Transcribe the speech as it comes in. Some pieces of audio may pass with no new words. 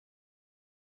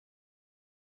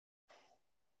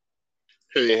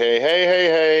Hey, hey, hey, hey,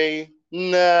 hey,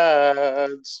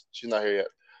 Nads. She's not here yet.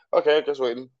 Okay, just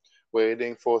waiting.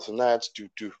 Waiting for some Nads. Do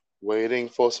do. Waiting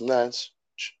for some Nads.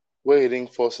 Waiting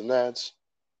for some Nads.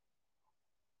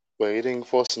 Waiting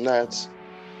for some Nads.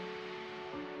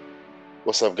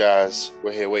 What's up, guys?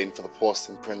 We're here waiting for the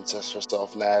Boston princess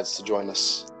herself, Nads, to join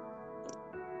us.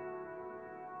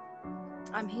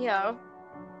 I'm here.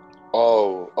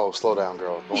 Oh, slow down,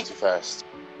 girl. Going too fast.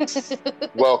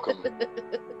 Welcome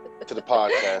to the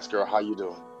podcast, girl. How you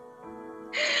doing?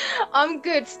 I'm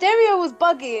good. Stereo was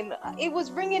bugging. It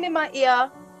was ringing in my ear,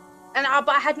 but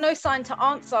I had no sign to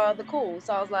answer the call.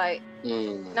 So I was like,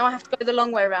 now I have to go the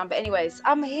long way around. But anyways,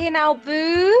 I'm here now,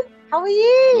 boo. How are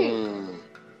you?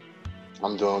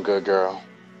 I'm doing good, girl.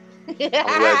 I'm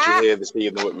glad you're here this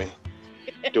evening with me,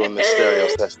 doing this stereo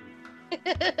session.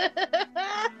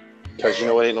 Because you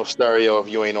know it ain't no stereo if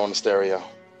you ain't on the stereo.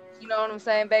 You know what I'm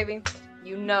saying, baby?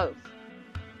 You know.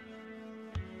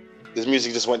 This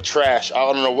music just went trash. I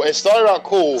don't know. It started out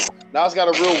cool. Now it's got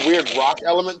a real weird rock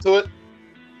element to it.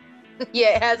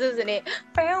 Yeah, it has, isn't it?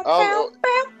 Yeah,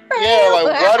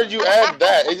 like, why did you add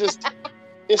that?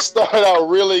 It started out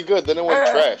really good, then it went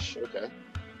trash. Okay.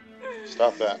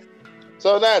 Stop that.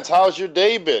 So, Nats, how's your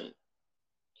day been?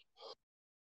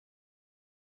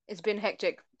 It's been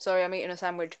hectic. Sorry, I'm eating a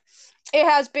sandwich. It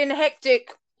has been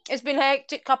hectic. It's been a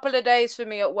hectic couple of days for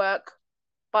me at work.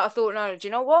 But I thought, no, do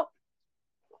you know what?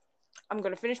 I'm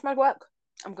going to finish my work.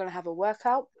 I'm going to have a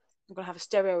workout. I'm going to have a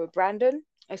stereo with Brandon.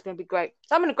 It's going to be great.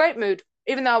 So I'm in a great mood,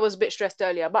 even though I was a bit stressed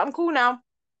earlier. But I'm cool now.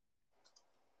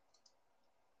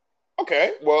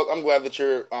 Okay, well, I'm glad that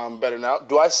you're better now.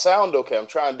 Do I sound okay? I'm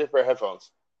trying different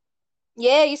headphones.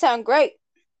 Yeah, you sound great.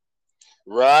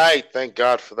 Right, thank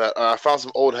God for that. I found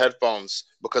some old headphones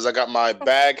because I got my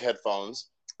bag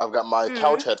headphones, I've got my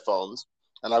couch headphones,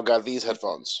 and I've got these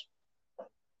headphones.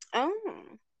 Oh,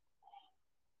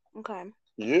 okay.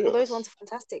 Yeah, well, those ones are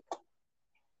fantastic.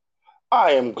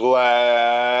 I am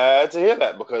glad to hear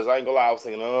that because I ain't gonna lie, I was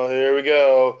thinking, oh, here we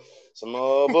go, some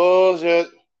more bullshit.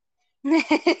 I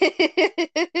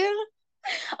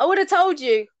would have told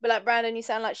you, but like, Brandon, you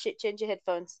sound like shit. Change your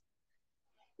headphones.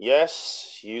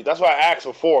 Yes, you. That's why I asked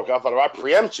before. Cause I thought if I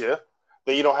preempt you,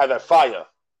 then you don't have that fire.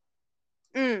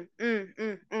 I'd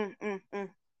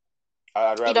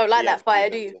rather you don't like that fire,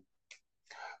 do you?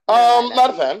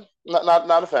 Not a fan.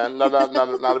 Not a fan. Not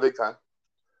a big fan.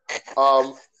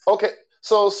 Okay.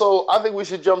 So I think we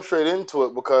should jump straight into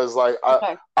it because like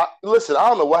I listen. I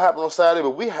don't know what happened on Saturday,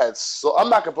 but we had I'm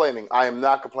not complaining. I am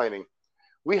not complaining.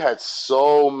 We had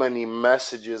so many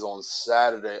messages on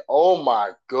Saturday. Oh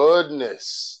my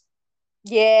goodness.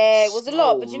 Yeah, it was a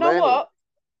lot, but you know what?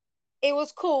 It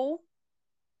was cool.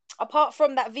 Apart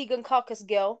from that vegan carcass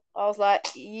girl, I was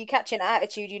like, you catching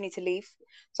attitude, you need to leave.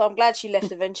 So I'm glad she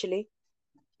left eventually.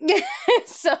 But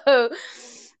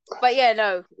yeah,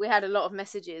 no, we had a lot of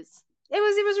messages. It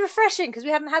was refreshing because we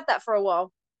haven't had that for a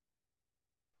while.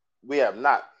 We have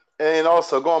not. And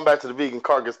also going back to the vegan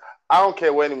carcass, I don't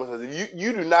care what anyone says.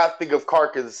 You do not think of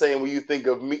carcass the same when you think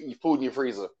of meat, food in your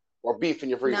freezer or beef in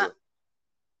your freezer.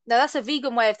 No, that's a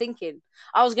vegan way of thinking.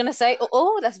 I was gonna say,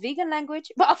 oh, that's vegan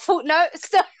language, but I thought no,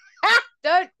 stop.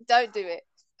 don't do it.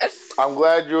 I'm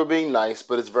glad you were being nice,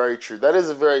 but it's very true. That is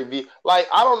a very like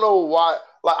I don't know why.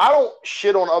 Like I don't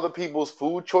shit on other people's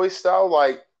food choice style.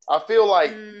 Like I feel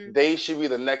like they should be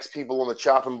the next people on the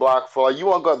chopping block for like you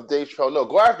want to go after Dave Chappelle. No,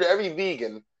 go after every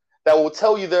vegan that will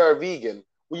tell you they're a vegan.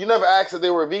 Well, you never asked if they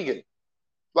were a vegan.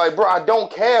 Like, bro, I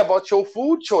don't care about your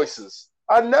food choices.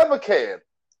 I never cared.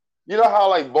 You know how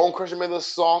like Bone Crusher made this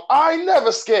song? I ain't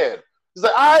never scared. He's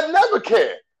like, I never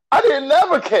cared. I didn't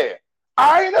never care.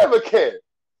 I ain't never cared.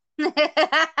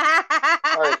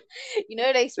 Like, you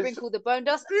know they sprinkle the bone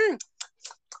dust.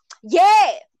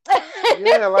 Yeah.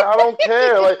 Yeah, like I don't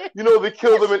care. Like, you know, they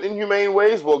kill them in inhumane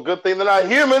ways. Well, good thing they're not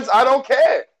humans. I don't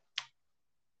care.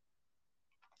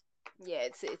 Yeah,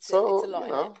 it's a lot.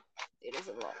 You know. It is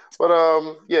a lot. But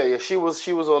yeah, she was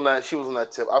on that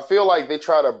tip. I feel like they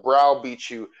try to browbeat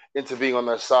you into being on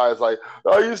their sides. Like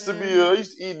I used to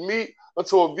eat meat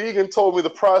until a vegan told me the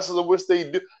process of which they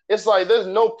do. It's like there's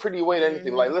no pretty way to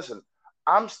anything. Like, listen,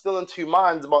 I'm still in two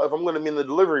minds about if I'm going to be in the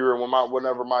delivery room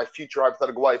whenever my future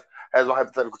hypothetical wife has my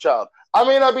hypothetical child. I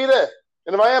may not be there,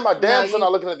 and if I am, I damn sure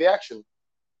not looking at the action.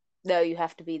 No, you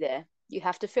have to be there. You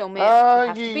have to film it. You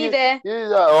have to be there.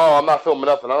 Yeah. Oh, I'm not filming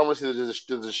nothing. I don't want to see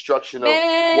the destruction of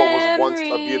what was once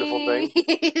a beautiful thing.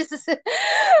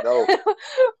 No.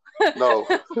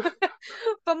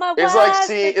 But my it's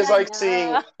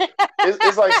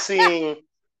like seeing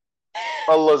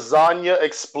a lasagna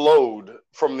explode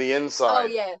from the inside. Oh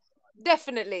yeah.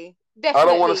 Definitely. I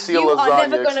don't want to Definitely. see a You are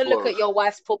never lasagna going to look explode. at your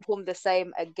wife's pom the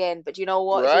same again. But you know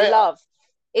what? It's all Right? love.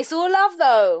 It's all love,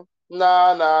 though.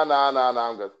 Nah.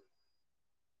 I'm good.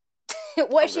 What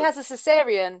if I'm she good. has a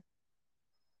cesarean?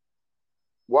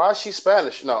 Why is she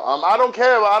Spanish? No, I don't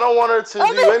care. I don't want her to do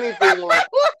Oh, anything like.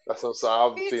 no. That's I'm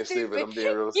sorry. I'm You being stupid. stupid. I'm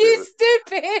being real You stupid.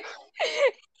 stupid.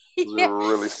 Yeah.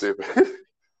 Really stupid.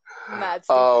 Mad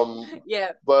stupid. um,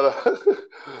 Yeah. but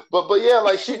but yeah,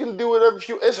 like she can do whatever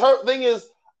she. It's her thing. Is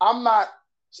I'm not.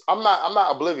 I'm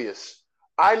not oblivious.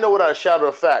 I know without a shadow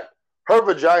of fact, her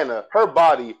vagina, her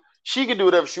body, she can do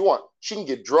whatever she wants. She can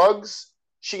get drugs.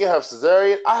 She can have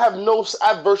cesarean. I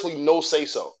have virtually no say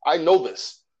so. I know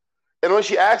this. And when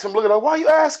she asks him, looking like, why are you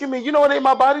asking me? You know it ain't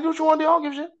my body. Do what you want to do. I don't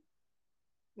give a shit.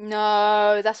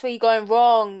 No, that's where you're going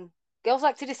wrong. Girls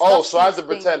like to Oh, discuss so I have these to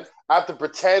pretend. things. I have to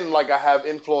pretend like I have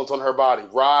influence on her body.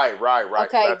 Right.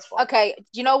 Okay, That's fine. okay. Do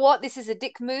you know what? This is a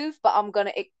dick move, but I'm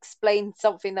gonna explain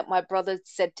something that my brother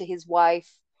said to his wife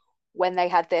when they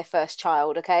had their first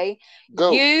child, okay?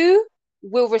 Go. You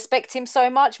will respect him so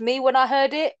much. Me, when I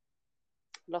heard it,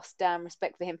 lost damn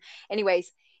respect for him.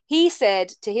 Anyways, he said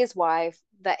to his wife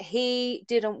that he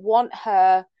didn't want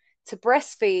her to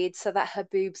breastfeed so that her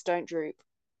boobs don't droop.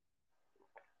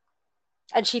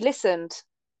 And she listened.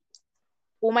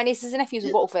 All my nieces and nephews were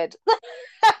Yeah. bottle fed.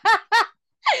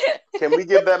 Can we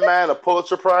give that man a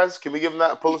Pulitzer Prize? Can we give him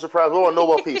that a Pulitzer Prize? We want a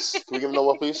Nobel Peace. Can we give him a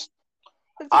Nobel Peace?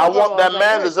 That's I my brother. want I was that like,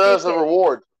 man you're a deserves a dickhead.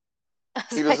 reward. I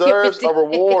He was like, you're a deserves a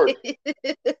reward.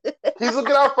 dickhead. He's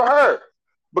looking out for her.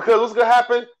 Because what's going to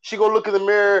happen? She going to look in the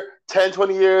mirror 10,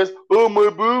 20 years. Oh, my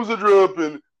boobs are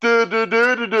dropping.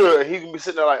 And he can be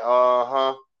sitting there like,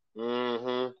 uh-huh.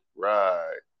 Mm-hmm.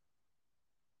 Right.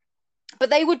 But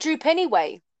they would droop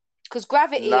anyway. Because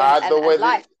gravity and, Not and, the way and that...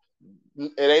 life.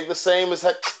 It ain't the same as...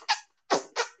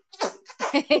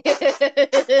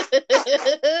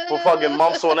 For fucking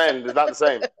months on end. It's not the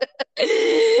same.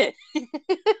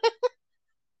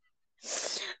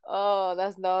 Oh,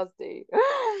 that's nasty.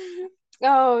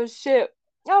 Oh shit.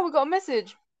 Oh, we got a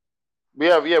message.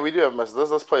 Yeah, we do have a message.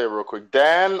 Let's play it real quick.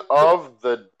 Dan Cool. of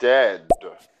the Dead.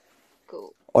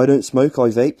 Cool. I don't smoke, I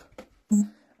vape.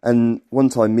 And one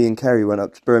time, me and Kerry went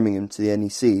up to Birmingham to the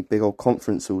NEC, big old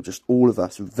conference hall, just all of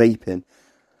us vaping,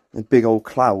 a big old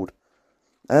cloud.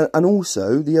 And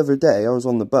also, the other day, I was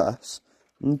on the bus,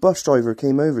 and the bus driver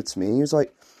came over to me, and he was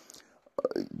like,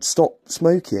 stop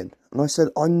smoking. And I said,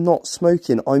 I'm not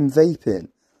smoking, I'm vaping.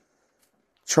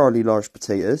 Charlie Large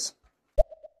Potatoes.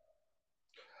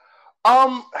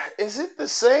 Is it the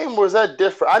same or is that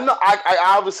different? I know I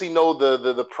obviously know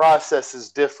the process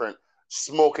is different.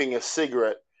 Smoking a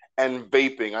cigarette and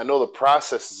vaping. I know the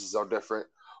processes are different,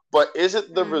 but is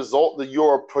it the result that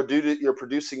you're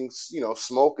producing,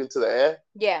 smoke into the air?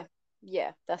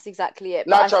 Yeah, that's exactly it.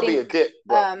 But Not I trying to be a think, dick,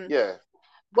 but yeah.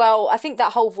 well, I think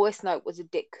that whole voice note was a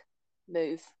dick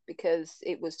move because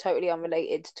it was totally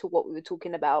unrelated to what we were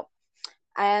talking about.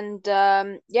 And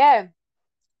yeah,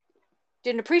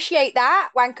 didn't appreciate that,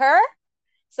 wanker.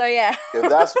 So yeah. If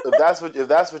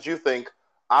that's what you think,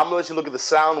 I'm gonna let you look at the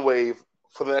sound wave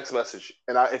for the next message,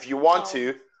 and if you want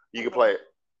to, you can play it.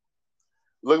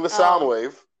 Look at the sound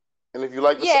wave, and if you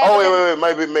like the Yeah, oh but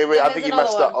wait, maybe then I there's think he another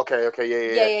messed up. one.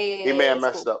 Okay, Yeah, he may have it's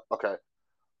messed cool. up. Okay,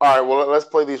 all right, well let's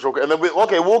play these real quick, and then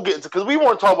we'll get to because we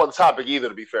weren't talking about the topic either.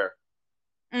 To be fair.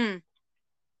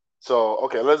 So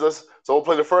okay, so we'll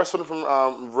play the first one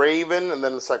from Raven, and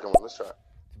then the second one. Let's try.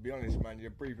 To be honest, man,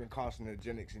 you're breathing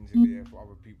carcinogenics into the air for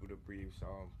other people to breathe. So.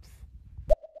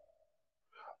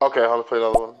 Okay, I'll play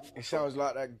another one. It sounds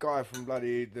like that guy from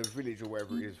bloody the village or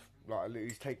wherever it is. Like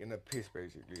he's taking a piss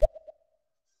basically.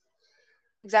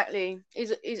 Exactly.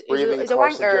 He's Breathing a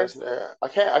wanker. air. I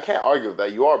can't argue with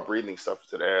that. You are breathing stuff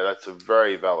into the air. That's a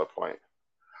very valid point.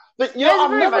 I've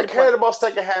never cared about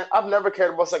secondhand. I've never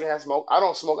cared about secondhand smoke. I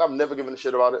don't smoke. I've never given a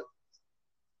shit about it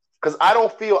because I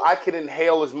don't feel I can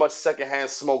inhale as much secondhand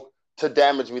smoke to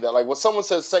damage me. That like when someone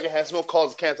says secondhand smoke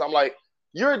causes cancer, I'm like,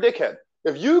 you're a dickhead.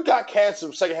 If you got cancer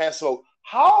from secondhand smoke,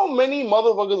 how many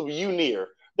motherfuckers were you near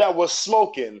that was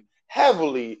smoking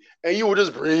heavily and you were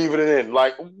just breathing it in?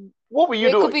 Like, what were you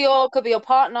doing? Could be your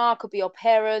partner, could be your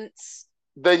parents.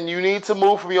 Then you need to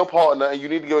move from your partner and you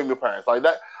need to go with your parents. Like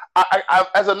that. I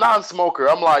as a non-smoker,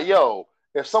 I'm like, yo,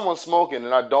 if someone's smoking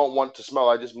and I don't want to smell,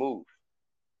 I just move.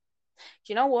 Do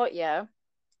you know what? Yeah,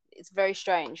 it's very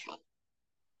strange.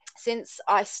 Since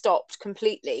I stopped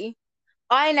completely,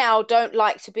 I now don't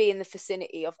like to be in the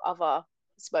vicinity of other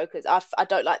smokers. I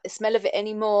don't like the smell of it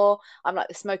anymore. I'm like,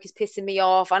 the smoke is pissing me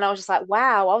off. And I was just like,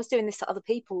 wow, I was doing this to other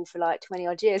people for like 20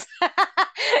 odd years.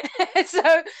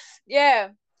 So, yeah.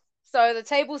 So the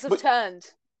tables have turned.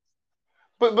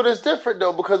 but it's different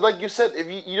though, because like you said, if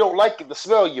you don't like the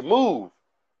smell, you move.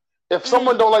 If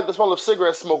someone don't like the smell of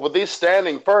cigarette smoke, but they're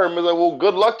standing firm, it's like, well,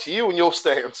 good luck to you and your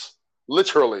stance,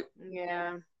 literally.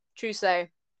 Yeah, true say.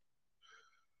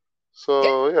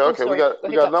 So yeah, okay, Sorry. we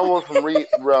got another one from we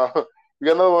got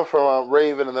another one from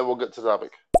Raven, and then we'll get to the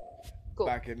topic. Cool.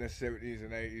 Back in the 70s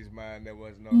and 80s, man, there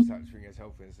was no such thing as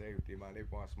health and safety, man.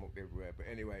 Everyone smoked everywhere. But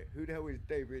anyway, who the hell is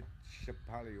David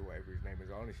Chappelle or whatever his name is?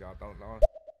 Honestly, I don't know.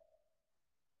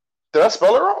 Did I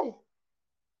spell it wrong?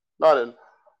 No, I didn't.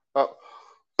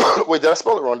 Wait, did I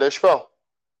spell it wrong? Dave Chappelle.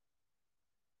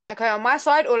 Okay, on my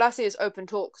side, all I see is open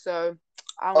talk, so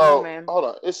I don't know, man. Hold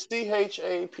on. It's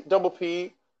CHAPP. E double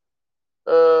I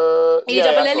L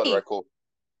spelled it E. right. Cool.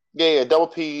 Yeah, double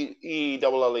P E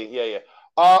double L E. Yeah.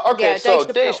 Okay, Yeah, so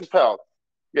Dave Dave Chappelle.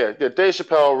 Yeah, Dave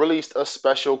Chappelle released a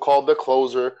special called The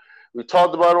Closer. We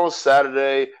talked about it on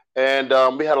Saturday, and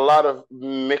we had a lot of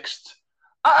mixed.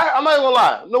 I'm not even gonna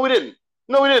lie. No, we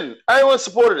didn't. Everyone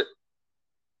supported it.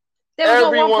 There was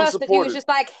Everyone one person who was supported. just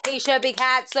like, he should be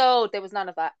cancelled. There was none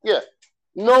of that. Yeah.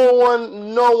 No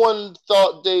one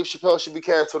thought Dave Chappelle should be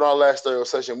canceled on our last stereo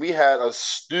session. We had a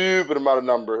stupid amount of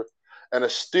number and a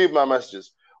stupid amount of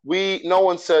messages. No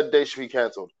one said Dave should be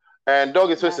canceled. And don't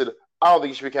get twisted, I don't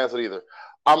think he should be canceled either.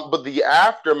 But the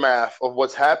aftermath of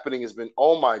what's happening has been,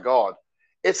 oh my God,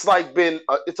 it's like been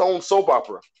its own soap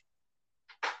opera.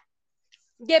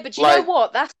 Yeah, but you know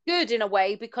what? That's good in a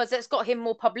way because it's got him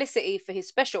more publicity for his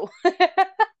special.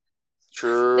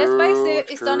 True. Let's face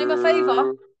it, it's done him a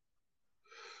favor.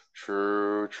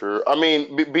 True. I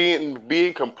mean,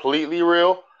 being completely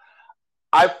real,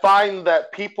 I find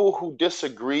that people who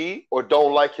disagree or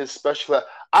don't like his special,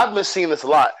 I've been seeing this a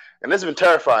lot, and this has been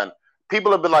terrifying.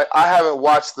 People have been like, I haven't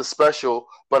watched the special,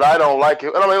 but I don't like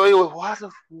it. And I'm like, wait,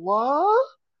 what?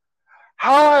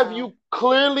 How have you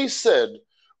clearly said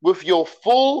with your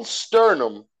full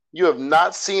sternum you have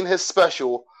not seen his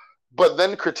special, but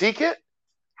then critique it?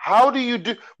 How do you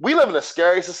do? We live in a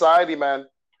scary society, man,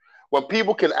 when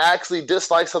people can actually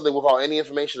dislike something without any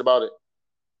information about it.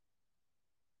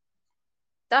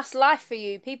 That's life for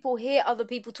you. People hear other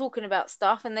people talking about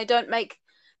stuff and they don't make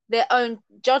their own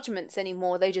judgments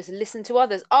anymore. They just listen to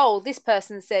others. Oh, this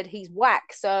person said he's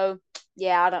whack, so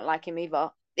yeah, I don't like him either.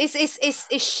 It's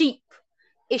sheep.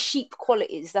 It's sheep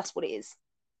qualities. That's what it is.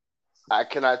 I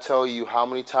cannot tell you how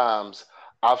many times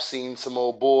I've seen some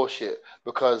old bullshit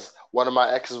because one of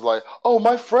my exes was like, oh,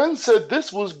 my friend said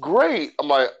this was great. I'm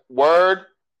like, word?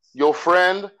 Your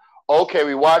friend? Okay,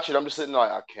 we watch it. I'm just sitting there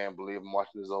like, I can't believe I'm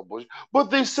watching this old bullshit. But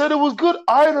they said it was good.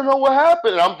 I don't know what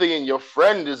happened. And I'm thinking, your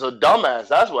friend is a dumbass.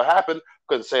 That's what happened.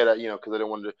 Couldn't say that, because I didn't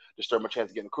want to disturb my chance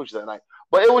of getting coochie that night.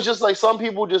 But it was just like some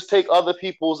people just take other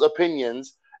people's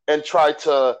opinions and try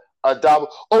to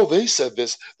adopt. Oh, they said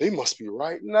this. They must be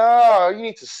right. No, you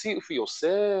need to see it for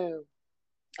yourself.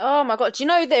 Oh my God. Do you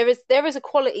know there is a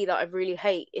quality that I really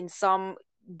hate in some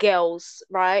girls,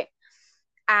 right?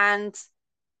 And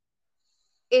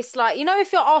it's like,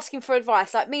 if you're asking for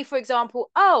advice, like me, for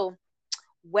example, oh,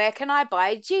 where can I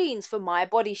buy jeans for my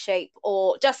body shape?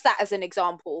 Or just that as an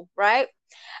example, right?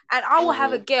 And I will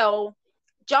have a girl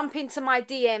jump into my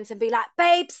DMs and be like,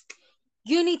 babes,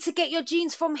 you need to get your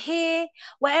jeans from here,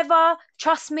 whatever.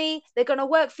 Trust me, they're going to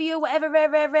work for you, whatever,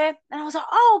 rare. And I was like,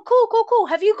 oh, cool.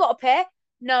 Have you got a pair?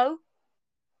 No.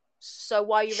 So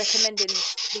why are you recommending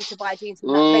me to buy jeans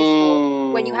from that place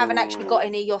for when you haven't actually got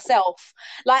any yourself?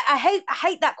 Like, I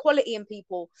hate that quality in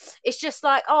people. It's just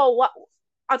like, oh, what?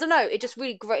 I don't know. It just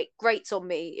really grates on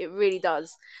me. It really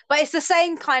does. But it's the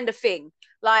same kind of thing.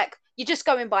 Like, you're just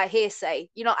going by hearsay.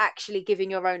 You're not actually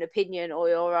giving your own opinion or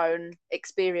your own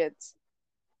experience.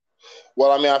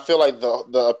 Well, I mean, I feel like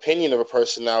the opinion of a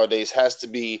person nowadays has to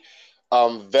be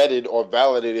vetted or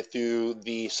validated through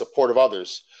the support of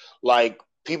others. Like,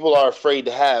 people are afraid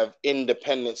to have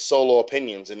independent solo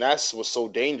opinions, and that's what's so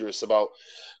dangerous about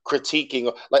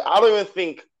critiquing. Like, I don't even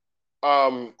think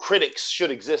critics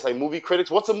should exist. Like, movie critics.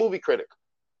 What's a movie critic?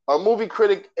 A movie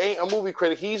critic ain't a movie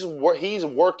critic. He's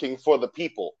working for the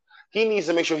people. He needs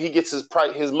to make sure he gets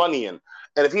his money in.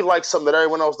 And if he likes something that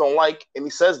everyone else don't like, and he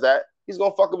says that, he's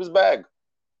gonna fuck up his bag.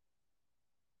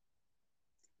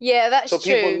 Yeah, that's true.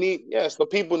 So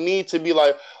people need to be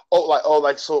like,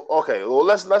 okay, well,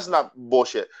 let's not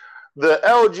bullshit. The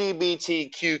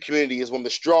LGBTQ community is one of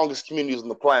the strongest communities on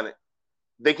the planet.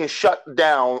 They can shut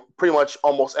down pretty much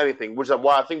almost anything, which is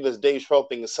why I think this Dave Chappelle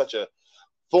thing is such a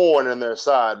thorn in their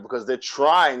side, because they're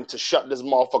trying to shut this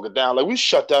motherfucker down. Like, we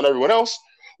shut down everyone else.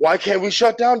 Why can't we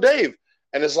shut down Dave?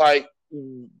 And it's like,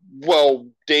 well,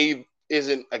 Dave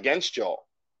isn't against y'all.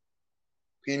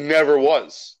 He never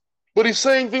was. But he's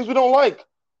saying things we don't like.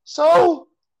 So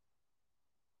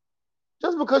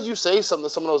Just because you say something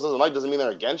that someone else doesn't like doesn't mean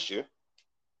they're against you.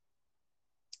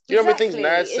 You know how many things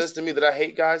Nadz says to me that I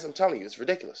hate, guys? I'm telling you, it's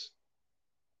ridiculous.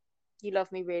 You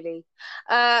love me, really?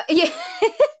 Yeah.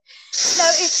 No,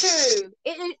 it's true.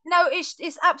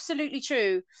 It's absolutely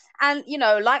true. And, you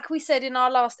know, like we said in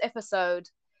our last episode,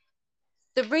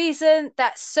 the reason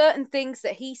that certain things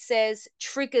that he says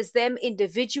triggers them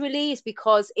individually is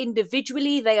because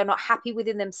individually they are not happy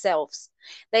within themselves.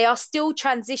 They are still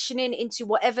transitioning into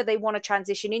whatever they want to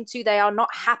transition into. They are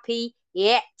not happy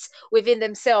yet within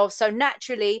themselves. So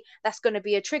naturally, that's going to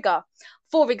be a trigger.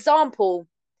 For example,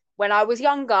 when I was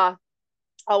younger,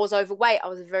 I was overweight. I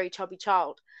was a very chubby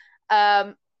child.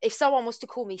 If someone was to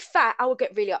call me fat, I would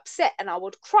get really upset and I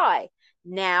would cry.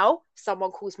 Now, if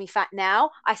someone calls me fat now,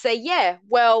 I say, yeah,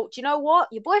 well, do you know what?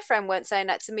 Your boyfriend weren't saying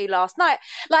that to me last night.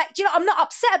 Like, do you know, I'm not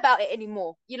upset about it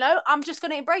anymore. You know, I'm just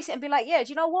going to embrace it and be like, yeah, do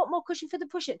you know what? More cushion for the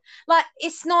pushing. Like,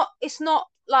 it's not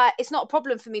a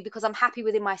problem for me because I'm happy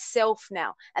within myself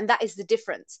now. And that is the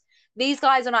difference. These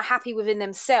guys are not happy within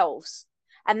themselves.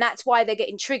 And that's why they're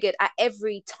getting triggered at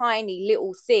every tiny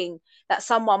little thing that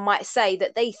someone might say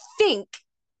that they think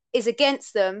is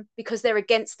against them because they're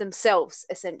against themselves,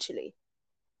 essentially.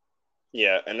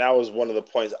 Yeah, and that was one of the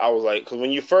points I was like, because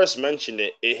when you first mentioned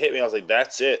it, it hit me. I was like,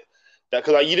 that's it. That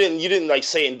because like you didn't like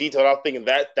say it in detail. I was thinking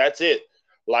that's it.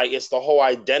 Like it's the whole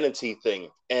identity thing.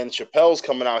 And Chappelle's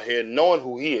coming out here knowing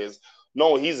who he is,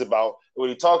 knowing what he's about. When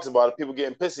he talks about it, people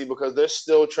getting pissy because they're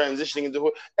still transitioning into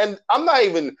who. And I'm not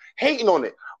even hating on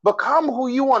it. Become who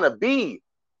you want to be.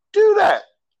 Do that.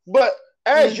 But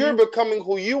as you're becoming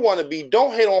who you want to be,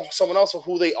 don't hate on someone else for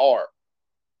who they are.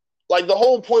 Like the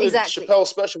whole point of Chappelle's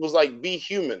special was like be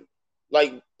human,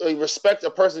 like respect a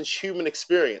person's human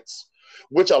experience,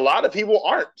 which a lot of people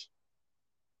aren't.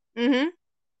 Like,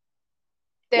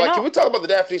 can we talk about the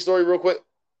Daphne story real quick?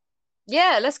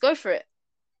 Yeah, let's go for it.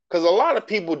 Because a lot of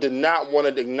people did not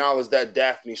want to acknowledge that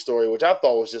Daphne story, which I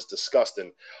thought was just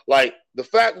disgusting. Like the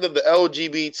fact that the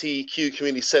LGBTQ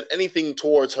community said anything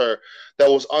towards her that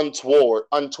was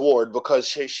untoward because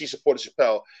she supported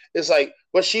Chappelle. It's like,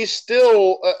 but she's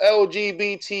still a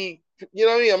LGBT, you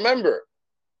know what I mean, a member.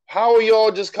 How are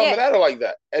y'all just coming at her like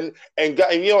that? And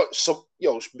you know, so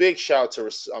big shout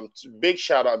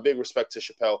out, big respect to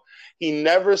Chappelle. He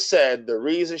never said the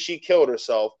reason she killed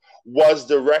herself was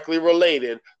directly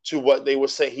related to what they were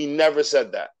saying. He never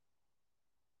said that.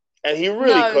 And he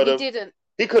really could have. He didn't.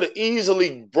 He could have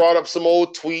easily brought up some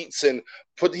old tweets and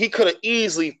he could have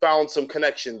easily found some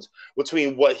connections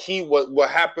between what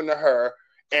happened to her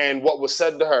and what was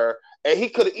said to her. And he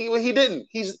could have he didn't.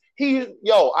 I ain't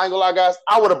gonna lie, guys,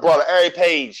 I would have brought every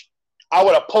page. I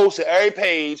would have posted every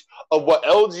page of what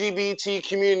LGBT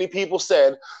community people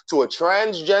said to a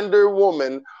transgender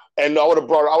woman. And I would have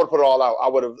put it all out. I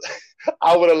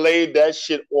would have laid that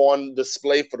shit on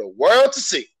display for the world to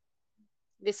see.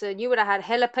 Listen, you would have had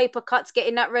hella paper cuts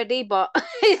getting that ready, but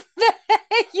you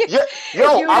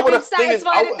would have been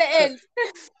satisfied at the end.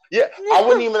 Yeah, I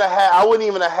wouldn't even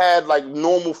have had like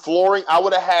normal flooring. I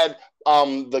would have had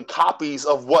the copies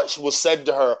of what was said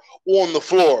to her on the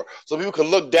floor, so people could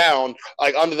look down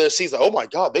like under their seats, like, oh my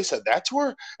god, they said that to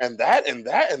her, and that,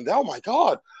 oh my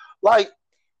god, like.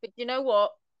 But you know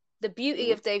what? The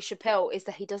beauty of Dave Chappelle is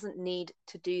that he doesn't need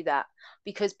to do that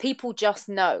because people just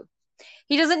know.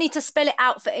 He doesn't need to spell it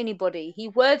out for anybody. He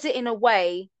words it in a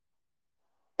way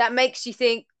that makes you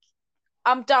think,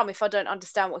 I'm dumb if I don't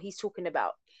understand what he's talking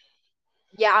about.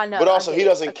 Yeah, I know. But also, he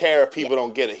doesn't care if people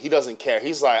don't get it. He doesn't care.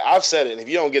 He's like, I've said it, and if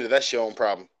you don't get it, that's your own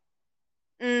problem.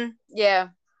 Yeah.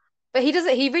 But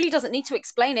he really doesn't need to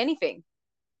explain anything.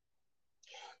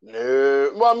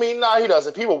 No, well, I mean, nah, he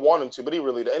doesn't. People want him to, but he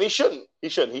really doesn't. And he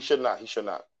shouldn't. He should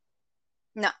not.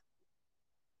 No.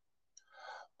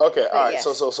 Okay, all right. Yes.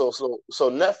 So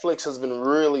Netflix has been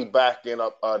really backing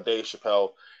up Dave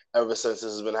Chappelle ever since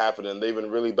this has been happening. They've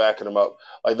been really backing him up.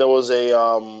 Like there was a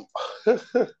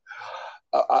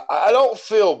I don't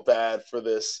feel bad for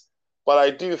this, but I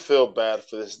do feel bad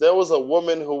for this. There was a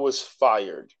woman who was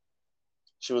fired.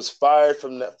 She was fired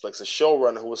from Netflix, a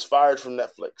showrunner who was fired from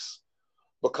Netflix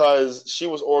because she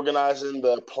was organizing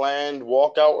the planned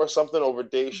walkout or something over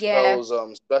Dave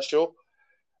Chappelle's special.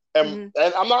 And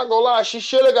I'm not gonna lie, she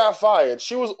should have got fired.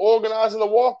 She was organizing the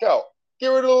walkout. Get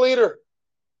rid of the leader.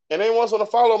 And anyone wants to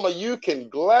follow me, you can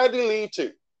gladly leave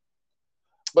too.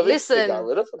 But they got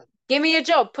rid of her. Give me a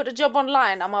job. Put a job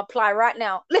online. I'm gonna apply right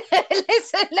now.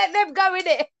 Listen, let them go in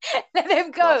it. Let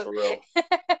them go. Not for real.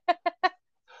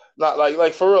 Not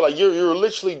like for real. Like you're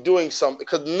literally doing something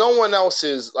because no one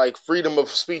else's like freedom of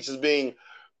speech is being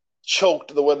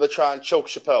choked the way they're trying to choke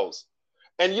Chappelle's.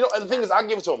 And and the thing is, I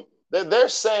give it to them. They're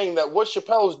saying that what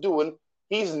Chappelle's doing,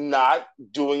 he's not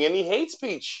doing any hate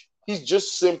speech. He's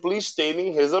just simply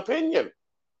stating his opinion.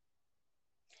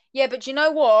 Yeah, but you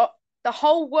know what? The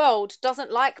whole world doesn't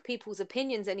like people's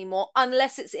opinions anymore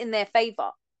unless it's in their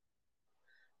favor.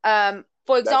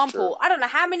 For example, I don't know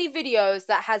how many videos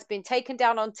that has been taken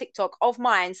down on TikTok of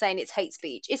mine saying it's hate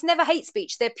speech. It's never hate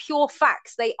speech. They're pure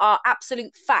facts. They are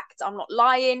absolute facts. I'm not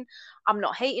lying. I'm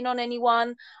not hating on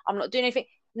anyone. I'm not doing anything.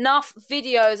 Enough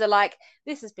videos are like,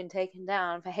 this has been taken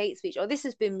down for hate speech, or this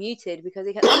has been muted because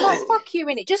it can. I'm like, fuck you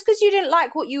in it. Just because you didn't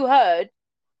like what you heard,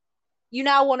 you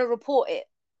now want to report it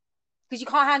because you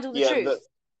can't handle the truth.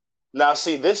 Now,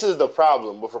 see, this is the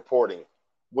problem with reporting.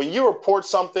 When you report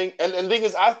something, and the thing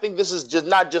is, I think this is just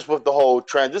not just with the whole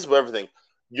trend, this is with everything.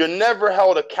 You're never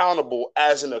held accountable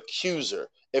as an accuser.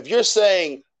 If you're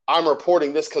saying, I'm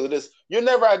reporting this because of this, you're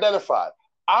never identified.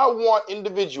 I want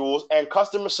individuals and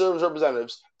customer service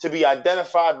representatives to be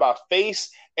identified by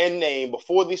face and name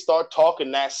before they start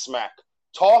talking that smack.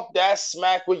 Talk that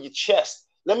smack with your chest.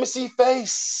 Let me see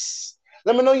face.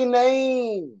 Let me know your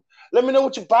name. Let me know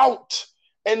what you're about.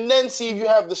 And then see if you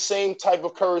have the same type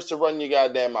of courage to run your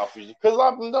goddamn mouth. Because a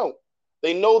lot of them don't.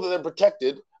 They know that they're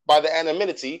protected by the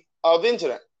anonymity of the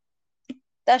internet.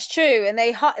 That's true. And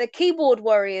the keyboard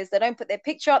warriors, they don't put their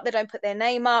picture up. They don't put their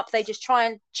name up. They just try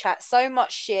and chat so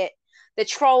much shit. They're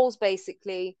trolls,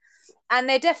 basically. And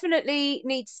there definitely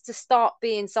needs to start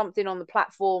being something on the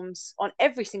platforms, on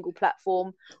every single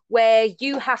platform, where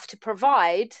you have to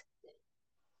provide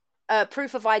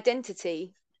proof of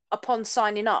identity upon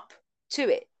signing up to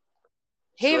it.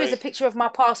 Here is a picture of my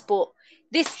passport.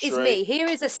 This is me. Here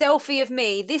is a selfie of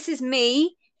me. This is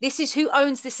me. This is who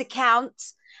owns this account.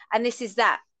 And this is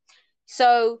that.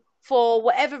 So for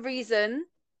whatever reason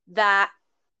that,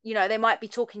 you know, they might be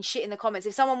talking shit in the comments.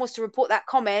 If someone was to report that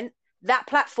comment, that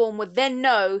platform would then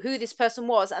know who this person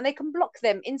was and they can block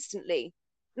them instantly.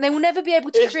 And they will never be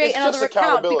able to create another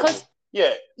account because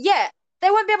they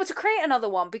won't be able to create another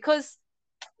one because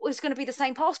it's going to be the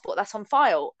same passport that's on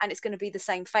file and it's going to be the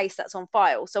same face that's on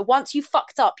file. So once you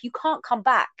fucked up, you can't come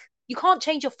back. You can't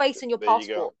change your face in your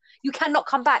passport. You cannot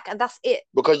come back, and that's it.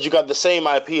 Because you got the same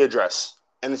IP address,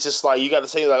 and it's just like you got the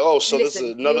same like, oh, so listen,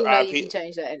 this is another IP. You can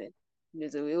change that,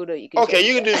 innit? We all know you can. Okay,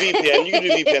 you can do VPN. You can do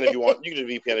VPN if you want. You can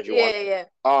do VPN if you want. Yeah.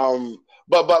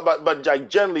 But like,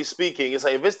 generally speaking, it's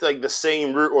like if it's like the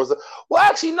same route or well,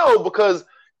 actually no, because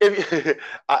if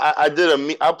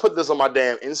I put this on my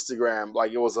damn Instagram,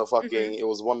 like it was a fucking it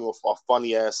was one of a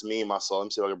funny ass meme I saw. Let me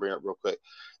see if I can bring it up real quick.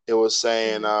 It was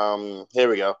saying, here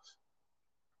we go.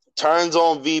 Turns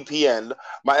on VPN.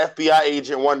 My FBI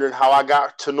agent wondering how I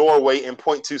got to Norway in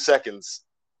 0.2 seconds.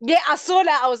 Yeah, I saw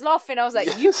that. I was laughing. I was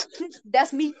like, you,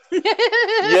 that's me.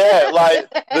 Yeah, like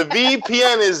the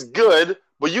VPN is good,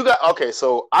 but you got okay.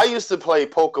 So I used to play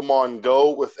Pokemon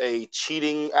Go with a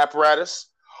cheating apparatus,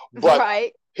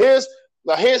 but here's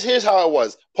how it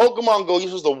was. Pokemon Go, you're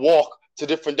supposed to walk to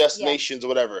different destinations or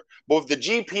whatever, but with the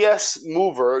GPS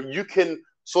mover, you can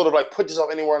sort of like put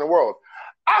yourself anywhere in the world.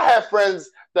 I have friends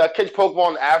that catch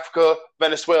Pokemon in Africa,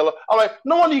 Venezuela. I'm like,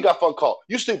 no wonder you got phone call.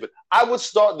 You stupid. I would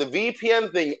start the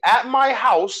VPN thing at my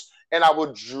house, and I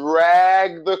would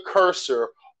drag the cursor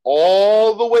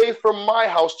all the way from my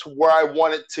house to where I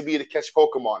want it to be to catch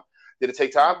Pokemon. Did it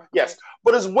take time? Yes.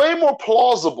 But it's way more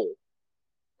plausible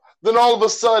than all of a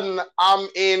sudden I'm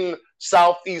in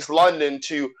Southeast London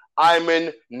to I'm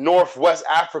in Northwest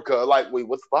Africa. Like, wait,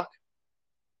 what the fuck?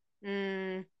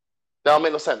 That don't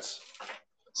make no sense.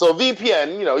 So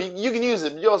VPN, you know, you can use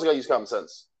it, but you also got to use common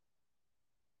sense.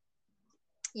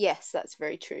 Yes, that's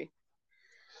very true.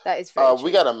 That is very true.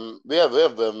 We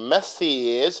have the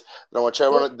message. And I want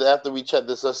to check after we check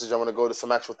this message. I want to go to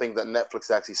some actual things that Netflix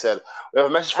actually said. We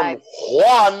have a message from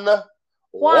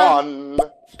Juan.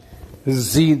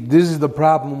 See, this is the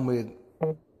problem with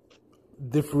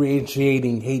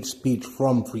differentiating hate speech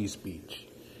from free speech,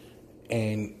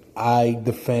 and I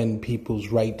defend people's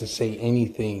right to say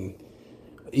anything.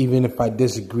 Even if I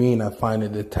disagree and I find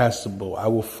it detestable, I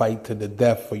will fight to the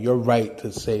death for your right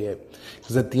to say it.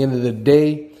 Because at the end of the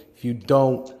day, if you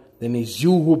don't, then it's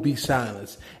you who will be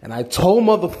silenced. And I told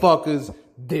motherfuckers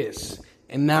this,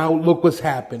 and now look what's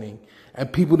happening.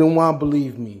 And people didn't want to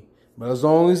believe me. But as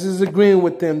long as it's agreeing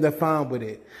with them, they're fine with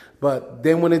it. But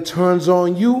then when it turns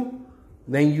on you,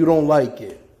 then you don't like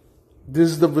it. This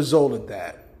is the result of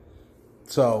that.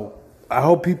 So I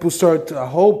hope people start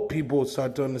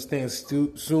to understand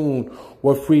soon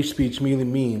what free speech really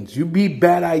means. You beat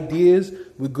bad ideas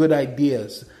with good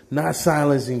ideas, not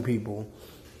silencing people.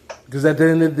 Because at the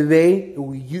end of the day, it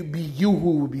will be you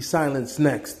who will be silenced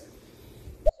next.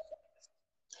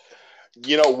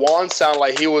 Juan sounded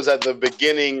like he was at the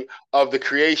beginning of the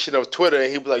creation of Twitter,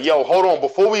 and he was like, "Yo, hold on,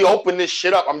 before we open this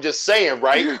shit up, I'm just saying,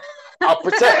 right?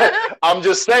 I'm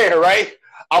just saying, right?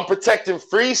 I'm protecting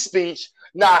free speech,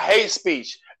 not hate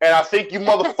speech, and I think you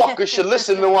motherfuckers should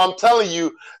listen to what I'm telling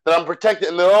you that I'm protecting."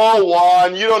 And oh,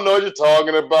 Juan, you don't know what you're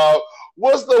talking about.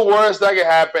 What's the worst that could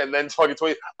happen? And then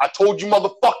 2020, I told you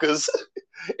motherfuckers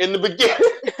in the beginning.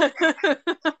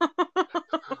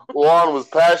 Juan was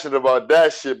passionate about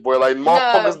that shit, boy. Like,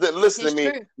 motherfuckers didn't listen to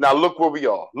me. True. Now look where we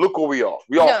are. Look where we are.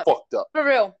 We all fucked up. For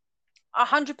real.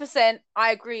 100%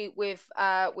 I agree with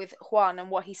Juan and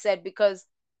what he said, because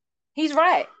he's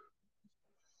right.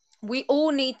 We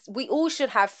all should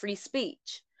have free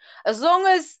speech. As long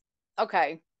as,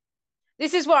 okay,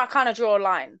 this is where I kind of draw a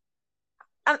line.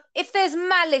 If there's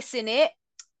malice in it,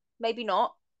 maybe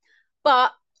not,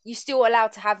 but you're still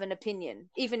allowed to have an opinion,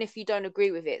 even if you don't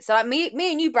agree with it. So like me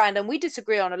and you, Brandon, we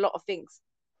disagree on a lot of things.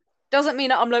 Doesn't mean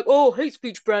that I'm like, oh, hate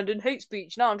speech, Brandon, hate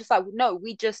speech. No, I'm just like, no,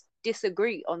 we just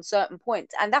disagree on certain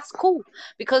points. And that's cool,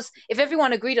 because if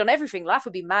everyone agreed on everything, life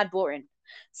would be mad boring.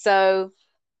 So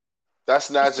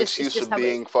that's Nad's excuse for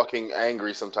being fucking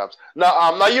angry sometimes.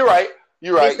 No, you're right.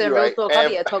 You're right. Listen, real talk, I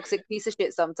be a toxic piece of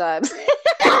shit sometimes.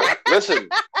 Listen,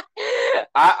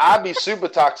 I be super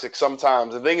toxic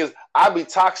sometimes. The thing is, I be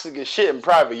toxic as shit in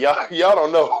private. Y'all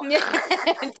don't know.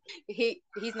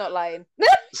 He's not lying.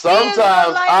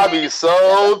 Sometimes I be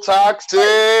so toxic.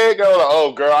 I'm like,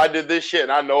 oh girl, I did this shit,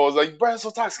 and I know. I was like, bro,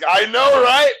 so toxic. I know,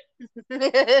 right?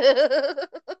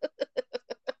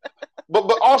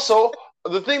 But also,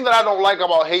 the thing that I don't like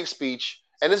about hate speech,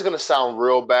 and it's gonna sound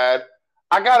real bad,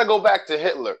 I gotta go back to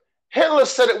Hitler. Hitler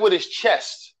said it with his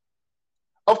chest.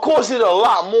 Of course, he did a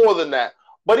lot more than that,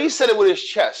 but he said it with his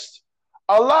chest.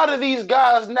 A lot of these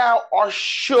guys now are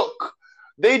shook.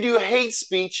 They do hate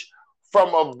speech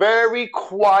from a very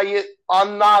quiet,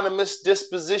 anonymous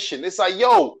disposition. It's like,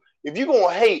 yo, if you're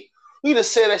going to hate, you need to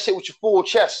say that shit with your full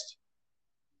chest.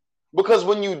 Because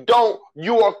when you don't,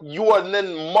 you are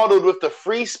then muddled with the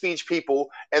free speech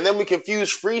people, and then we confuse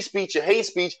free speech and hate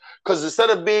speech, because instead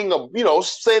of being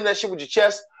saying that shit with your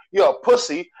chest, you're a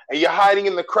pussy, and you're hiding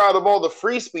in the crowd of all the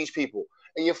free speech people,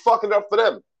 and you're fucking up for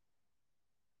them.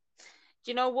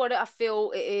 Do you know what I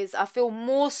feel it is? I feel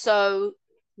more so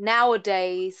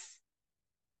nowadays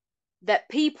that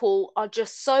people are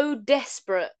just so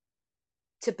desperate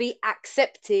to be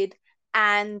accepted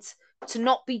and to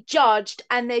not be judged,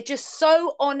 and they're just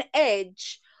so on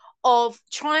edge of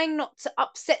trying not to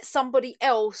upset somebody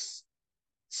else,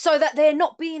 so that they're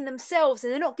not being themselves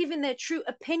and they're not giving their true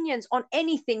opinions on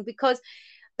anything, because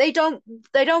they don't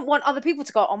want other people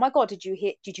to go, oh my God, did you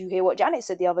hear what Janet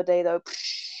said the other day though?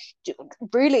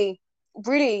 Really?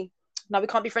 No, we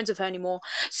can't be friends with her anymore.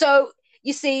 So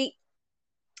you see,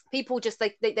 people just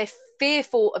they're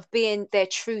fearful of being their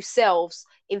true selves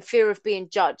in fear of being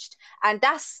judged. And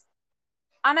that's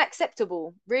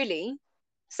unacceptable, really.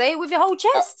 Say it with your whole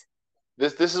chest.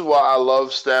 This is why I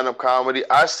love stand-up comedy.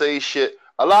 I say shit.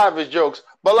 A lot of it's jokes,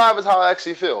 but a lot of it's how I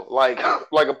actually feel. Like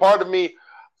a part of me,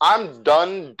 I'm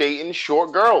done dating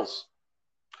short girls.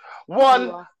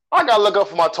 One, I gotta look up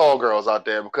for my tall girls out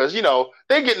there, because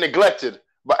they get neglected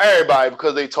by everybody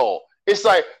because they tall. It's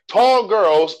like tall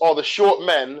girls are the short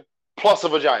men plus a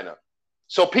vagina.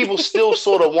 So people still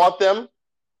sort of want them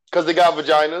because they got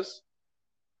vaginas.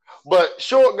 But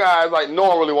short guys, like, no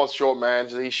one really wants short man.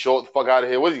 He's short, the fuck out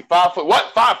of here. What is he, 5 foot?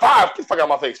 What? 5'5"? Get the fuck out of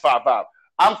my face, 5'5".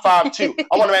 I'm 5'2".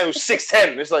 I want a man who's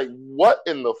 6'10". It's like, what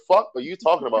in the fuck are you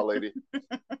talking about, lady?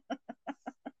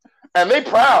 And they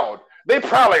proud. They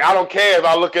proud, like, I don't care if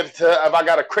I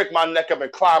gotta crick my neck up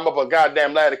and climb up a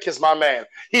goddamn ladder to kiss my man.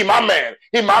 He my man.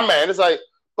 He my man. It's like,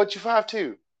 but you're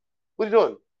 5'2". What are you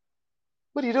doing?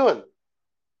 What are you doing?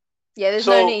 Yeah, there's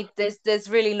no need. There's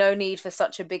really no need for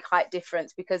such a big height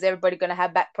difference, because everybody's gonna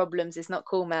have back problems. It's not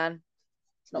cool, man.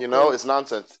 It's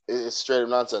nonsense. It's straight up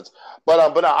nonsense. But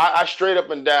I straight up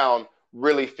and down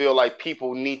really feel like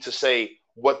people need to say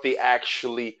what they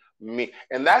actually mean,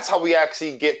 and that's how we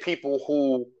actually get people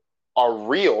who are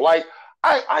real. Like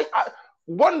I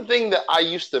one thing that I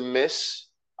used to miss,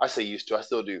 I say used to, I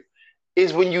still do,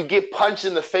 is when you get punched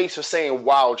in the face for saying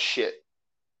wild shit.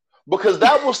 Because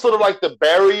that was sort of like the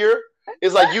barrier.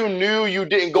 It's like you knew you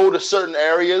didn't go to certain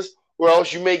areas, or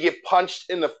else you may get punched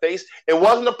in the face. It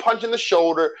wasn't a punch in the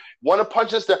shoulder, wasn't a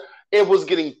punch in the stomach. It was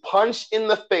getting punched in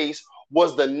the face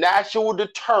was the natural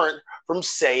deterrent from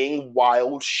saying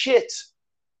wild shit.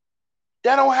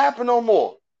 That don't happen no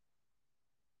more.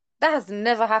 That has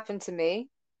never happened to me.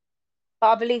 But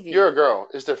I believe you. You're a girl.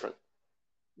 It's different.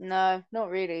 No,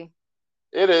 not really.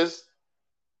 It is.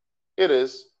 It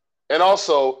is. And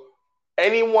also,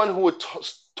 anyone who would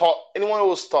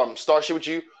start shit with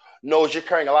you knows you're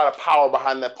carrying a lot of power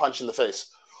behind that punch in the face.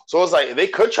 So it's like they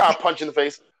could try to punch in the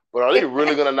face, but are they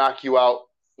really gonna knock you out?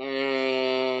 How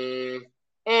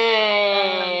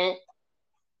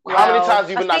many times have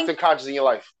you been knocked unconscious in your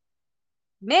life?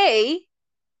 Me?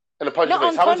 In a punch in the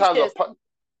face. How many times?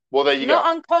 Well, there you go. Not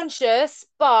unconscious,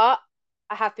 but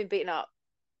I have been beaten up.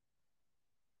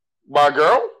 By a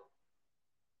girl?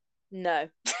 No.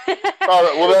 All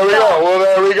right, well,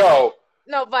 there we go.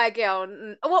 Not by a girl.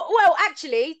 Well,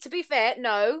 actually, to be fair,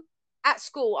 no. At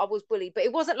school, I was bullied, but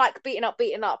it wasn't like beaten up.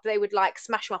 They would like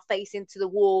smash my face into the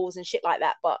walls and shit like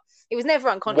that, but it was never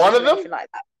unconscious or anything like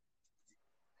that.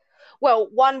 Well,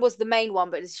 one was the main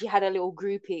one, but she had her little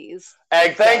groupies.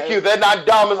 Hey, thank you. They're not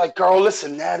dumb. It's like, girl,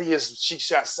 listen, Natty she's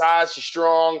got size, she's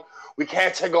strong. We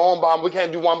can't take her on by. We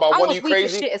can't do one by one. Are you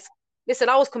crazy? Listen,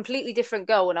 I was a completely different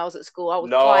girl when I was at school. I was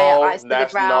quiet. I stood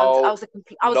around. I was a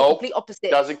complete opposite.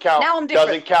 Doesn't count. Now I'm different.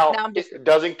 Doesn't count. Now I'm different. It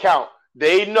doesn't count.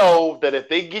 They know that if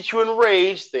they get you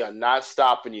enraged, they are not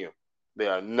stopping you. They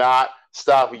are not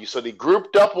stopping you. So they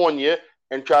grouped up on you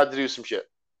and tried to do some shit.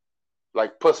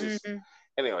 Like pussies. Mm-hmm.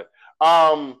 Anyway.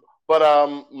 But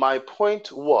my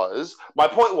point was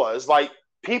like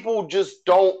people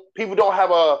don't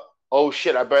have a, oh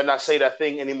shit, I better not say that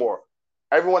thing anymore.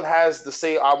 Everyone has to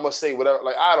say, I must say whatever.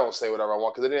 Like, I don't say whatever I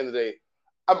want because at the end of the day,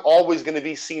 I'm always going to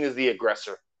be seen as the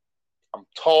aggressor. I'm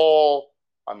tall,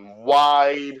 I'm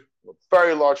wide, a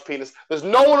very large penis. There's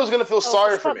no one who's going to feel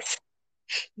sorry for me.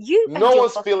 No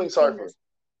one's feeling sorry for me.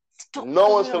 No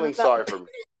one's feeling sorry for me.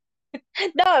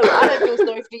 No, I don't feel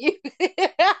sorry for you.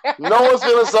 No one's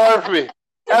feeling sorry for me.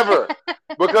 Ever.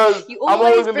 Because I'm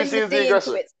always going to be seen as the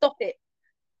aggressor. Stop it.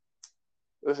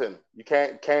 Listen, you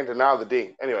can't deny the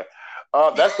D. Anyway.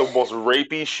 That's the most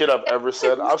rapey shit I've ever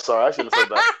said. I'm sorry, I shouldn't have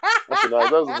said that. That's the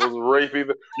most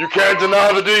rapey. You can't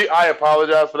deny the D. I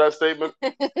apologize for that statement.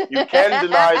 You can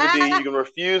deny the D. You can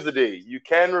refuse the D. You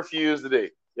can refuse the D.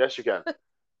 Yes, you can.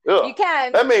 Ugh. You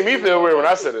can. That made me feel weird when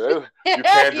I said it. You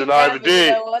can't deny the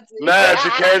D. Nadz,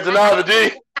 you can't deny the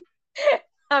D.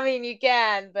 I mean, you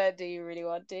can, but do you really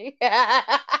want to?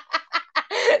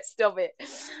 Stop it.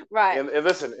 Right. And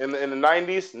listen, in the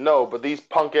 90s, no, but these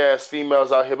punk ass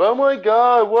females out here, but oh my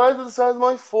God, why is it the size of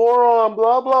my forearm?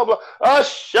 Blah, blah, blah. Oh,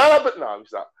 shut up. No, I'm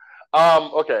stop.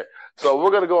 Okay. So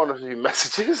we're going to go on a few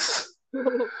messages.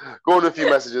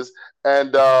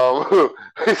 And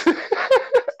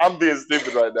I'm being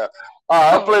stupid right now.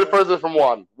 I'll play the person from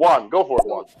one. Go for it,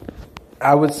 one.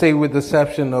 I would say with the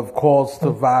exception of calls to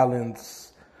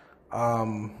violence,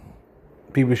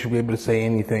 people should be able to say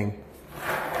anything.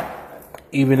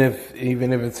 Even if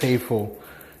it's hateful,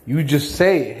 you just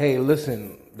say, "Hey,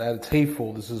 listen, that's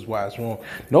hateful. This is why it's wrong."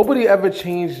 Nobody's ever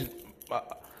changed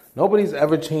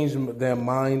their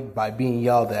mind by being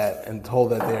yelled at and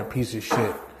told that they're a piece of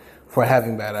shit for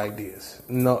having bad ideas.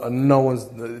 No one's.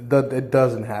 It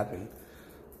doesn't happen.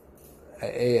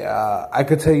 I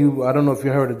could tell you. I don't know if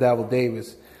you heard of Daryl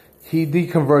Davis. He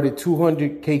deconverted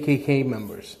 200 KKK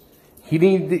members. He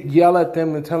didn't yell at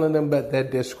them and telling them that they're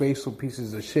disgraceful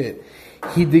pieces of shit.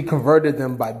 He deconverted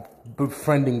them by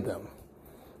befriending them.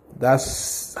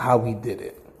 That's how he did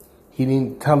it. He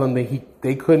didn't tell them that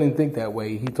they couldn't think that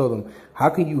way. He told them, how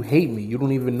can you hate me? You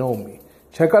don't even know me.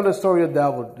 Check out the story of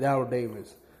Daryl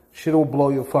Davis. Shit will blow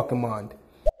your fucking mind.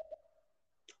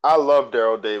 I love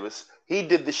Daryl Davis. He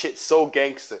did the shit so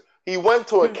gangster. He went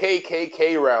to a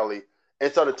KKK rally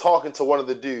and started talking to one of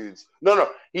the dudes. No.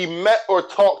 He met or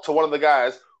talked to one of the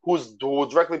guys who was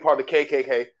directly part of the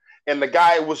KKK. And the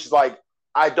guy was like,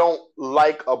 I don't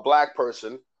like a black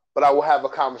person, but I will have a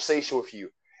conversation with you.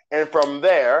 And from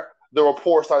there, the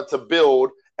rapport started to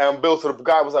build and build. So the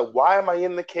guy was like, why am I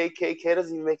in the KKK? It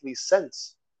doesn't even make any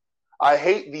sense. I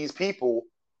hate these people,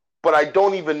 but I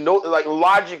don't even know. Like,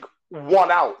 logic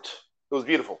won out. It was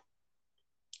beautiful.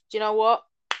 Do you know what?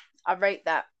 I rate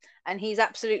that. And he's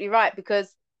absolutely right,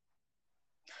 because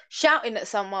shouting at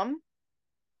someone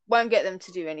won't get them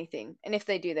to do anything. And if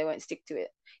they do, they won't stick to it.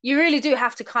 You really do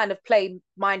have to kind of play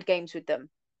mind games with them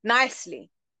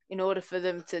nicely in order for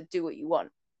them to do what you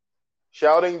want.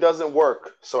 Shouting doesn't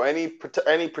work. So any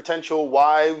potential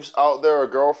wives out there or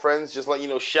girlfriends, just let you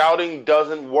know, shouting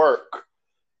doesn't work.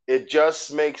 It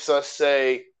just makes us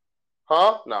say,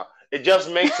 huh? No. It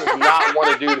just makes us not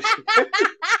want to do this.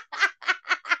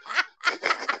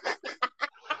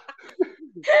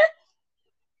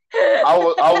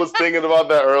 I was thinking about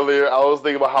that earlier. I was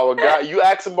thinking about how a guy, you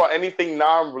ask him about anything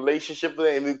non-relationship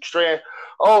and the strand.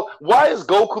 Oh, why is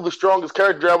Goku the strongest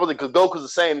character ever? Because Goku's the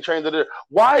same. Trains it.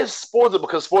 Why is sports?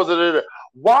 Because sports it.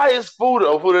 Why is food?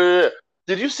 Food it.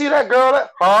 Did you see that girl?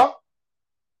 Huh?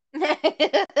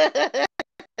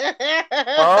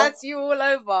 That's you all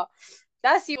over.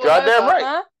 That's you all Goddamn over,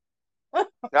 right. huh?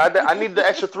 I need the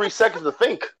extra 3 seconds to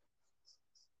think.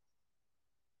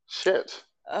 Shit.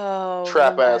 Oh,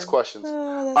 Trap ass man. questions.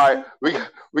 Oh, All right, we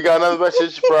got another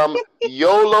message from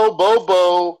YOLO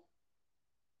Bobo.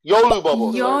 Yolu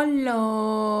Bobo, sorry.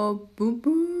 YOLO, boo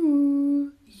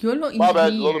boo. YOLO is My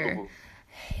bad, Lola Boo here. Boo.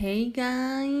 Hey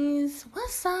guys,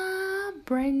 what's up,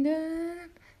 Brandon?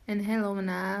 And hello,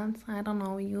 Nadz. I don't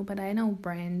know you, but I know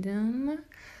Brandon.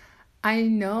 I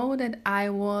know that I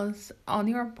was on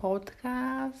your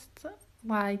podcast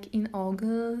like in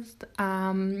August.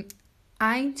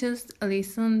 I just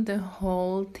listened the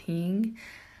whole thing,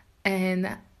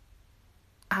 and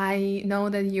I know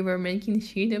that you were making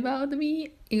shit about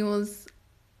me. It was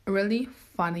really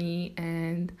funny,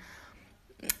 and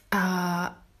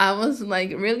I was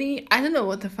like, really, I don't know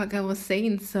what the fuck I was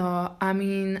saying. So I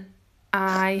mean,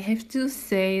 I have to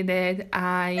say that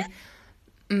I'm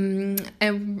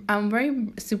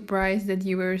very surprised that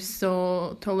you were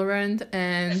so tolerant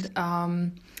and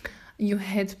you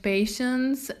had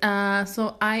patience.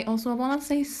 So I also want to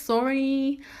say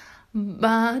sorry,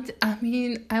 but I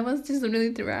mean, I was just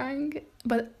really drunk.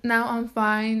 But now I'm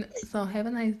fine. So have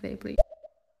a nice day, please.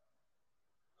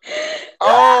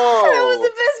 That was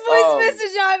the Oh, best voice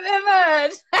message I've ever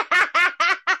heard.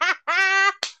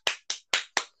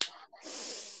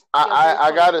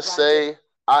 I gotta say,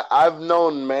 I've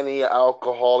known many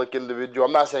alcoholic individuals.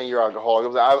 I'm not saying you're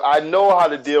alcoholic. I know how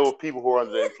to deal with people who are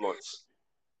under the influence.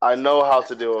 I know how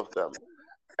to deal with them,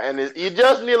 and you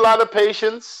just need a lot of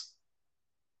patience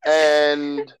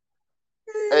and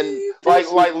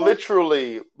like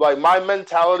literally like my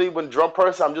mentality when drunk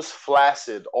person, I'm just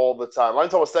flaccid all the time. I'm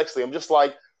talking sexually. I'm just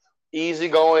like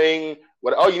easygoing.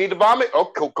 What? Oh, you need to vomit?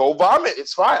 Oh, go vomit.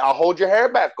 It's fine. I'll hold your hair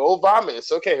back. Go vomit.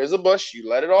 It's okay. Here's a bush. You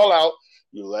let it all out.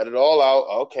 You let it all out.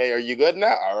 Okay, are you good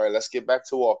now? All right, let's get back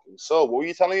to walking. So, what were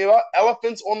you telling me about?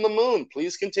 Elephants on the moon.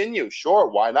 Please continue. Sure,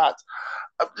 why not?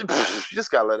 You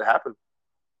just gotta let it happen.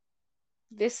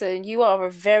 Listen, you are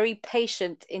a very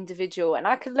patient individual, and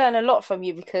I could learn a lot from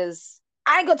you because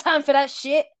I ain't got time for that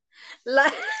shit.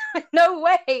 Like, no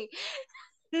way.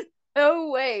 No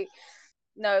way.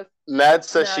 No. Nad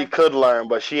says she could learn,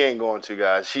 but she ain't going to,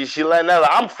 guys. She letting that.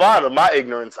 I'm fine with my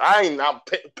ignorance.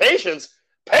 Patience.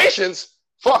 Patience.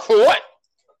 Fuck for what?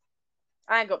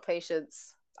 I ain't got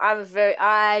patience.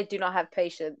 I do not have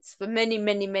patience for many,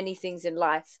 many, many things in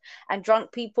life. And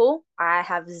drunk people, I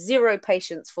have zero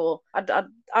patience for.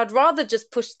 I'd rather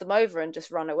just push them over and just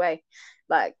run away.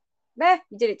 Like, meh,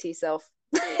 you did it to yourself.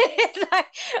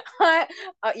 Like,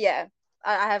 yeah,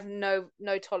 I have no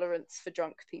tolerance for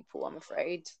drunk people, I'm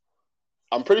afraid.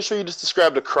 I'm pretty sure you just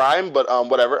described a crime, but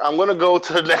whatever. I'm gonna go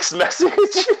to the next message.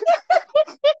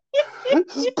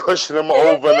 Just pushing them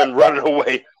over and then running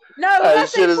away. No, I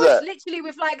say push literally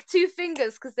with like 2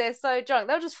 fingers because they're so drunk.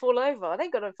 They'll just fall over. They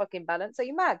ain't got no fucking balance. Are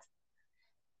you mad?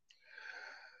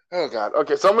 Oh, God.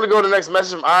 Okay, so I'm going to go to the next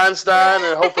message from Einstein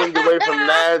and hopefully get away from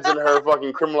Nadz and her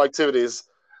fucking criminal activities.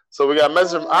 So we got a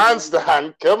message from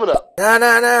Einstein coming up.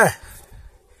 Nah.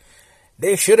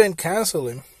 They shouldn't cancel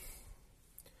him.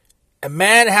 A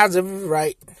man has every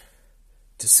right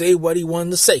to say what he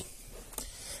wanted to say.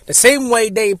 The same way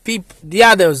the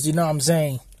others, you know what I'm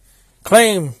saying,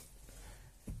 claim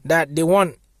that they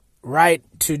want right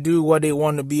to do what they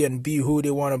want to be and be who they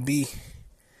want to be.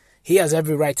 He has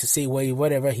every right to say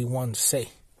whatever he wants to say.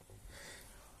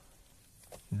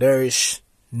 There's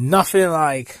nothing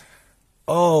like,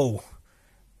 oh,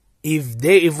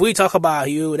 if we talk about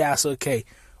you, that's okay,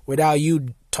 without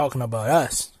you talking about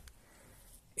us.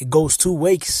 It goes 2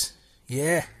 ways.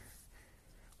 Yeah.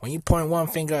 When you point one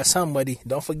finger at somebody,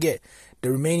 don't forget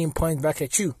the remaining point back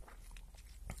at you.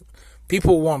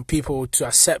 People want people to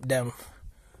accept them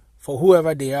for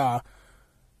whoever they are,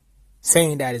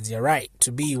 saying that it's their right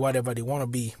to be whatever they want to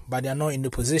be, but they're not in the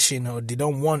position, or they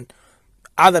don't want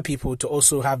other people to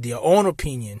also have their own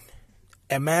opinion.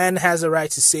 A man has a right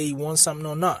to say he wants something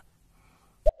or not.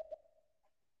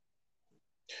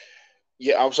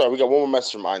 Yeah, I'm sorry. We got one more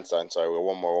message from Einstein. Sorry, we got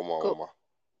one more.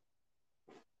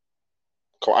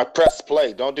 Come on, I pressed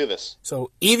play. Don't do this.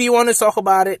 So if you want to talk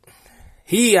about it,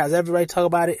 he has every right to talk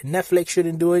about it. Netflix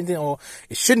shouldn't do anything, or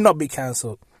it should not be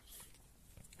cancelled.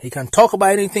 He can talk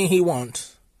about anything he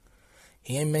wants.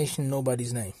 He ain't mentioned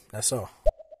nobody's name. That's all.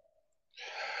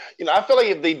 You know, I feel like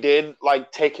if they did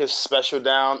like take his special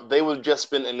down, they would have just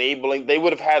been enabling. That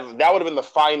would have been the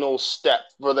final step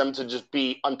for them to just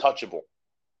be untouchable.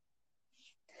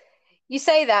 You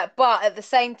say that, but at the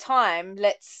same time,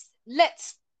 let's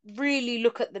really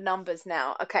look at the numbers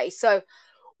now. Okay, so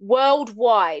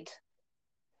worldwide,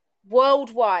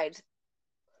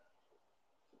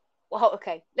 well,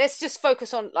 okay, let's just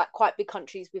focus on like quite big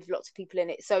countries with lots of people in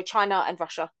it. So China and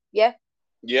Russia, yeah.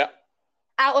 Yeah.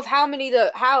 Out of how many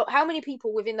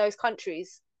people within those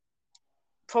countries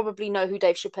probably know who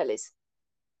Dave Chappelle is?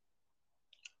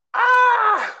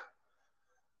 Ah,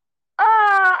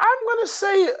 I'm gonna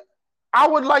say I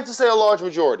would like to say a large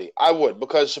majority. I would,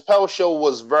 because Chappelle's show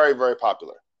was very, very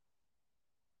popular.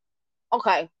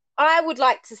 Okay, I would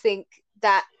like to think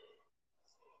that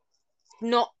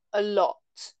not a lot.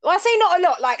 Well, I say not a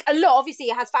lot. Like a lot, obviously,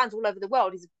 it has fans all over the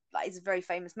world. He's a very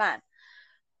famous man.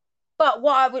 But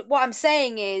what I'm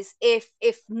saying is, if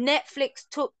Netflix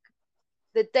took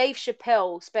the Dave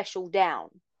Chappelle special down,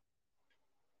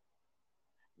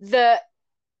 the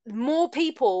more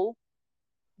people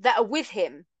that are with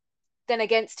him than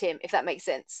against him, if that makes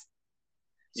sense.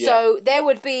 Yeah. So there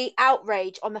would be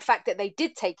outrage on the fact that they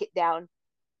did take it down,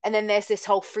 and then there's this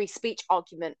whole free speech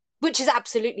argument, which is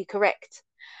absolutely correct.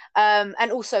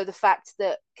 And also the fact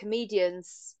that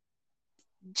comedians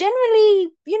generally,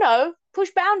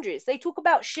 push boundaries. They talk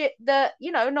about shit that,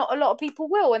 not a lot of people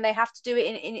will, and they have to do it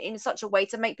in such a way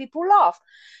to make people laugh.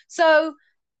 So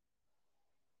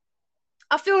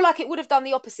I feel like it would have done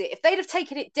the opposite. If they'd have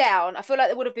taken it down, I feel like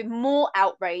there would have been more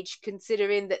outrage,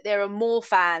 considering that there are more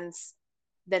fans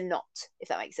than not, if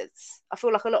that makes sense. I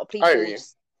feel like a lot of people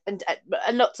and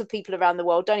lots of people around the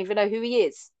world don't even know who he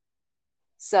is.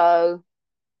 So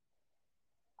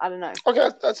I don't know.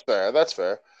 Okay, that's fair. That's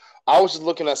fair. I was just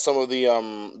looking at some of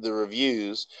the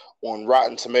reviews on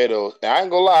Rotten Tomatoes, and I ain't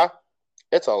gonna lie,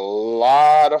 it's a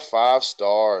lot of 5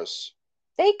 stars.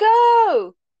 There you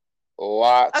go.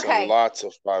 Lots and lots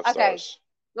of 5 stars.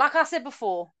 Like I said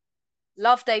before,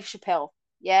 love Dave Chappelle.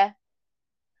 Yeah.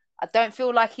 I don't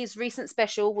feel like his recent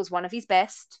special was one of his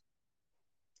best.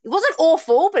 It wasn't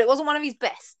awful, but it wasn't one of his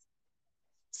best.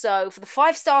 So for the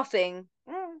 5-star thing,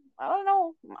 I don't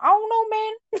know,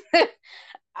 man.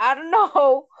 I don't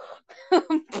know.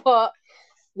 But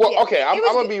okay, I'm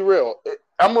gonna be real.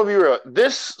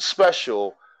 This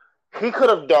special, he could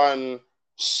have done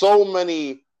so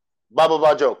many ba ba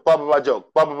ba joke, ba ba ba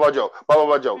joke, ba ba ba joke, ba ba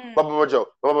ba joke, ba ba ba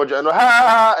joke, ba ba ba joke, and ha ha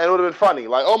ha, and it would have been funny.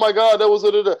 Like, oh my god, that was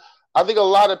it. I think a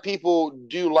lot of people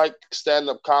do like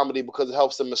stand-up comedy because it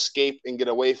helps them escape and get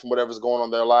away from whatever's going on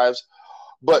in their lives.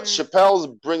 But Chappelle's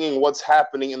bringing what's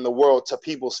happening in the world to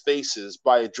people's faces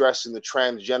by addressing the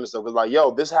transgender stuff. It's like,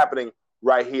 yo, this is happening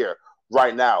right here,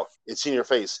 right now. It's in your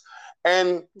face.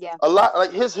 And a lot,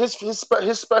 like his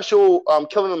special,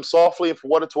 Killing Them Softly and For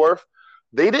What It's Worth,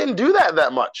 they didn't do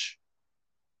that much.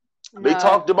 No. They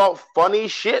talked about funny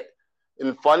shit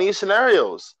in funny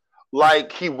scenarios.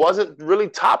 Like, he wasn't really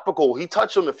topical. He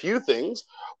touched on a few things,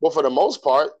 but for the most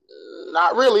part,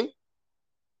 not really.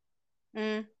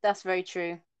 That's very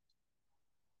true.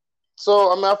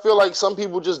 So, I mean, I feel like some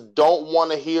people just don't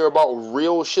want to hear about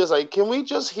real shit. Like, can we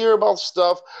just hear about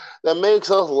stuff that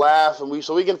makes us laugh and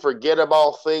so we can forget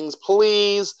about things?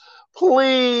 Please,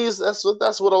 please. That's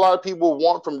what a lot of people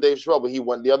want from Dave Chappelle, but he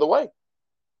went the other way.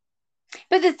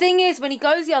 But the thing is, when he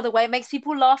goes the other way, it makes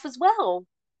people laugh as well.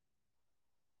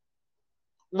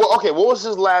 Well, okay, what was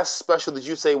his last special that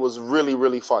you say was really,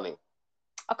 really funny?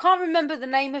 I can't remember the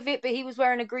name of it, but he was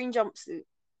wearing a green jumpsuit.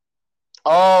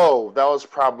 Oh, that was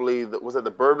probably, was it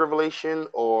The Bird Revelation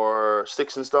or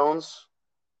Sticks and Stones?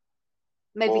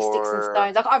 Maybe Sticks and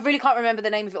Stones. I really can't remember the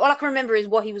name of it. All I can remember is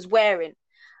what he was wearing.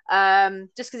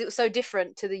 Just because it was so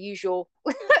different to the usual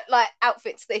like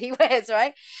outfits that he wears,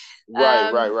 right?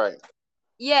 Right.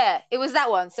 Yeah, it was that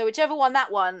one. So whichever one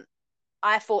that one,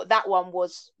 I thought that one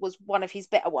was one of his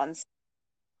better ones.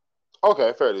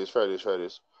 Okay, fair it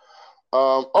is.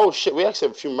 Oh shit, we actually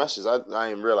have a few messages. I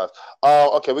didn't realize.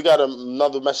 Okay, we got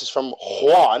another message from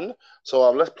Juan. So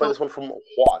let's play this one from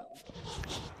Juan.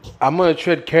 I'm gonna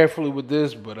tread carefully with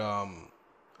this, but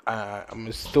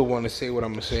I'm still want to say what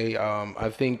I'm gonna say. I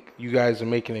think you guys are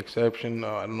making an exception.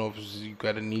 I don't know if you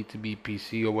got a need to be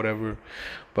PC or whatever,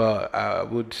 but I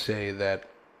would say that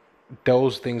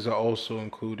those things are also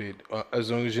included,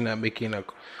 as long as you're not making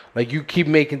like you keep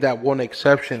making that one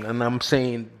exception, and I'm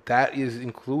saying that is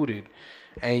included,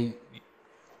 and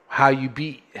how you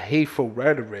beat hateful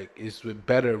rhetoric is with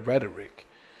better rhetoric.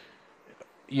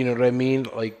 You know what I mean?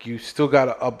 Like, you still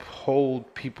gotta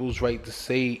uphold people's right to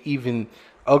say even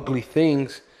ugly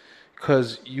things,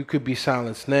 because you could be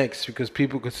silenced next, because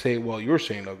people could say, well, you're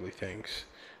saying ugly things,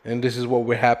 and this is what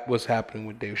what's happening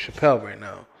with Dave Chappelle right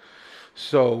now.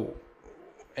 So,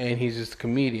 and he's just a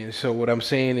comedian. So what I'm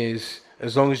saying is,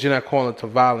 as long as you're not calling to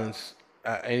violence,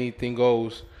 anything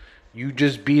goes. You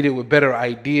just beat it with better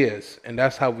ideas, and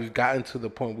that's how we've gotten to the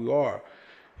point we are.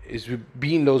 Is we're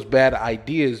beating those bad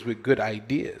ideas with good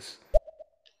ideas.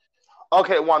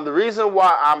 Okay, one, the reason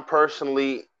why I'm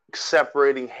personally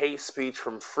separating hate speech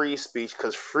from free speech,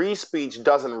 because free speech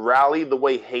doesn't rally the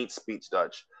way hate speech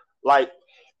does. Like,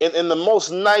 in the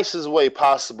most nicest way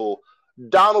possible,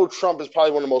 Donald Trump is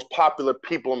probably one of the most popular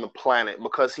people on the planet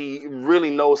because he really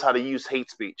knows how to use hate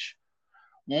speech.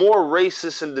 More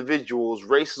racist individuals,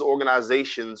 racist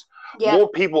organizations, Yeah. more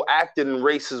people acted in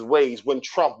racist ways when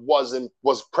Trump was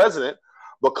president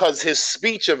because his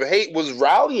speech of hate was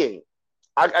rallying.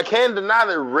 I can't deny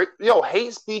that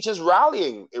hate speech is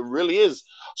rallying. It really is.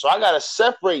 So I gotta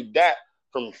separate that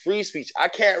from free speech. I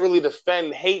can't really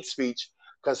defend hate speech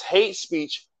because hate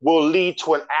speech will lead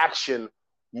to an action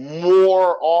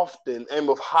more often and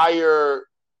with higher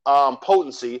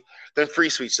potency than free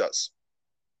speech does.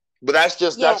 But that's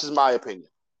just my opinion.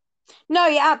 No,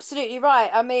 you're absolutely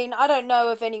right. I mean, I don't know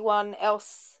of anyone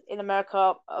else in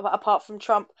America apart from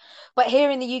Trump, but here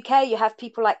in the UK, you have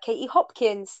people like Katie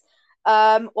Hopkins,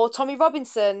 or Tommy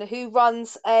Robinson, who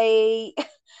runs a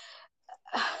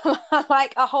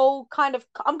like a whole kind of,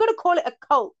 I'm going to call it a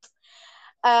cult,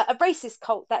 a racist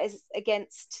cult that is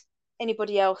against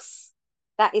anybody else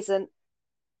that isn't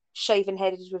shaven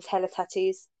headed with hella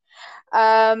tattoos.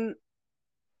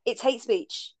 It's hate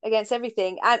speech against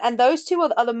everything, and those two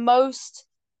are the most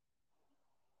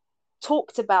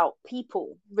talked about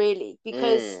people, really,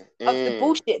 because of the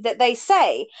bullshit that they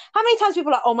say. How many times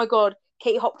people are like, oh my god,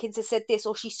 Katie Hopkins has said this,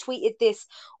 or she's tweeted this,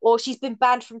 or she's been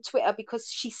banned from Twitter because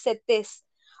she said this.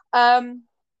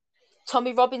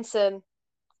 Tommy Robinson,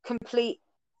 complete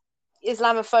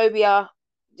Islamophobia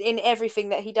in everything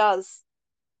that he does,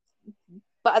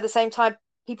 but at the same time,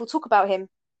 people talk about him.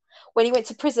 When he went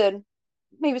to prison,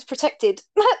 he was protected.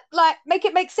 Like, make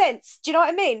it make sense. Do you know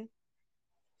what I mean?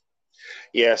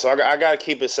 Yeah, so I got to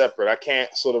keep it separate. I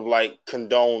can't sort of like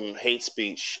condone hate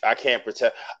speech. I can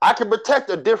protect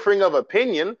a differing of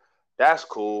opinion. That's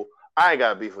cool. I ain't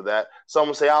got to be for that.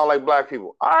 Someone say I don't like black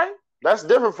people. All right, that's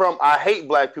different from I hate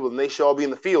black people and they should all be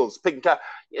in the fields picking cotton.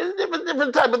 It's a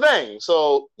different type of thing.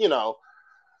 So yeah,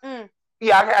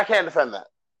 I can't defend that.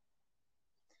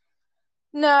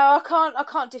 No, I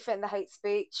can't defend the hate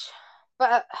speech,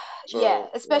 but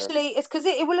especially it's because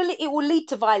it will lead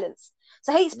to violence.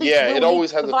 So hate speech will it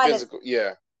always lead has to a violence. physical.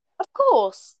 Yeah, of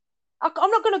course. I'm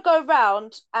not going to go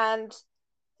around and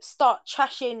start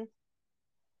trashing.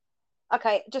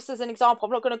 Okay, just as an example,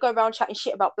 I'm not going to go around chatting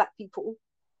shit about black people.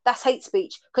 That's hate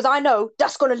speech because I know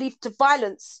that's going to lead to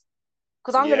violence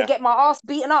because I'm going to get my ass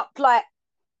beaten up. Like,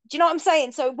 do you know what I'm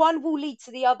saying? So one will lead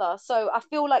to the other. So I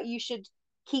feel like you should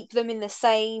keep them in the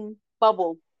same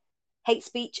bubble. Hate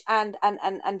speech and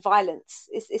violence.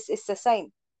 It's the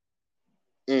same.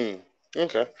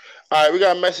 Okay. All right, we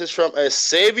got a message from a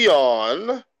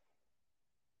Savion.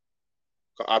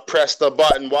 I pressed the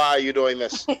button. Why are you doing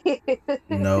this?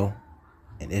 No.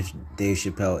 And if Dave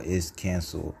Chappelle is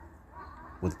canceled,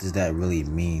 what does that really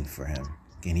mean for him?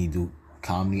 Can he do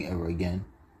comedy ever again?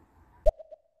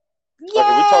 Yeah.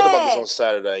 Okay, we talked about this on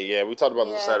Saturday. Yeah, we talked about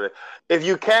this on Saturday. If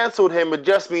you canceled him, it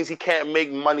just means he can't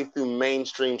make money through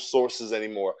mainstream sources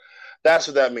anymore. That's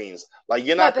what that means. Like,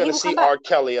 you're not going to see R.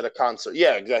 Kelly at a concert.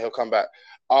 Yeah, exactly. He'll come back.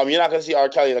 You're not going to see R.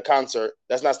 Kelly at a concert.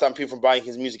 That's not stopping people from buying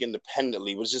his music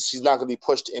independently. It's just he's not going to be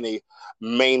pushed in a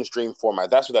mainstream format.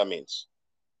 That's what that means.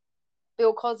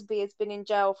 Bill Cosby has been in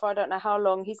jail for I don't know how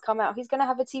long. He's come out. He's going to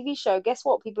have a TV show. Guess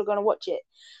what? People are going to watch it.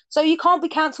 So you can't be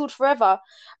cancelled forever.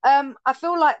 I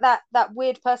feel like that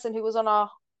weird person who was on our...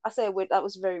 I say weird. That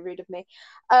was very rude of me.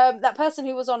 That person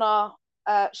who was on our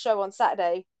show on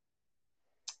Saturday,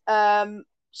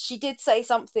 she did say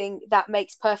something that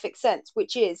makes perfect sense,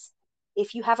 which is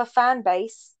if you have a fan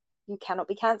base, you cannot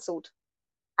be cancelled.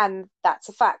 And that's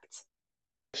a fact.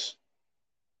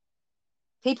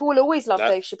 People will always love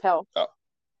Dave Chappelle.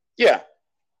 Yeah.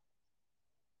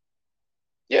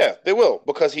 Yeah, they will,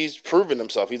 because he's proven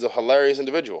himself. He's a hilarious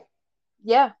individual.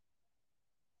 Yeah.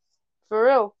 For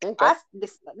real. Okay.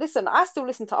 Listen, I still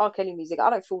listen to R. Kelly music.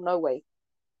 I don't feel no way.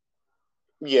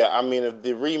 Yeah, I mean, if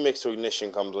the remix to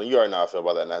Ignition comes on, you already know how I feel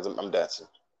about that, Nadz. I'm dancing.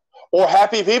 Or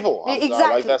Happy People. Exactly. I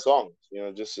like that song. You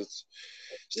know, just it's...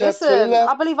 Listen,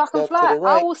 I believe I can fly.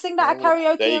 Right. I will sing that at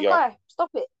karaoke and cry.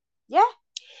 Stop it. Yeah?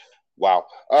 Wow.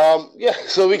 Yeah,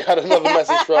 so we got another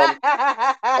message from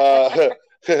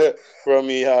from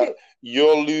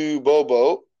Yolu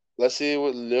Bobo. Let's see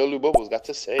what Yolu Bobo's got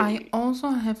to say. I also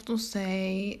have to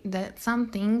say that some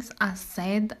things I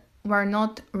said were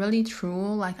not really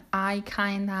true. Like, I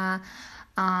kinda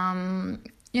I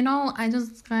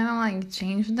just kinda like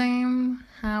changed them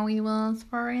how it was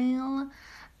for real.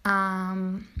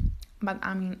 But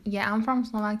I mean, yeah, I'm from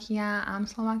Slovakia. I'm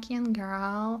Slovakian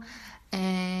girl.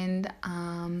 And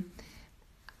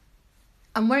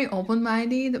I'm very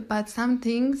open-minded, but some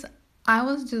things I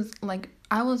was just like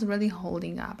I was really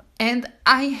holding up. And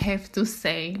I have to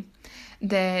say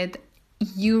that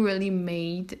you really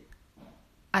made,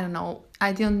 I don't know,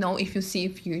 I don't know if you see a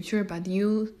future, but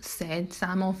you said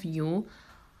some of you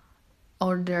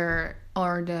or the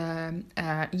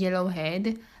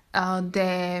yellowhead,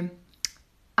 the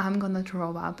I'm gonna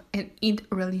throw up, and it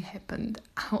really happened.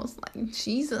 I was like,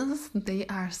 Jesus, they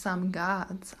are some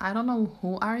gods. I don't know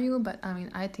who are you, but I mean,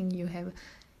 I think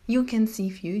you can see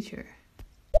future.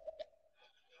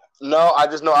 No, I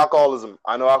just know alcoholism.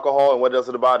 I know alcohol and what it does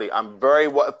to the body. I'm very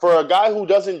well, for a guy who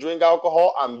doesn't drink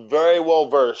alcohol, I'm very well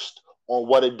versed on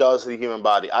what it does to the human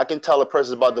body. I can tell a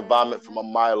person's about to vomit from a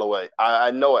mile away.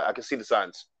 I know it. I can see the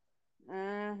signs.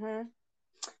 Mm-hmm.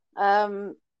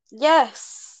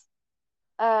 Yes.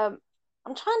 I'm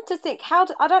trying to think I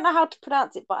don't know how to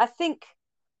pronounce it, but I think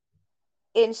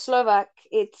in Slovak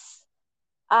it's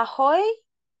ahoy.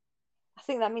 I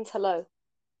think that means hello.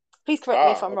 Please correct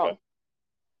me if I'm Okay. wrong.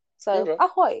 So Okay.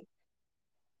 ahoy.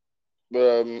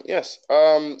 Yes.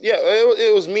 Yeah,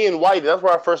 it was me and Whitey. That's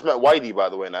where I first met Whitey, by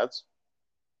the way, Nads.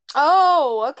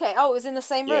 Oh, okay. Oh, it was in the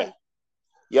same Yeah. room.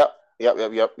 Yep.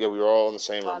 Yeah, we were all in the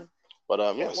same room. Fun. But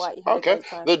Bet yes. Whitey had a Okay. great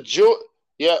time. The joy.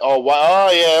 Yeah. Oh wow.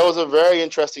 Oh yeah. It was a very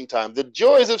interesting time. The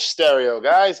joys of stereo,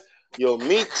 guys. You'll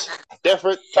meet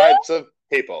different types of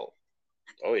people.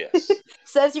 Oh yes.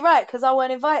 Serves you right, because I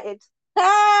weren't invited.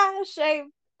 Ah,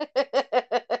 shame.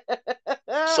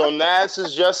 So Nads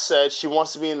has just said she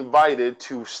wants to be invited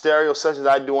to stereo sessions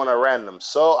I do on a random.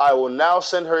 So I will now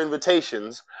send her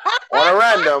invitations on a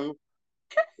random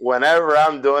whenever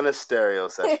I'm doing a stereo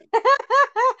session.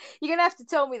 You're gonna have to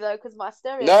tell me though, because my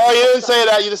stereo No, never you didn't pops up. say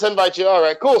that. You just invite you. All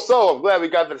right, cool. So I'm glad we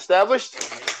got that established.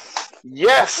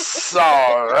 Yes.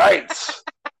 All right.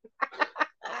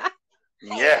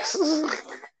 Yes.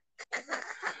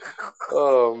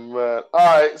 Oh man.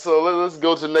 All right. So let's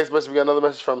go to the next message. We got another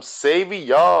message from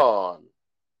Savion.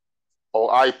 Oh,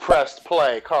 I pressed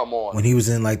play. Come on. When he was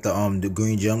in like the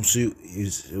green jumpsuit,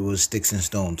 it was Sticks and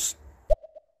Stones.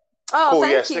 Oh, Cool. Yeah,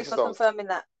 thank you Sticks and for Stones. confirming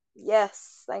that.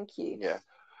 Yes, thank you. Yeah.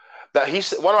 That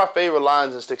he's one of my favorite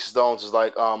lines in Sticks and Stones is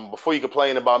like, before you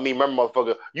complain about me, remember,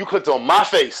 motherfucker, you clicked on my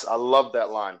face. I love that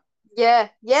line. Yeah,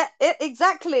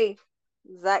 exactly.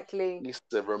 Exactly. He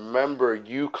said, remember,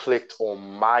 you clicked on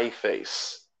my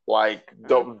face. Like,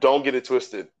 don't get it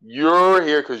twisted. You're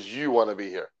here because you want to be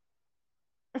here.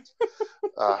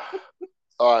 All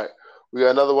right. We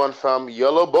got another one from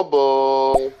Yellow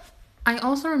Bubble. I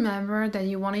also remember that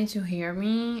you wanted to hear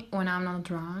me when I'm not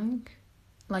drunk.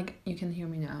 Like, you can hear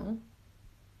me now.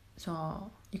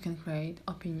 So you can create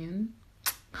opinion.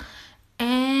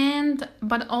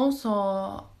 But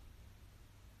also,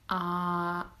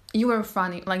 you were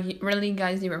funny. Like, really,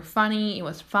 guys, you were funny. It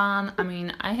was fun. I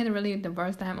mean, I had really the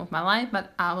worst time of my life,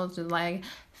 but I was just like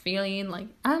feeling like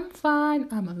I'm fine,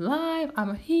 I'm alive,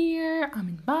 I'm here, I'm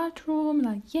in the bathroom,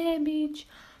 like, yeah, bitch.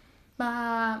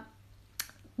 But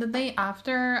the day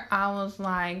after, I was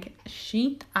like,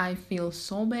 shit, I feel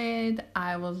so bad.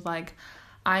 I was like,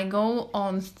 I go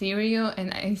on stereo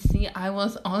and I see I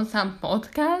was on some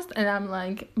podcast and I'm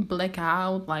like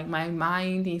blackout, like my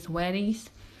mind is wetty.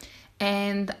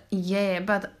 And yeah,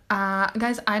 but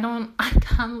guys, I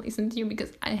can't listen to you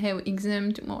because I have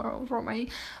exam tomorrow for my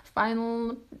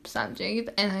final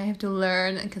subject and I have to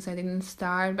learn because I didn't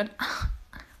start. But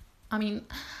I mean,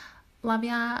 love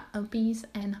ya, peace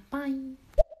and bye.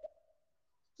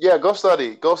 Yeah, go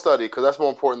study, because that's more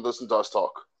important than listen to us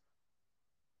talk.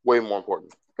 Way more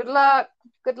important. Good luck.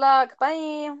 Good luck.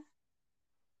 Bye.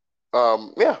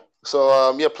 Yeah.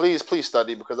 So yeah, please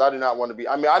study because I do not want to be.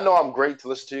 I mean, I know I'm great to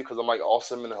listen to because I'm like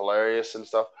awesome and hilarious and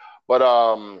stuff. But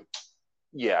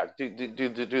yeah,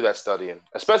 do that studying,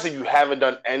 especially if you haven't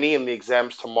done any in the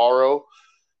exams tomorrow.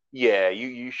 Yeah,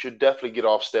 you should definitely get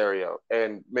off stereo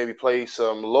and maybe play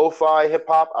some lo-fi hip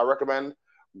hop. I recommend.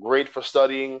 Great for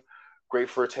studying, great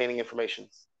for retaining information.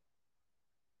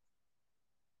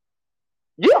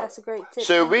 Yeah. That's a great tip.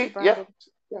 So Thank you, Brandon.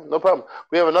 yeah, no problem.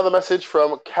 We have another message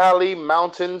from Cali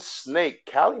Mountain Snake.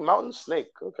 Cali Mountain Snake.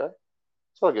 Okay.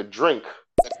 It's like a drink.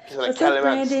 It's like What's up, Cali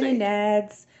Mountain Brandon and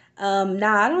Snake. Nads?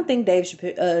 Nah, I don't think Dave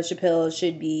Chappelle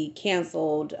should be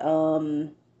canceled.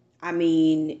 I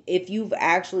mean, if you've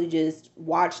actually just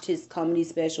watched his comedy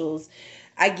specials,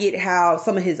 I get how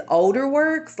some of his older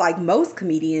works, like most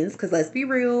comedians, because let's be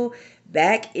real,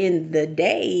 back in the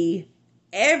day,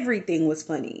 everything was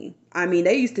funny. I mean,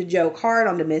 they used to joke hard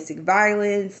on domestic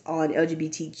violence, on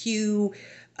LGBTQ,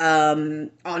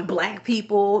 on black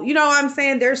people. You know what I'm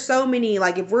saying? There's so many,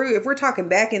 like, if we're talking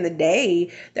back in the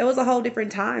day, that was a whole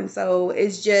different time. So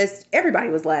it's just everybody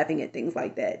was laughing at things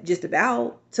like that, just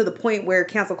about to the point where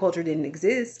cancel culture didn't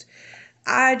exist.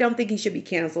 I don't think he should be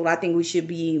canceled. I think we should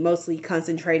be mostly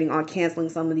concentrating on canceling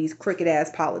some of these crooked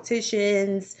ass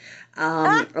politicians,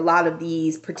 a lot of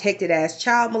these protected ass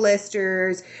child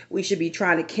molesters. We should be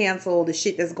trying to cancel the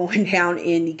shit that's going down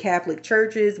in the Catholic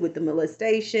churches with the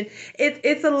molestation.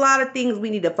 It's a lot of things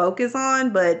we need to focus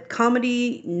on, but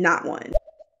comedy, not one.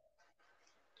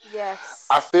 Yes.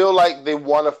 I feel like they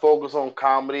want to focus on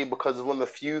comedy because it's one of the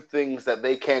few things that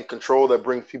they can't control that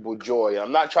brings people joy.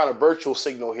 I'm not trying to virtual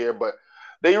signal here, but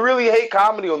they really hate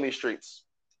comedy on these streets.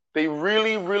 They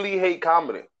really, really hate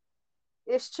comedy.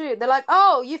 It's true. They're like,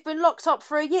 oh, you've been locked up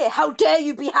for a year. How dare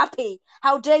you be happy?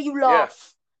 How dare you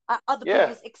laugh at other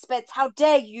people's expense? How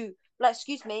dare you? Like,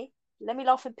 excuse me, let me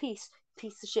laugh in peace.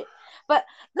 Piece of shit. But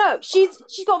no, she's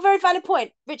got a very valid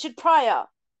point. Richard Pryor,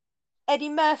 Eddie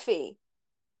Murphy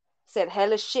said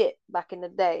hella shit back in the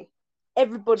day.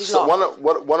 Everybody laughed.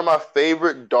 One of my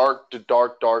favorite dark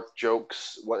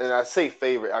jokes, and I say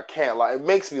favorite, I can't lie. It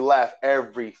makes me laugh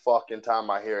every fucking time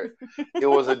I hear it. It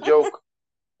was a joke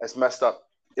that's messed up.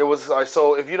 It was like,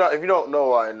 so if you don't know,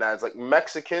 Nadz, like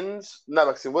Mexicans, not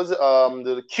Mexican, was it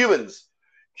the Cubans?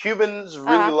 Cubans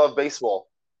really love baseball.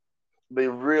 They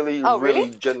really,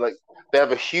 really like they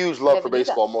have a huge love for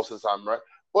baseball most of the time, right?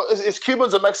 Well, it's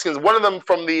Cubans or Mexicans. One of them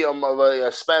from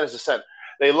the Spanish descent.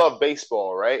 They love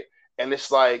baseball, right? And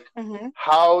it's like,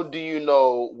 how do you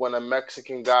know when a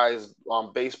Mexican guy's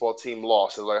baseball team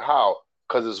lost? It's like, how?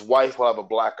 Because his wife will have a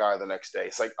black eye the next day.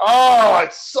 It's like, oh,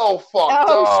 it's so fucked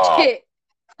up. Shit.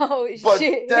 Oh, but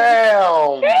shit.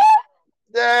 Damn.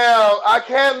 I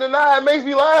can't deny it. It makes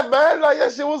me laugh, man. Like,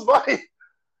 that shit was funny.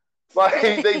 Like,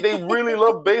 they really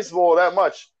love baseball that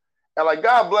much. And, like,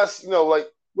 God bless, like,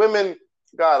 women.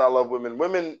 God, I love women.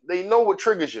 Women, they know what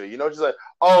triggers you. Just like,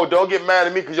 oh, don't get mad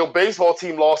at me because your baseball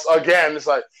team lost again. It's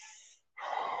like,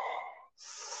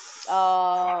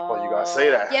 oh, well, you gotta say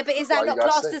that. Yeah, but is that not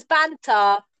classed as banter?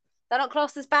 That not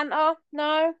classed as banter?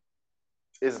 No.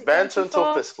 It's banter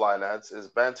until fist fly, Nadz. It's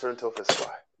banter until fist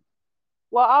fly.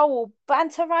 Well, I will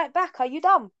banter right back. Are you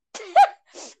dumb?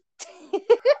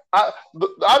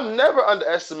 I've never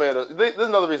underestimated. There's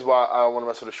another reason why I want to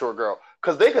mess with a short girl.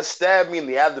 Because they could stab me in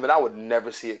the abdomen. I would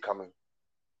never see it coming.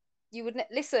 You would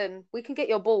listen. We can get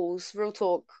your balls. Real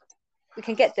talk. We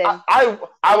can get them. I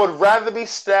would rather be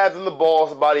stabbed in the balls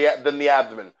than the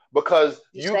abdomen because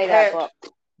you can't.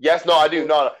 Yes, no, I do.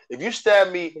 No. If you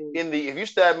stab me in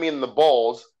the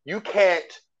balls, you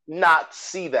can't not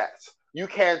see that. You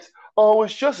can't. Oh,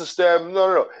 it's just a stab.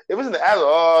 No. If it's in the abdomen,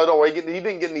 oh, don't worry. He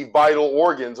didn't get any vital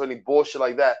organs or any bullshit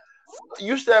like that.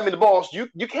 You stab me in the balls, you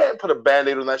can't put a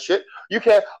Band-Aid on that shit. You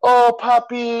can't, oh,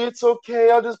 Poppy, it's okay,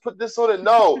 I'll just put this on it.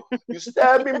 No. You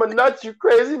stab me in my nuts, you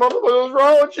crazy motherfucker. What's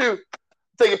wrong with you?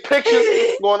 Taking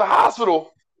pictures, going to the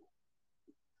hospital.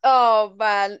 Oh,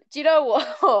 man. Do you know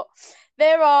what?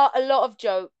 There are a lot of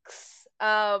jokes.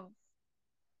 And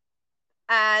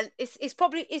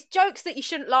it's jokes that you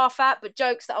shouldn't laugh at, but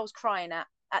jokes that I was crying at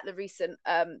the recent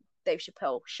Dave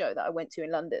Chappelle show that I went to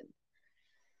in London.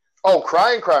 Oh,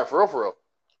 crying, for real.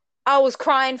 I was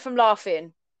crying from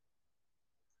laughing.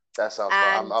 That sounds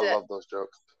fun. I love those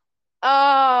jokes. Oh,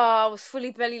 I was fully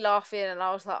belly laughing, and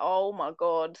I was like, oh my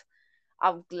God.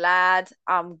 I'm glad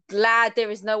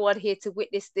there is no one here to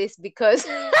witness this because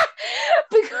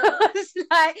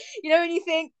like, when you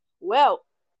think, well,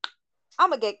 I'm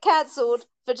gonna get cancelled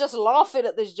for just laughing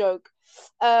at this joke.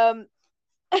 But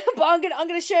I'm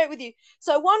gonna share it with you.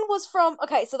 So one was so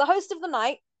the host of the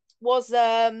night was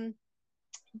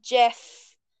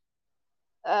Jeff,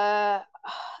 the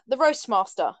roast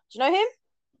master. Do you know him?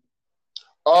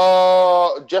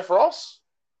 Jeff Ross.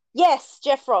 Yes,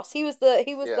 Jeff Ross. He was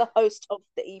the host of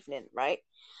the evening, right?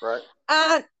 Right.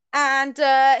 And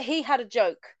he had a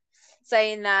joke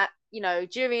saying that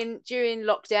during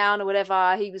lockdown or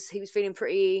whatever, he was feeling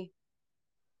pretty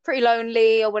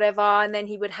lonely or whatever, and then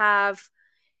he would have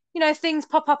things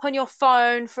pop up on your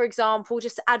phone, for example,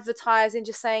 just advertising,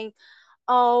 just saying,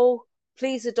 oh,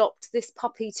 please adopt this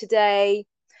puppy today.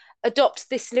 Adopt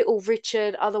this little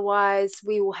Richard, otherwise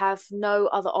we will have no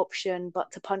other option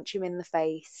but to punch him in the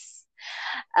face.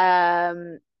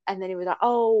 And then he was like,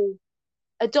 oh,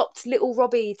 adopt little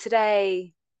Robbie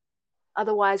today.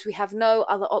 Otherwise we have no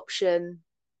other option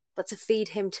but to feed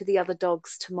him to the other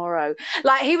dogs tomorrow.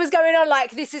 Like, he was going on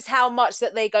like, this is how much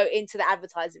that they go into the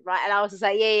advertising, right? And I was just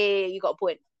like, yeah, you got a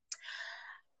point.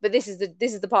 But this is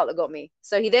the part that got me.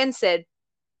 So he then said,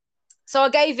 so I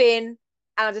gave in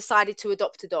and I decided to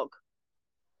adopt a dog.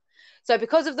 So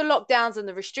because of the lockdowns and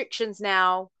the restrictions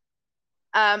now,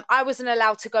 I wasn't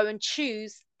allowed to go and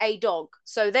choose a dog.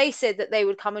 So they said that they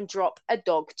would come and drop a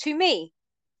dog to me.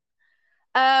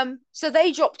 So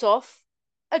they dropped off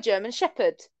a German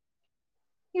Shepherd.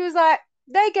 He was like,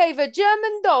 they gave a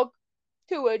German dog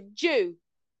to a Jew.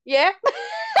 Yeah?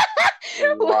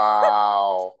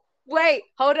 Wow. Wait,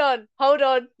 hold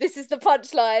on. This is the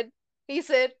punchline. He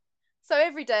said, so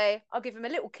every day I'll give him a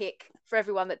little kick for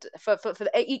everyone that for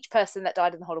each person that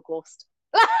died in the Holocaust.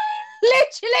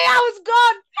 Literally, I was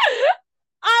gone.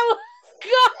 I was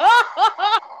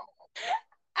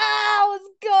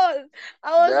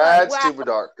That's like, wow. super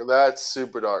dark. That's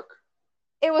super dark.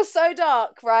 It was so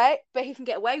dark, right? But he can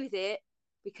get away with it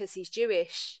because he's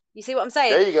Jewish. You see what I'm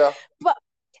saying? There you go. But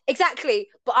exactly.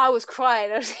 But I was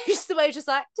crying. I was just the way, just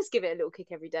like, just give it a little kick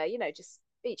every day. You know, just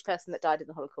each person that died in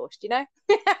the Holocaust. You know.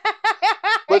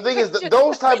 But the thing is,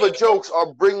 those type of jokes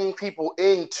are bringing people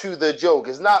into the joke.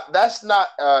 That's not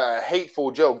a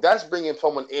hateful joke. That's bringing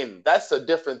someone in. That's a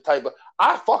different type of.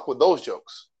 I fuck with those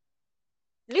jokes.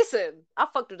 Listen, I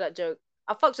fucked with that joke.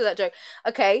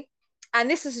 Okay, and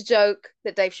this is a joke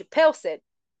that Dave Chappelle said.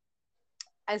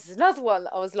 And this is another one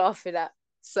that I was laughing at.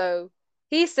 So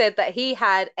he said that he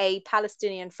had a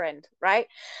Palestinian friend, right?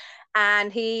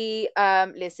 And he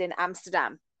lives in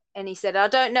Amsterdam. And he said, I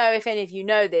don't know if any of you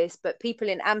know this, but people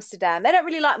in Amsterdam, they don't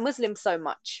really like Muslims so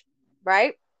much,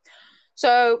 right?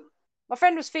 So my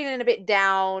friend was feeling a bit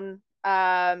down,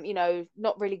 you know,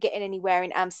 not really getting anywhere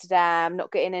in Amsterdam,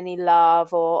 not getting any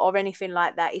love or anything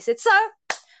like that. He said, so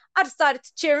I decided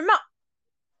to cheer him up.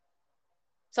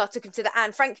 So I took him to the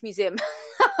Anne Frank Museum.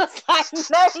 I was like,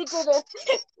 no, he didn't.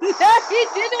 No, he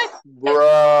didn't.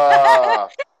 Bruh.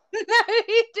 No,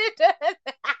 he didn't.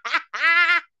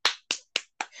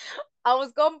 I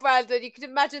was gone, Brandon. You can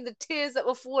imagine the tears that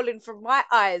were falling from my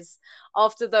eyes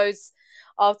after those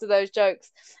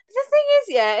jokes. The thing is,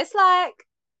 yeah, it's like,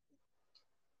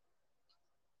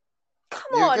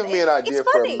 come on. You give me an idea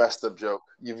for a messed up joke.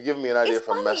 You've given me an idea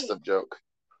for a messed up joke.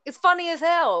 It's funny as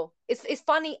hell. It's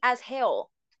funny as hell.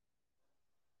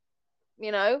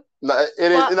 You know? No,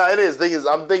 it is. Thing is,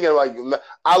 I'm thinking like,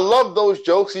 I love those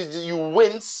jokes. You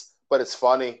wince, but it's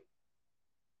funny.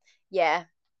 Yeah.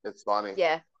 It's funny.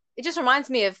 Yeah. It just reminds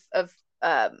me of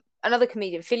another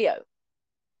comedian, Filio.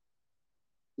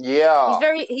 Yeah.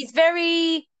 He's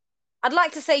very, I'd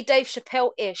like to say Dave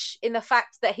Chappelle-ish in the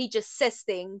fact that he just says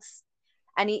things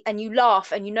and you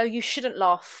laugh and you know you shouldn't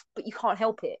laugh, but you can't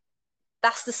help it.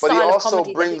 That's the style of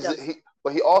comedy that he does.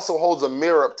 But he also holds a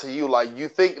mirror up to you, like, you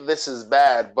think this is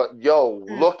bad, but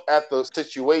look at the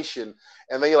situation,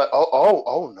 and then you're like,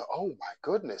 oh no, oh my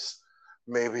goodness,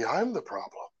 maybe I'm the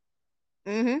problem.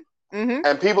 Mm-hmm. Mm-hmm.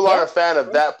 And people aren't a fan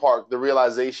of that part, the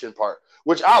realization part,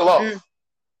 which I love.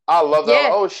 I love that.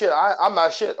 Yeah. Oh shit, I'm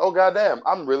not shit. Oh goddamn,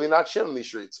 I'm really not shit on these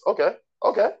streets. Okay.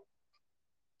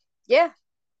 Yeah,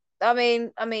 I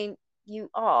mean,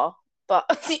 you are,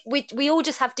 but we all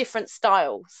just have different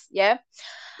styles. Yeah.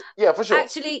 Yeah, for sure.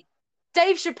 Actually,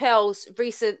 Dave Chappelle's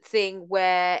recent thing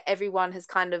where everyone has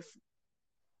kind of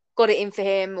got it in for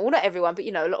him, or not everyone, but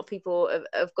you know, a lot of people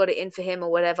have got it in for him or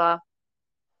whatever.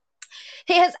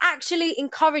 He has actually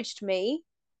encouraged me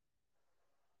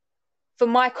for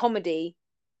my comedy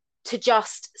to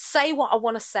just say what I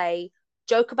want to say,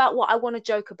 joke about what I want to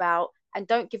joke about, and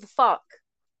don't give a fuck.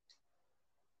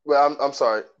 Well, I'm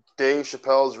sorry. Dave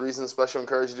Chappelle's recent special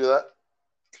encouraged you to do that?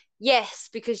 Yes,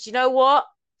 because you know what?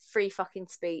 Free fucking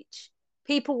speech.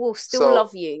 People will still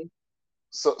love you.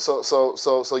 So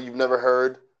you've never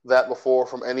heard that before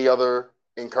from any other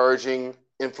encouraging,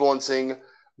 influencing,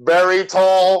 very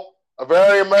tall, a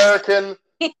very American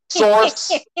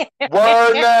source?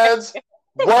 Word, Nadz.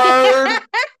 Word.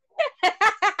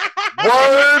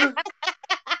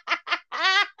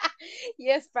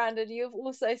 Yes, Brandon, you've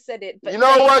also said it. But you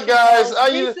know what, guys?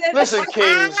 Listen,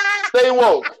 kings, stay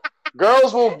woke.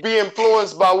 Girls will be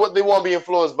influenced by what they want to be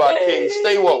influenced by, kings.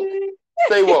 Stay woke.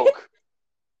 Stay woke.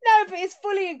 No, but it's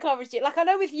fully encouraged it. Like, I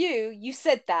know with you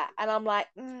said that, and I'm like,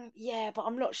 yeah, but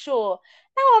I'm not sure.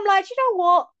 Now I'm like, you know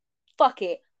what? Fuck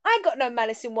it. I ain't got no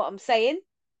malice in what I'm saying.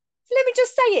 So let me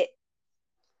just say it.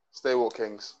 Stay woke,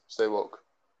 kings. Stay woke.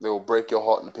 They will break your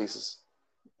heart into pieces.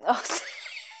 Oh.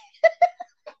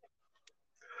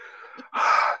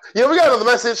 Yeah, we got another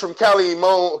message from Cali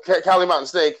Mountain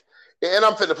Snake, and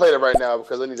I'm fit to play that right now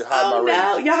because I need to hide my rage.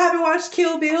 No. Y'all haven't watched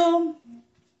Kill Bill?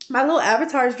 My little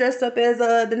avatar is dressed up as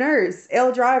the nurse,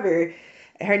 Elle Driver.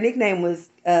 Her nickname was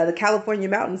the California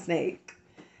Mountain Snake.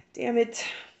 Damn it.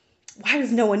 Why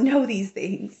does no one know these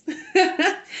things?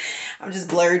 I'm just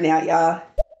blurred now, y'all.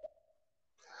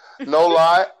 No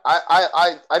lie.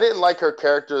 I didn't like her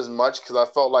character as much because I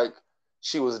felt like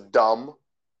She was dumb.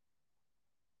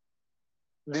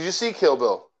 Did you see Kill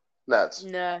Bill, Nadz?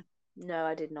 No,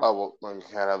 I did not. Oh, well, we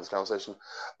can't have this conversation.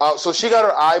 So she got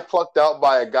her eye plucked out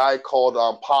by a guy called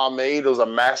Pomade. It was a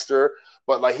master,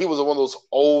 but like he was one of those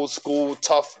old school,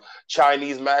 tough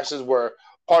Chinese masters where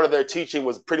part of their teaching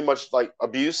was pretty much like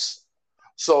abuse.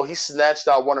 So he snatched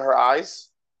out one of her eyes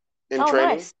in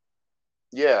training. Nice.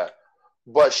 Yeah,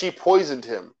 but she poisoned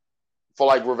him for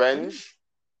like revenge.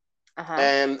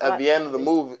 And at the end of the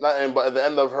movie, but at the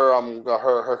end of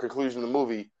her conclusion of the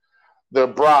movie, the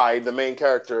bride, the main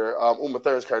character, Uma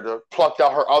Thurman's character, plucked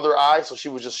out her other eye, so she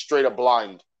was just straight up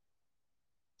blind.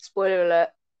 Spoiler alert.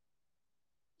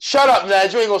 Shut up,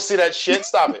 Nadz. You ain't gonna see that shit.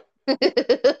 Stop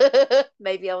it.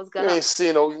 Maybe I was gonna. You ain't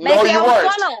seen no. No, you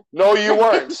weren't. No, you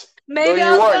weren't. Maybe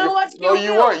I was gonna watch Kill Bill. No,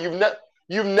 you weren't.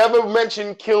 You've never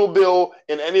mentioned Kill Bill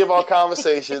in any of our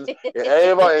conversations, in any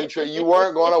of our intro. You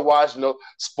weren't going to watch no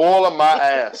spoiler my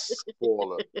ass.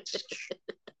 Spoiler.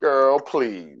 Girl,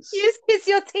 please. You just kiss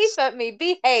your teeth at me.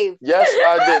 Behave. Yes,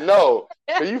 I did. No.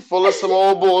 Are you full of some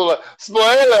old bull?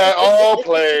 Spoiler, all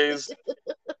plays.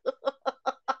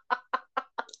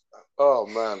 Oh,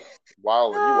 man.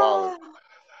 Wildin'. You wildin'.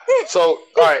 So,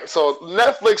 all right. So,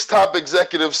 Netflix top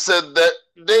executive said that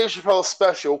Dave Chappelle's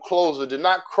special, Closer, did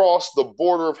not cross the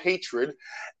border of hatred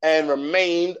and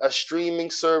remained a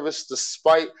streaming service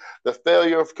despite the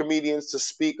failure of comedians to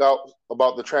speak out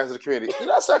about the transgender community.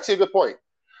 That's actually a good point.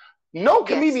 No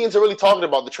comedians are really talking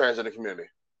about the transgender community.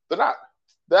 They're not.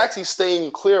 They're actually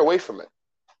staying clear away from it.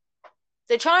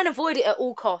 They're trying to avoid it at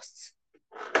all costs.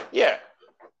 Yeah.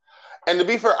 And to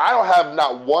be fair, I don't have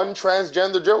not one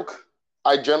transgender joke.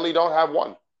 I generally don't have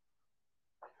one.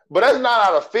 But that's not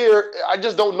out of fear. I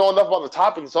just don't know enough about the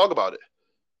topic to talk about it.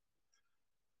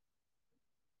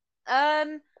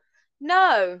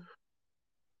 No.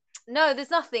 No, there's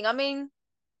nothing. I mean,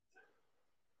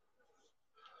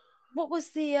 what was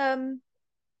the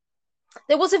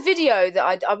there was a video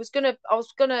that I was gonna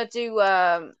do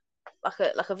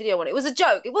like a video on it. It was a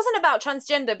joke. It wasn't about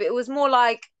transgender, but it was more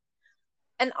like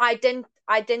an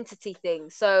identity thing.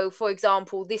 So, for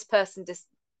example, this person,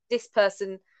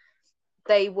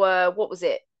 they were, what was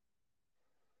it,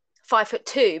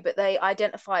 5'2", but they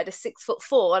identified as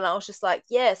 6'4", and I was just like,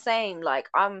 yeah, same. Like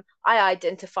I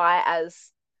identify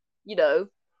as, you know,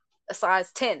 a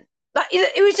size 10. But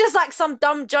it was just like some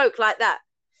dumb joke like that.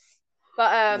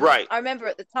 But right. I remember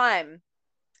at the time,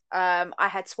 I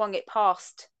had swung it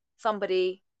past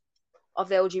somebody of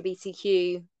the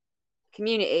LGBTQ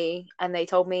community, and they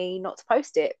told me not to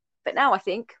post it. But now I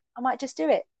think I might just do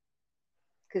it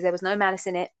because there was no malice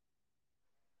in it.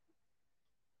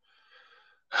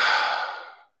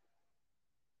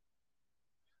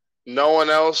 No one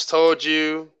else told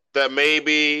you that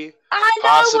maybe I know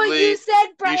possibly what you said,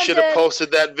 Brandon. You should have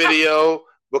posted that video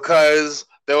because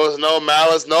there was no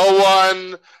malice. No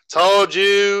one told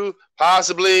you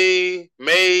possibly,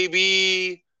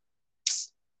 maybe.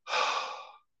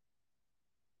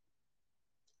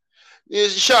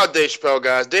 Shout out Dave Chappelle,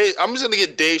 guys. I'm just going to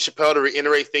get Dave Chappelle to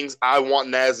reiterate things I want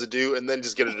Nadz to do and then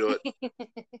just get to do it.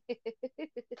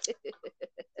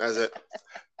 That's it.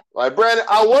 Like, Brandon,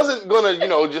 I wasn't going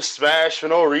to, just smash for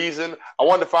no reason. I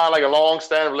wanted to find, like, a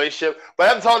long-standing relationship. But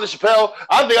after talking to Chappelle,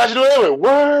 I think I should do it anyway.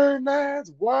 Word,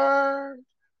 Nadz, word.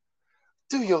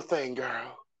 Do your thing,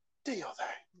 girl. Do your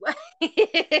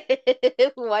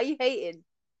thing. Why are you hating?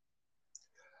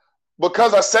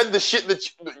 Because I said the shit that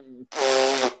you...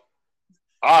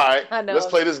 All right, let's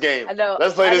play this game. I know.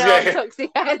 Let's play this game. I'm toxic.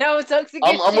 I know I'm toxic.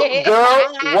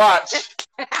 Girl, watch.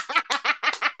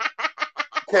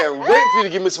 Can't wait for you to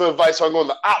give me some advice so I go in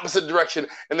the opposite direction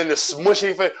and then just smush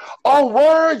your face. Oh,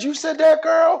 word, you said that,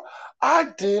 girl? I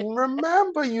didn't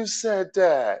remember you said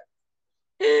that.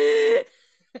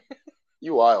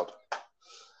 You wild.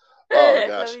 Oh,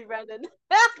 gosh. Love you, Brandon.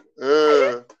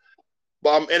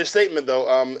 But in a statement, though,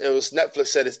 it was Netflix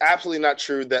said it's absolutely not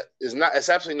true it's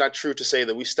absolutely not true to say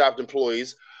that we stopped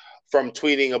employees from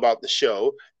tweeting about the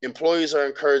show. Employees are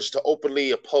encouraged to openly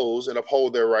oppose and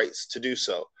uphold their rights to do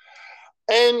so.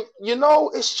 And,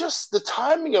 it's just the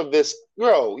timing of this.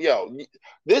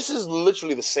 This is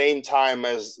literally the same time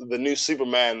as the new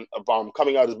Superman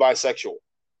coming out as bisexual.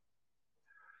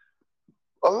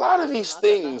 A lot of these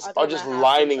things are just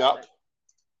lining up.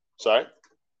 Sorry?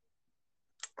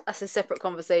 That's a separate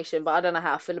conversation, but I don't know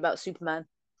how I feel about Superman.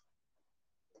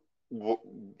 What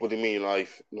do you mean? How you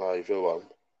feel about him?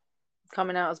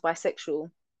 Coming out as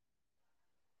bisexual.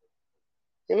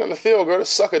 Ain't nothing to feel, girl.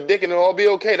 Just suck a dick and it'll all be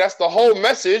okay. That's the whole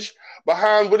message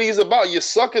behind what he's about. You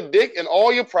suck a dick and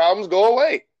all your problems go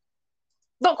away.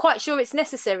 Not quite sure it's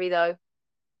necessary, though.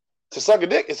 To suck a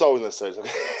dick, it's always necessary.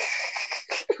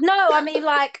 No, I mean,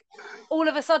 like, all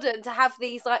of a sudden to have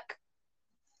these, like,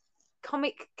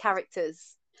 comic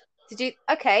characters.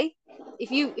 Okay,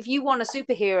 if you want a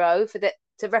superhero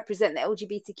to represent the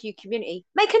LGBTQ community,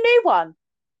 make a new one.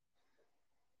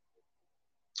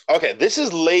 Okay, this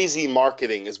is lazy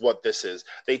marketing is what this is.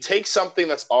 They take something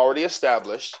that's already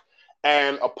established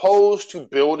and opposed to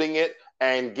building it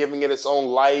and giving it its own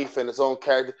life and its own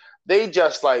character, they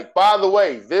just like, by the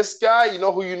way, this guy, you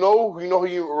know who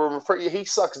you refer to, he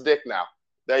sucks dick now.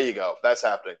 There you go. That's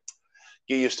happening.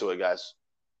 Get used to it, guys.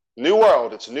 New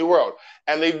world. It's a new world.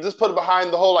 And they just put it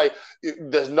behind the whole, like,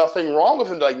 there's nothing wrong with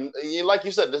him. Like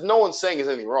you said, there's no one saying there's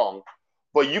anything wrong.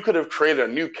 But you could have created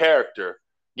a new character,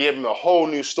 give him a whole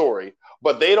new story,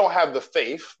 but they don't have the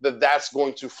faith that that's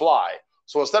going to fly.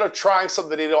 So instead of trying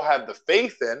something they don't have the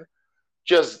faith in,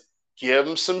 just give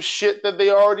them some shit that they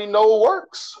already know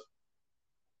works.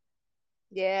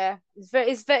 Yeah,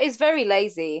 it's very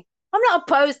lazy. I'm not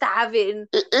opposed to having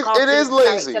it is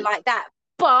lazy like that,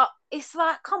 but it's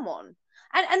like, come on.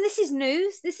 And this is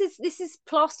news. This is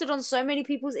plastered on so many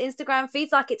people's Instagram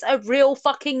feeds like it's a real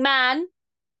fucking man.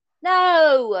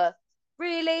 No,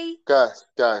 really, guys,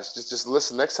 just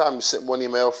listen. Next time you sit with one of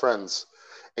your male friends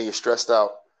and you're stressed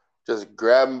out, just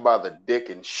grab him by the dick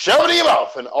and shove it in your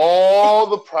mouth, and all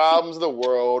the problems of the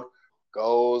world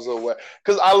goes away.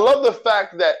 Because I love the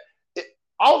fact that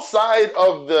outside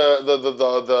of the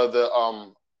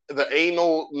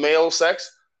anal male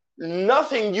sex,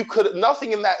 nothing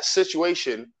in that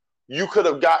situation you could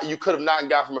have not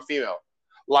got from a female.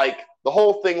 Like, the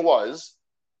whole thing was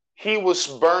he was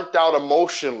burnt out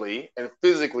emotionally and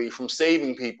physically from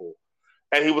saving people,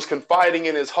 and he was confiding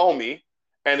in his homie,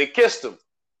 and he kissed him.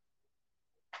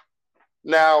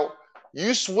 Now,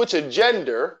 you switch a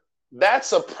gender,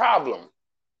 that's a problem.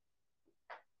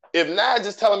 If Nadz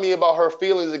is telling me about her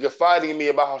feelings and confiding in me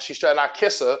about how she's trying to not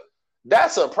kiss her,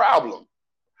 that's a problem.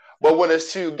 But when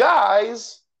it's two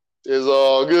guys, it's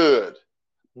all good.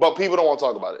 But people don't want to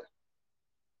talk about it.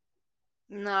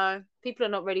 No, people are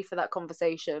not ready for that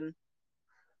conversation.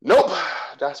 Nope.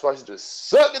 That's why you just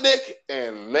suck a dick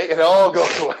and make it all go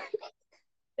away.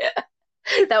 Yeah.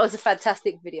 That was a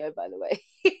fantastic video, by the way.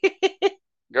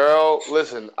 Girl,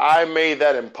 listen, I made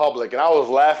that in public, and I was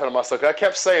laughing at myself. I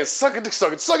kept saying, suck it,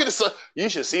 suck it, suck it, suck it. You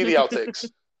should see the outtakes.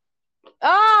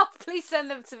 Oh, please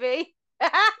send them to me.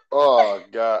 Oh,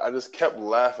 God. I just kept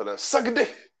laughing at suck a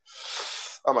dick.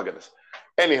 Oh, my goodness.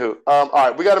 Anywho, all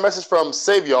right, we got a message from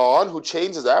Savion, who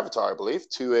changed his avatar, I believe,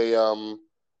 to a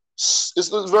it's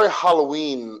very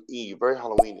Halloween-y, very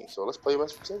Halloween-y. So let's play a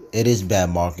message from Savion. It is bad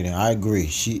marketing. I agree.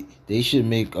 They should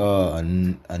make a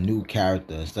new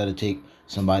character instead of take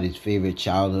somebody's favorite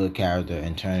childhood character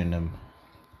and turning them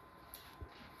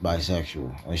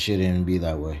bisexual. It shouldn't be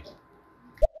that way.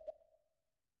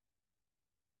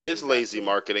 It's lazy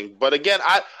marketing, but again,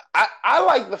 I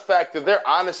like the fact that they're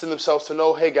honest in themselves to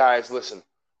know, hey guys, listen,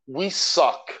 we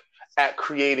suck at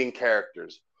creating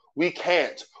characters. We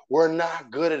can't. We're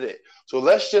not good at it. So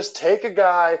let's just take a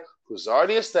guy who's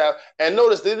already established. And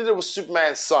notice they did it with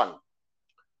Superman's son.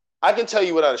 I can tell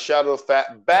you without a shadow of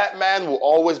fact, Batman will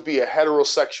always be a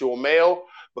heterosexual male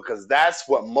because that's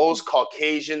what most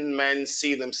Caucasian men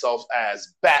see themselves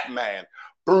as. Batman,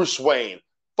 Bruce Wayne,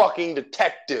 fucking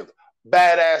detective,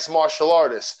 badass martial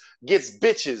artist, gets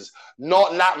bitches,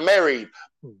 not married.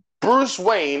 Bruce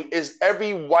Wayne is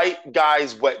every white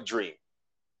guy's wet dream.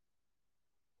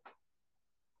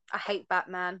 I hate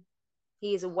Batman.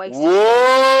 He is a waste. Whoa!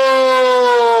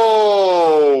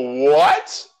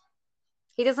 What?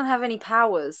 He doesn't have any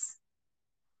powers.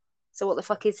 So what the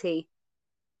fuck is he?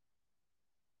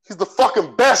 He's the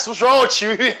fucking best. What's wrong with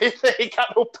you? He ain't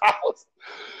got no powers.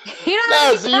 He don't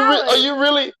have any powers. Are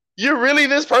you really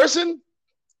this person?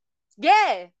 Yeah,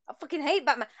 I fucking hate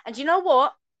Batman. And you know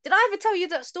what? Did I ever tell you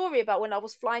that story about when I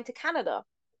was flying to Canada?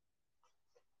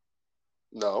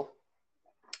 No.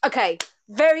 Okay,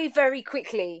 very, very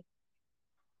quickly.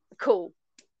 Cool.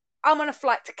 I'm on a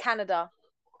flight to Canada.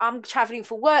 I'm traveling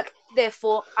for work,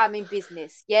 therefore I'm in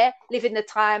business, yeah? Living the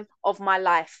time of my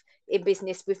life in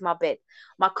business with my bed.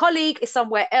 My colleague is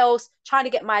somewhere else trying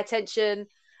to get my attention.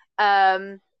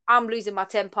 I'm losing my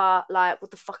temper, like,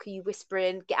 what the fuck are you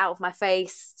whispering? Get out of my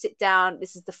face, sit down,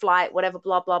 this is the flight, whatever,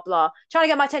 blah, blah, blah. Trying to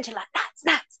get my attention, like,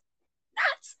 Nadz.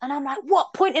 And I'm like,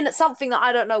 what? Pointing at something that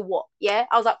I don't know what, yeah?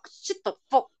 I was like, shut the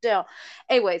fuck down.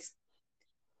 Anyways,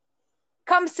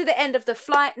 comes to the end of the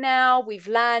flight now, we've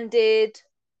landed.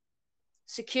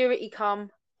 Security come,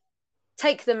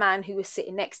 take the man who was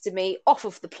sitting next to me off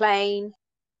of the plane.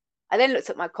 I then looked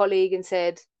at my colleague and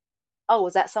said, oh,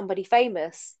 was that somebody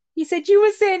famous? He said, you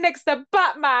were sitting next to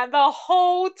Batman the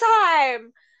whole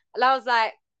time. And I was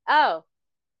like, oh,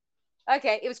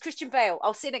 Okay, it was Christian Bale. I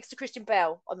was sitting next to Christian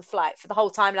Bale on the flight for the whole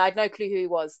time, and I had no clue who he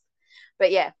was.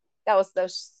 But yeah, that was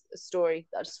a story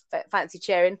that I just fancy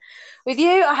sharing with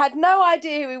you. I had no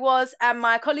idea who he was, and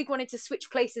my colleague wanted to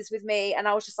switch places with me, and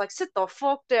I was just like, sit the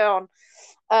fuck down.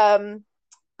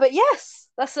 But yes,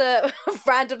 that's a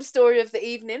random story of the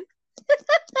evening.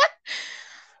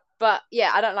 But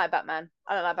yeah, I don't like Batman.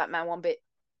 I don't like Batman one bit.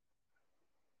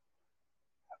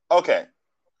 Okay.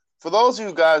 For those of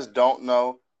you guys don't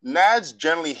know, Nadz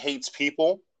generally hates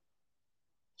people.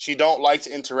 She don't like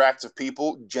to interact with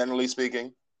people, generally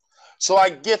speaking. So I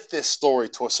get this story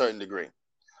to a certain degree.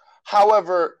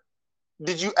 However,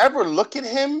 did you ever look at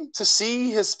him to see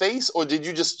his face, or did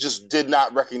you just did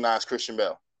not recognize Christian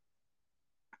Bale?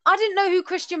 I didn't know who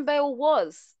Christian Bale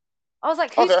was. I was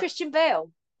like, who's Christian Bale?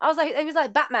 I was like, he was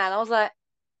like Batman. I was like,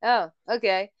 oh,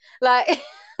 okay. Like,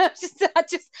 I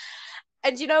just,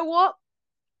 and you know what?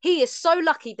 He is so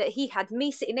lucky that he had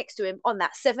me sitting next to him on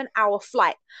that 7-hour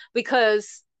flight,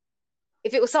 because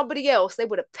if it was somebody else, they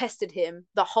would have pestered him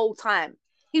the whole time.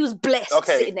 He was blessed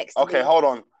sitting next to me. Okay, hold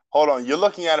on. You're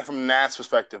looking at it from Nat's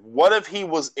perspective. What if he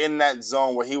was in that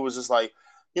zone where he was just like,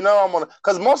 you know, I'm gonna,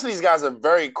 because most of these guys are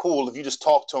very cool if you just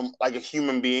talk to him like a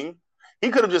human being. He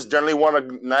could have just generally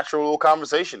wanted a natural little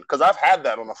conversation, because I've had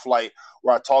that on a flight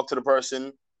where I talk to the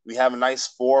person, we have a nice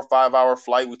 4 or 5 hour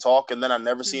flight, we talk, and then I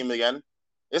never see him again.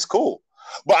 It's cool.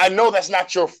 But I know that's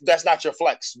not your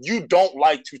flex. You don't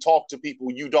like to talk to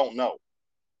people you don't know.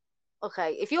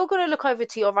 Okay, if you're going to look over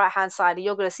to your right-hand side and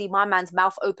you're going to see my man's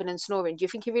mouth open and snoring, do you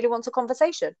think he really wants a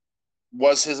conversation?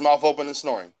 Was his mouth open and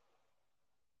snoring?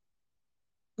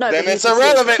 No, then it's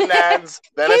irrelevant, Nadz.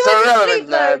 Then it's irrelevant,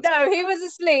 Nadz. No, he was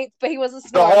asleep, but he wasn't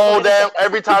snoring. The whole damn,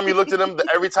 every time you looked at him,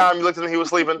 he was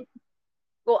sleeping.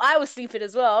 Well, I was sleeping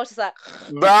as well. I was just like...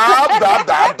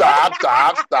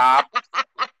 Stop.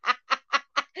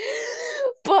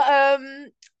 But,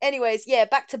 anyways, yeah,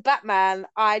 back to Batman.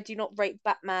 I do not rate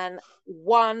Batman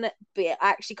one bit. I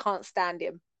actually can't stand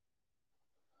him.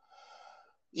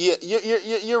 Yeah,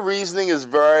 your reasoning is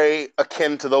very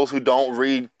akin to those who don't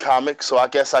read comics, so I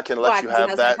guess I can let you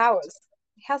have that. No powers.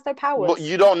 He has no powers. But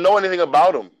you don't know anything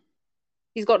about him.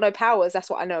 He's got no powers. That's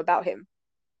what I know about him.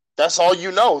 That's all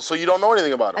you know, so you don't know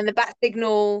anything about him. And the bat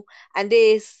signal, and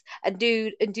this, and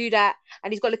do that,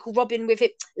 and he's got a little Robin with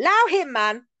it. Allow him,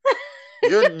 man.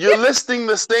 You're listing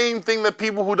the same thing that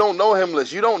people who don't know him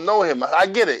list. You don't know him. I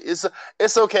get it.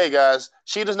 It's okay, guys.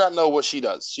 She does not know what she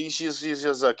does. She's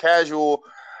just a casual,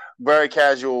 very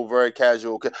casual. Like,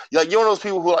 you're one of those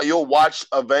people who, like, you'll watch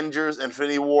Avengers,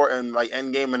 Infinity War, and like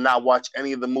Endgame, and not watch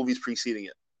any of the movies preceding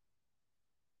it.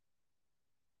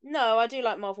 No, I do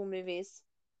like Marvel movies.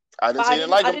 I didn't say you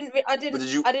didn't like them.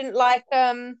 I didn't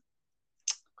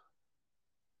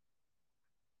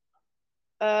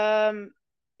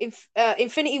like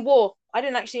Infinity War. I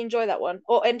didn't actually enjoy that one.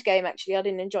 Or Endgame, actually. I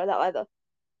didn't enjoy that either.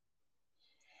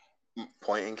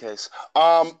 Point in case.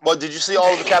 But did you see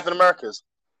all of the Captain Americas?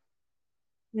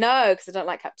 No, because I don't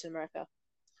like Captain America.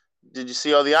 Did you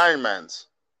see all the Iron Mans?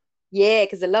 Yeah,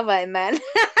 because I love Iron Man.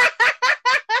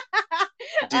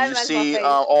 Did you see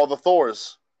all the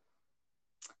Thors?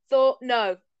 Thor?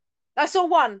 No. I saw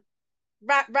one.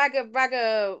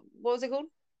 Raga, what was it called?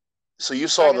 So you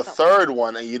saw the third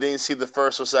one and you didn't see the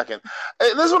first or second.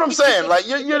 Hey, this is what I'm saying. Like,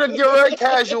 you're very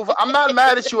casual. I'm not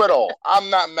mad at you at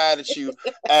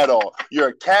all. You're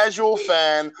a casual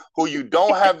fan who you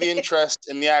don't have the interest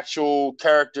in the actual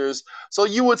characters. So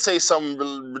you would say something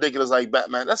ridiculous like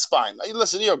Batman. That's fine.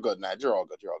 Listen, you're good, Nat. You're all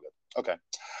good. Okay.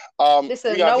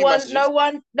 Listen, no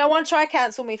one try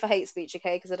cancel me for hate speech,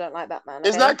 okay? Because I don't like Batman. Okay?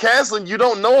 It's not canceling. You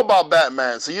don't know about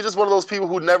Batman, so you're just one of those people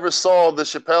who never saw the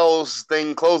Chappelle's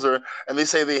thing closer, and they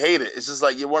say they hate it. It's just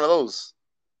like you're one of those.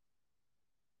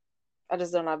 I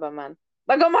just don't like Batman.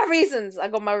 I got my reasons.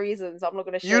 I'm not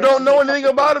going to share. You don't know anything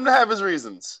about him to have his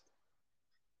reasons.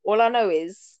 All I know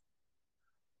is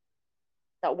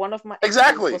that one of my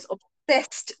exes was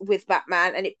obsessed with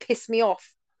Batman, and it pissed me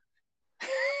off.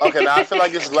 Okay, now I feel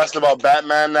like it's less about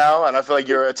Batman now, and I feel like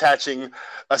you're attaching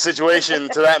a situation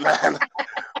to that man.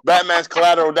 Batman's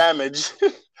collateral damage.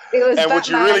 And Batman what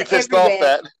you really pissed off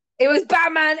at. It was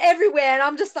Batman everywhere, and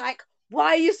I'm just like, why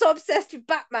are you so obsessed with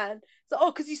Batman?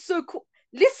 So, because he's so cool.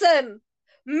 Listen,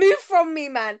 move from me,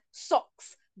 man.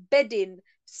 Socks, bedding,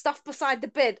 stuff beside the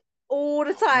bed. All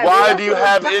the time. Why do you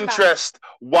have interest?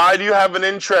 Why do you have an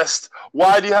interest?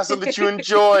 Why do you have something that you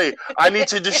enjoy? I need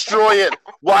to destroy it.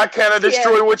 Why can't I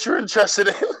destroy what you're interested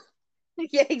in?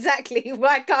 Yeah, exactly.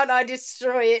 Why can't I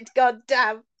destroy it? God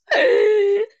damn.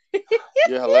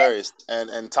 You're hilarious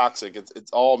and toxic.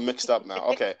 It's all mixed up now.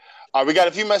 Okay. We got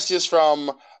a few messages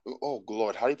from, oh,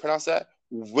 Lord, how do you pronounce that?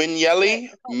 Winyeli.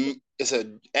 It's a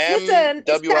Listen, it's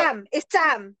M-W-I. Sam. It's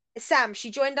Sam. It's Sam.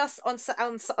 She joined us on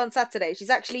Saturday. She's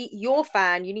actually your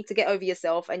fan. You need to get over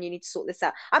yourself and you need to sort this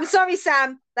out. I'm sorry,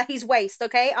 Sam, that he's waste.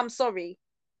 Okay, I'm sorry.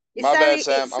 It's My bad, It's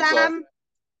Sam. I'm sorry. Sam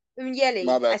Unyeli,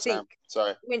 My bad, I think.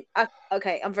 Sam. Sorry.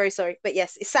 Okay, I'm very sorry, but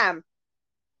yes, it's Sam.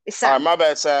 It's All Sam. right, my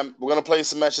bad, Sam. We're gonna play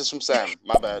some messages from Sam.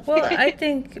 My bad. Well, I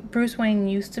think Bruce Wayne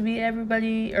used to be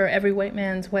everybody or every white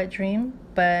man's wet dream,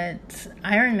 but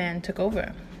Iron Man took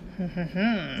over.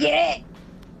 Yeah.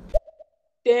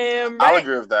 Damn right. I'll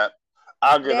agree with that.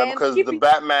 I'll agree with that Damn because skippy.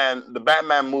 the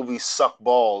Batman movies suck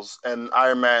balls, and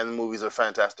Iron Man movies are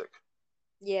fantastic.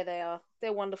 Yeah, they are.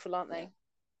 They're wonderful, aren't they?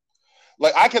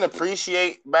 Like, I can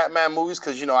appreciate Batman movies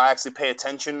because, you know, I actually pay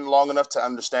attention long enough to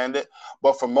understand it.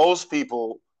 But for most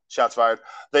people, shots fired,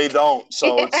 they don't.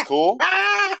 So it's cool.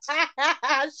 Shots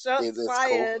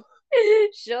fired. Cool.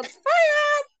 Shots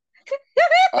fired.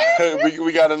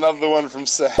 we got another one from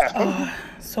Sam. Oh,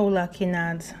 so lucky,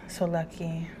 Nadz. So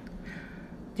lucky.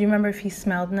 Do you remember if he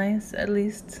smelled nice, at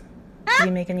least? Did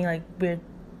he make any, like, weird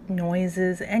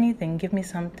noises? Anything. Give me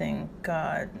something.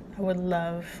 God, I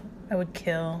would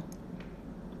kill.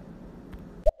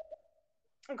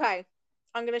 Okay,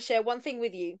 I'm going to share one thing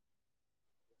with you.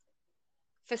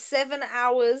 For 7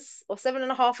 hours or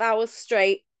 7.5 hours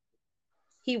straight,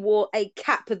 he wore a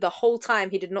cap the whole time.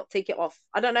 He did not take it off.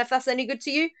 I don't know if that's any good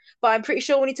to you, but I'm pretty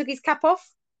sure when he took his cap off,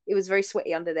 it was very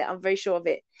sweaty under there. I'm very sure of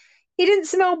it. He didn't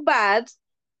smell bad.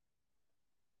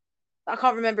 I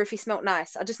can't remember if he smelled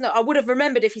nice. I just know I would have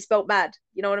remembered if he smelled bad.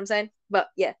 You know what I'm saying? But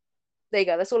yeah, there you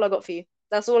go. That's all I got for you.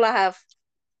 That's all I have.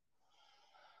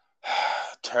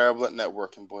 Terrible at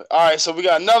networking, boy. All right, so we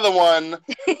got another one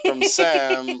from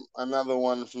Sam. Another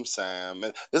one from Sam.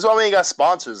 And this is why we ain't got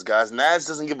sponsors, guys. Nadz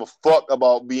doesn't give a fuck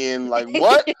about being like,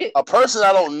 what? A person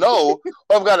I don't know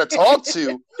who I've got to talk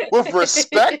to with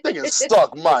respect, they can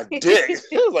suck my dick.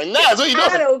 Like, Nadz, what you doing?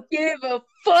 I don't give a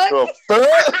fuck.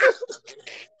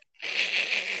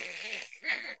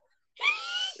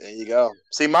 There you go.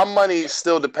 See, my money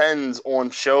still depends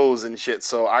on shows and shit,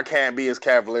 so I can't be as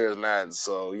cavalier as Nadz.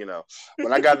 So, you know,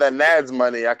 when I got that Nadz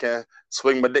money, I can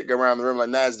swing my dick around the room like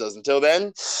Nadz does. Until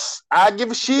then, I give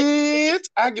a shit.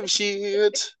 All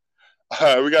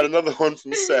right, we got another one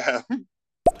from Sam.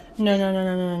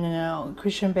 No.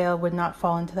 Christian Bale would not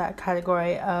fall into that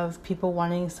category of people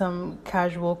wanting some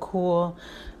casual, cool,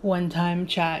 one-time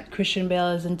chat. Christian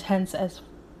Bale is intense as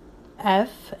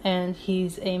F, and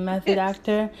he's a method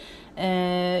actor,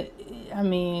 and I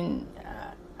mean,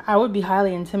 I would be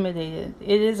highly intimidated.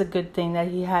 It is a good thing that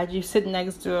he had you sit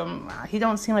next to him. He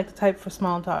don't seem like the type for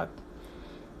small talk.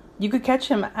 You could catch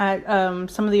him at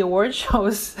some of the award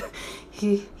shows.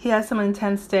 he has some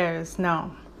intense stares.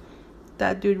 No,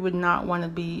 that dude would not want to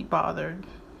be bothered,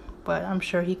 but I'm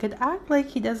sure he could act like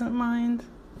he doesn't mind.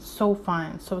 So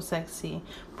fine, so sexy,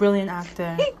 brilliant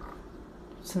actor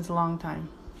since a long time.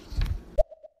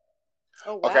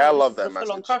 Oh, wow. Okay, I love that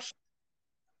message.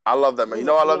 I love that message. You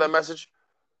know I love that message?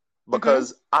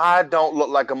 Because I don't look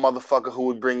like a motherfucker who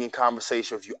would bring in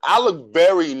conversation with you. I look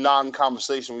very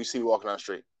non-conversation when you see me walking down the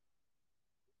street.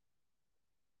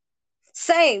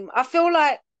 Same. I feel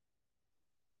like,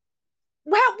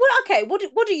 well, okay, what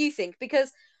do you think?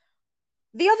 Because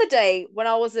the other day when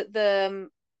I was at the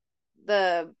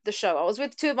show, I was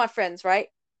with two of my friends, right?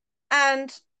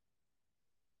 And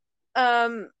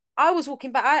I was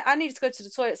walking back. I needed to go to the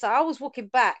toilet, so I was walking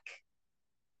back,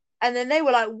 and then they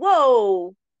were like, "Whoa,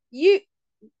 are you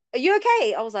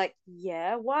okay?" I was like,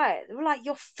 "Yeah, why?" They were like,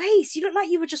 "Your face, you look like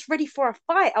you were just ready for a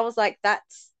fight." I was like,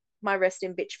 "That's my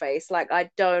resting bitch face. Like, I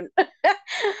don't,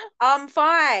 I'm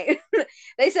fine."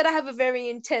 They said I have a very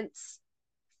intense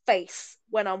face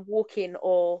when I'm walking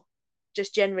or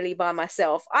just generally by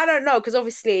myself. I don't know, because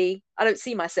obviously I don't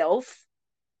see myself.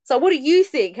 So what do you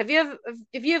think? Have you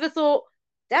ever thought,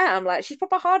 damn, like, she's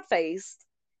proper hard faced?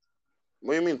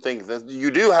 What do you mean think?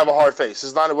 You do have a hard face.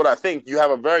 It's not what I think. You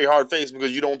have a very hard face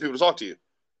because you don't want people to talk to you.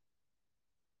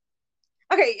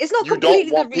 Okay, it's not you completely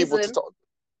don't want the people reason. to talk.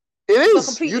 It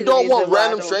is. You don't want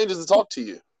random strangers to talk to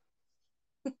you.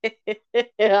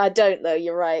 I don't know.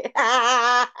 You're right.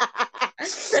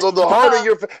 So the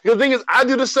harder the thing is, I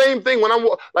do the same thing when I'm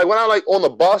on the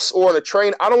bus or on the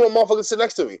train. I don't want motherfuckers to sit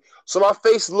next to me, so my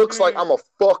face looks like I'm gonna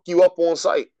fuck you up on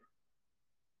sight.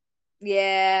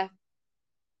 Yeah.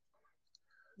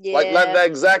 Like that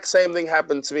exact same thing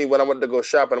happened to me when I went to go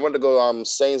shopping. I went to go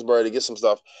Sainsbury to get some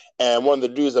stuff, and one of the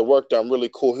dudes that worked there, I'm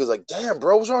really cool. He was like, "Damn,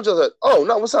 bro, what's wrong?" I was like, "Oh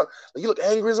no, what's up? Like, you look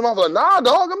angry as a motherfucker." Like, "Nah,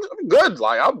 dog, I'm good.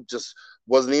 Like, I just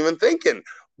wasn't even thinking."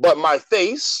 But my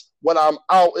face when I'm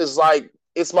out is like,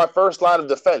 it's my first line of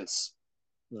defense.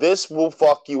 This will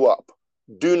fuck you up.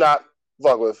 Do not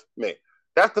fuck with me.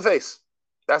 That's the face.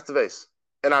 That's the face.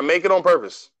 And I make it on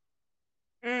purpose.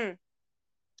 Mm.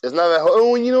 It's not that,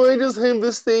 oh, you know, I just have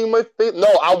this thing in my face. No,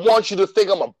 I want you to think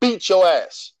I'm going to beat your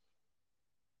ass.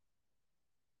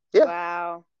 Yeah.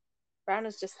 Wow.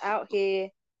 Brandon's just out here.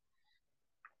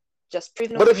 Just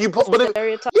proving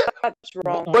stereotypes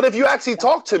wrong. But if you actually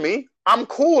talk to me, I'm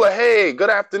cool. Like, hey, good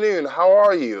afternoon. How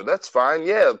are you? That's fine.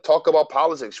 Yeah, talk about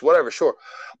politics, whatever, sure.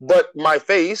 But my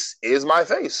face is my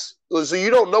face. So you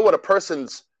don't know what a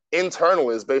person's internal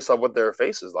is based on what their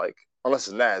face is like. Unless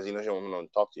it's Nadz, you know, she don't want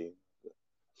to talk to you.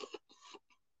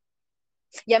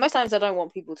 Yeah, most times I don't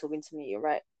want people talking to me, you're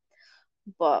right.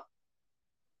 But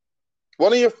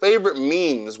one of your favorite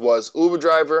memes was Uber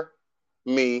driver,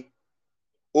 me,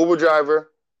 Uber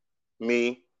driver,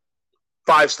 me,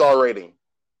 5-star rating.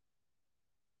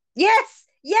 Yes,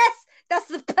 that's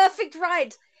the perfect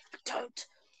ride. Don't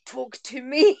talk to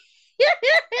me.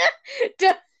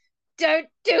 don't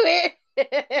do it.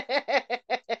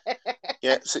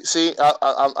 Yeah, see,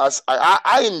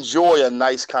 I enjoy a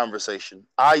nice conversation.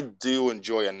 I do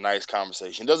enjoy a nice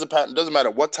conversation. Doesn't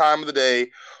matter what time of the day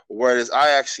or where it is.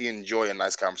 I actually enjoy a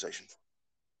nice conversation.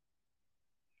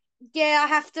 Yeah,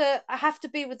 I have to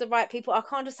be with the right people. I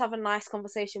can't just have a nice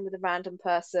conversation with a random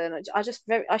person.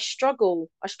 I struggle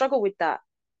with that.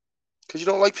 Because you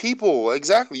don't like people.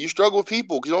 Exactly. You struggle with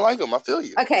people because you don't like them. I feel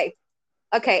you. Okay.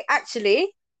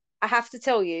 Actually, I have to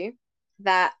tell you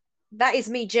that is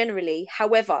me generally.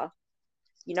 However,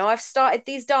 you know, I've started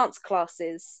these dance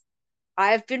classes.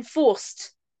 I have been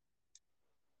forced,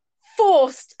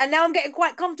 and now I'm getting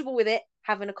quite comfortable with it,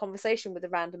 having a conversation with a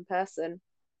random person.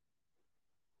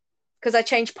 Because I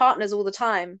change partners all the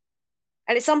time.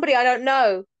 And it's somebody I don't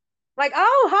know. Like,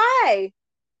 oh, hi.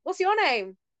 What's your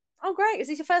name? Oh, great. Is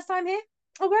this your first time here?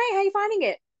 Oh, great. How are you finding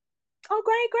it? Oh,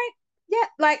 great. Yeah,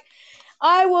 like,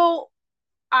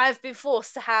 I've been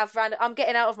forced to have I'm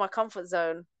getting out of my comfort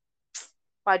zone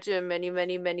by doing many,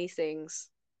 many, many things.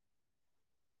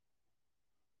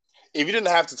 If you didn't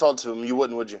have to talk to him, you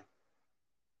wouldn't, would you?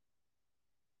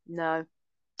 No.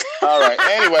 All right.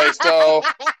 Anyway, so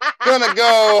gonna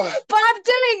go. But I'm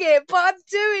doing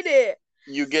it.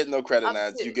 You get no credit,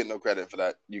 Nadz. You get no credit for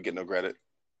that. You get no credit.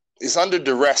 It's under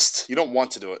duress. You don't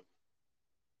want to do it.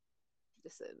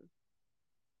 Listen,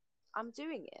 I'm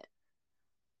doing it.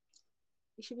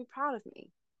 You should be proud of me.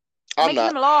 I'm making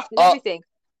not. them laugh and everything.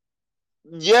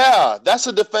 Yeah, that's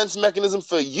a defense mechanism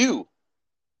for you.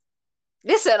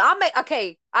 Listen,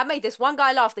 I made this one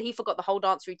guy laugh that he forgot the whole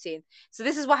dance routine. So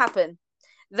this is what happened.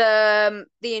 The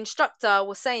instructor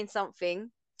was saying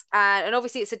something, and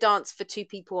obviously it's a dance for two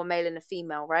people, a male and a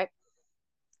female, right?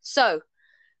 So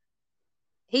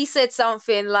he said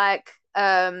something like,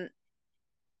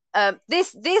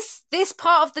 this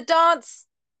part of the dance,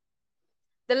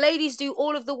 the ladies do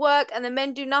all of the work and the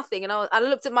men do nothing. And I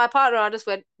looked at my partner and I just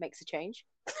went, makes a change.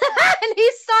 And he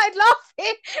started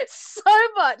laughing so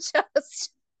much.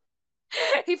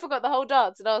 He forgot the whole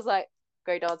dance. And I was like,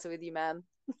 great dancing with you, man.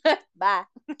 Bye.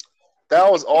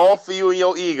 That was all for you and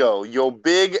your ego, your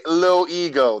big little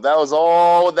ego. That was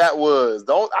all that was.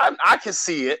 I can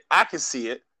see it. I can see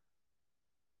it.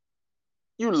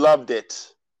 You loved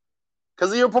it.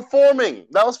 Because you're performing.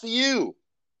 That was for you.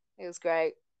 It was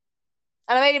great.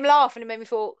 And I made him laugh and it made me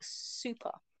feel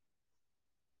super.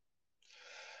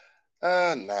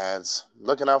 Nadz.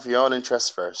 Looking out for your own interests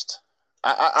first.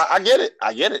 I get it.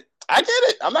 I get it.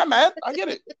 I'm not mad. I get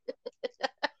it.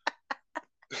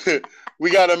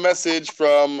 We got a message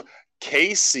from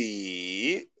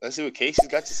Casey. Let's see what Casey's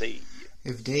got to say.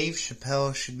 If Dave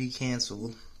Chappelle should be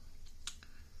canceled,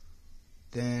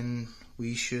 then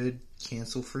we should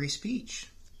cancel free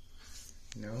speech.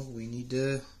 You know, we need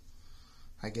to,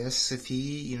 I guess if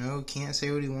he, can't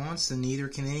say what he wants, then neither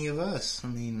can any of us. I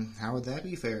mean, how would that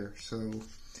be fair? So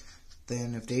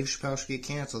then if Dave Chappelle should get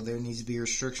canceled, there needs to be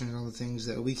restrictions on the things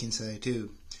that we can say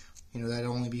too. That'd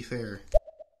only be fair.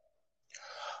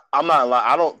 I'm not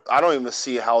lying. I don't even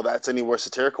see how that's anywhere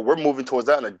satirical. We're moving towards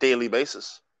that on a daily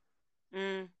basis.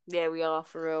 Yeah, we are,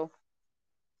 for real.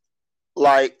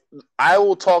 Like, I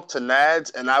will talk to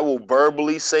Nadz and I will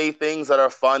verbally say things that are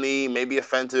funny, maybe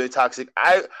offensive and toxic.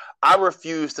 I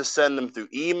refuse to send them through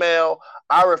email.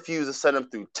 I refuse to send them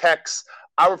through text.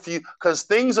 I refuse, because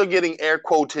things are getting air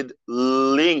quoted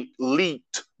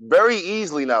leaked very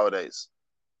easily nowadays.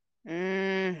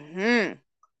 Mm-hmm.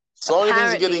 So many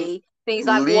things are getting things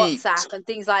like leaked. WhatsApp and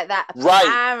things like that Right.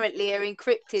 Apparently are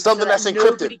encrypted. Something that's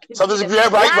encrypted. Something's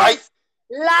right.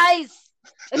 Lies.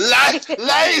 Lies. I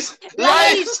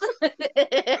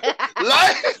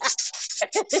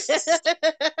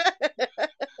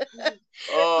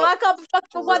can't be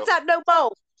fucked for WhatsApp no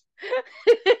more.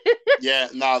 Yeah,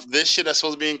 now this shit that's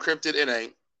supposed to be encrypted, it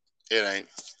ain't. It ain't.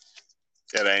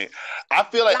 It ain't. I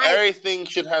feel like everything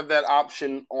should have that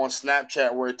option on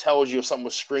Snapchat where it tells you if something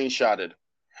was screenshotted.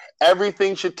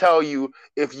 Everything should tell you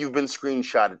if you've been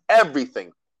screenshotted.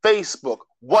 Everything. Facebook,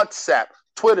 WhatsApp,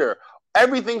 Twitter.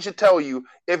 Everything should tell you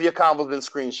if your combo's been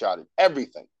screenshotted.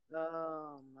 Everything.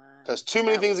 Oh, man. Because too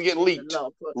many things get leaked.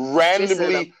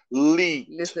 Randomly leaked.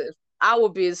 Listen, I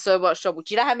would be in so much trouble.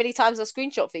 Do you know how many times I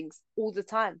screenshot things? All the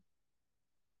time.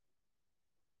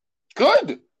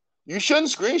 Good. You shouldn't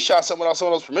screenshot something without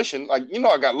someone else's permission. Like, you know,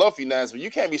 I got love for you, Nadz, but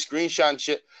you can't be screenshotting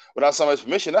shit without somebody's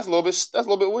permission. That's a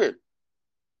little bit weird.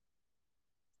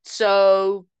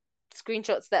 So,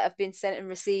 screenshots that have been sent and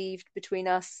received between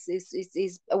us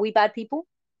is are we bad people?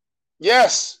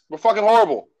 Yes, we're fucking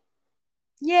horrible.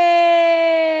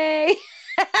 Yay!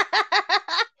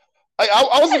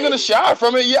 I wasn't gonna shy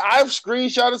from it. Yeah, I've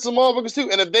screenshotted some motherfuckers too.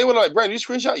 And if they were like, Brandon, you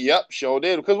screenshot? Yep, sure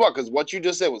did. Because what? Because what you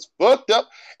just said was fucked up,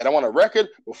 and I want a record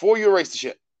before you erase the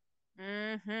shit.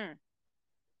 Mm-hmm.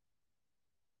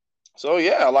 So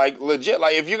yeah, like legit,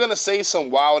 like if you're gonna say some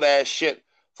wild ass shit,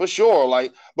 for sure,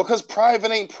 like because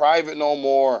private ain't private no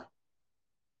more.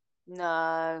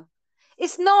 No,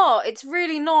 it's not. It's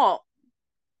really not.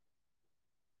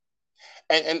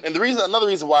 And another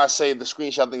reason why I say the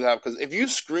screenshot thing have, because if you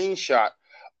screenshot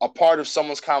a part of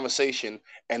someone's conversation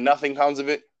and nothing comes of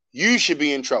it, you should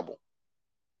be in trouble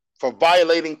for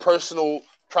violating personal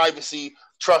privacy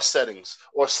trust settings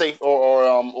or safe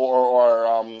or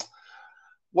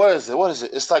what is it? What is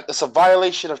it? It's like it's a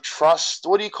violation of trust.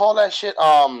 What do you call that shit?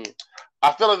 I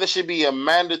feel like there should be a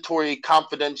mandatory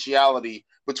confidentiality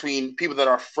between people that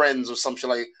are friends or some shit.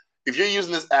 Like if you're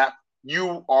using this app,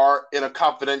 you are in a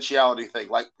confidentiality thing,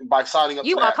 like by signing up.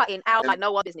 You are cutting out like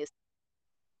no one business.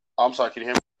 Oh, I'm sorry, can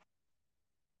you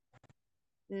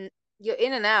hear me? You're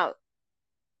in and out.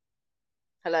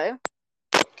 Hello?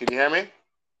 Can you hear me?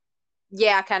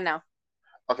 Yeah, I can now.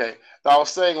 Okay. Now I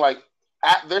was saying, like,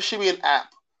 there should be an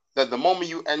app that the moment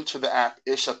you enter the app,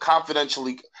 it should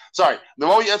confidentially. Sorry, the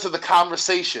moment you enter the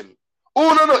conversation.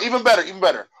 Oh no, even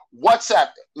better. WhatsApp.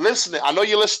 Listening. I know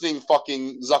you're listening,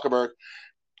 fucking Zuckerberg.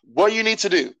 What you need to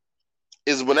do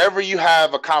is whenever you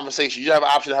have a conversation, you have an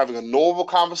option of having a normal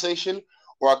conversation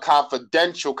or a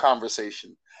confidential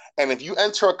conversation. And if you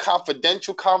enter a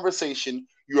confidential conversation,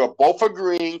 you are both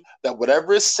agreeing that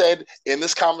whatever is said in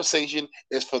this conversation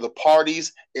is for the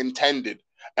parties intended.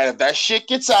 And if that shit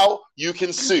gets out, you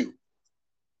can sue.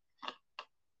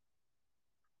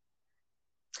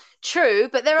 True,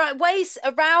 but there are ways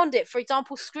around it. For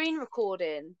example, screen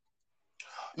recording.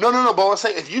 No. But I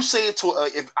say if you say it to,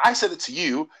 if I said it to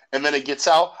you and then it gets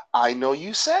out, I know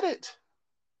you said it,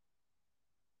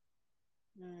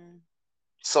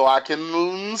 so I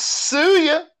can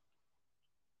sue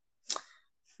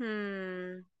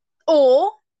you.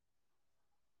 Or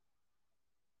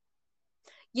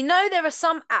you know, there are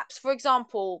some apps. For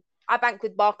example, I bank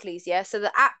with Barclays, yeah. So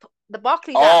the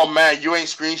Barclays. Oh app, man, you ain't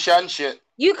screenshotting shit.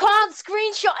 You can't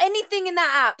screenshot anything in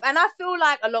that app, and I feel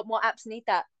like a lot more apps need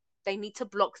that. They need to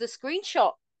block the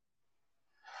screenshot.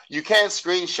 You can't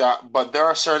screenshot, but there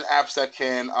are certain apps that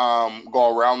can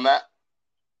go around that.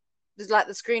 There's like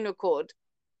the screen record.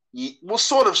 Well,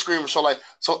 sort of screen. So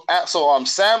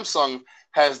Samsung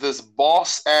has this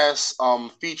boss ass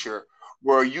feature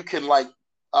where you can like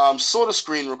sort of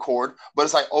screen record, but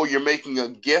it's like, oh, you're making a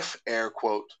GIF, air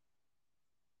quote.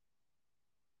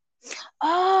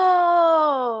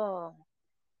 Oh.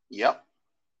 Yep.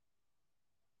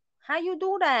 How you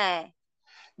do that?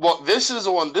 Well, this is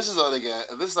like a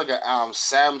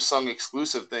Samsung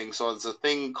exclusive thing. So it's a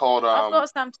thing called I've got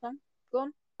a Samsung. Go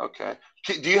on. Okay.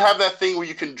 Do you have that thing where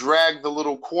you can drag the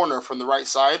little corner from the right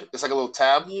side? It's like a little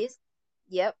tab. Yes.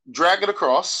 Yep. Drag it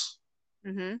across.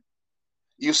 Mm-hmm.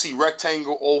 You see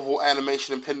rectangle, oval,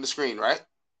 animation, and pin to screen, right?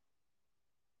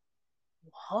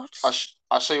 What?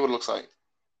 I'll show you what it looks like.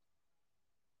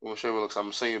 I'm going to show you what it looks like. I'm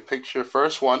going to show you a picture.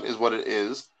 First one is what it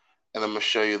is. And I'm going to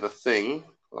show you the thing.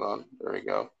 Hold on. There we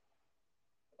go.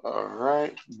 All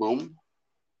right. Boom.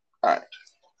 All right.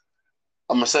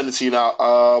 I'm going to send it to you now.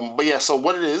 But yeah, so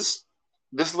what it is,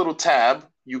 this little tab,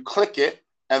 you click it,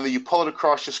 and then you pull it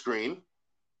across your screen.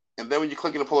 And then when you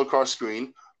click it and pull it across the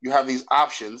screen, you have these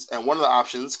options. And one of the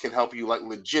options can help you like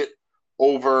legit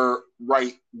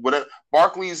overwrite whatever.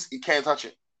 Barclays, you can't touch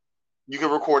it. You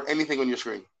can record anything on your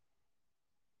screen.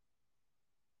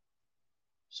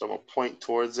 So I'm going to point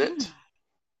towards it.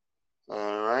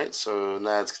 All right, so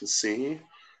Nadz can see.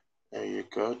 There you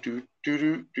go.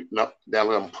 Nope. Now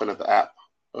I'm pointing at the app.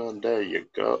 Oh, there you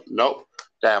go. Nope.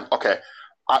 Damn. Okay.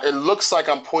 It looks like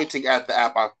I'm pointing at the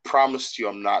app. I promised you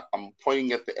I'm not. I'm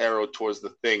pointing at the arrow towards the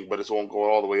thing, but it won't go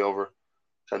all the way over.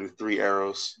 Try to do 3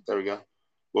 arrows. There we go.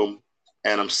 Boom.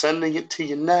 And I'm sending it to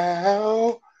you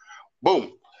now.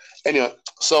 Boom. Anyway,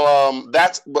 so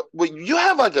that's. But you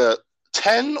have like a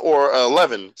 10 or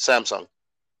 11 Samsung.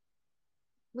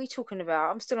 What are you talking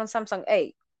about? I'm still on Samsung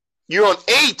 8. You're on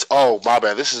 8. Oh, my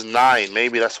bad. This is 9.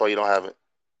 Maybe that's why you don't have it.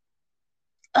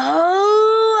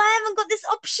 Oh, I haven't got this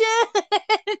option.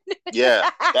 Yeah,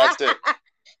 that's it.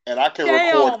 And I can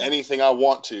record anything I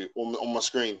want to on my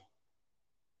screen.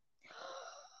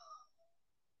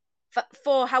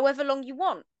 For however long you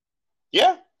want.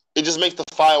 Yeah, it just makes the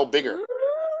file bigger.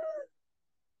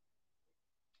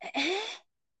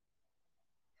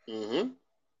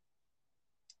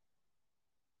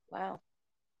 Wow.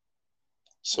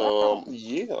 So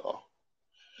yeah.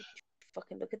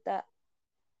 Fucking look at that.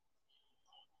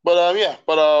 But yeah.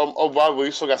 But oh wow,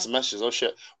 we still got some messages. Oh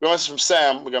shit. We got a message from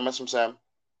Sam. We got a message from Sam.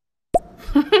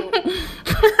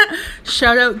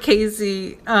 Shout out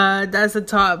Casey. That's a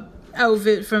top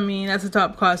outfit for me. That's a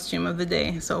top costume of the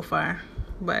day so far.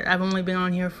 But I've only been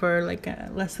on here for like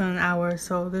less than an hour,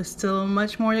 so there's still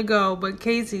much more to go. But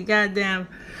Casey, goddamn,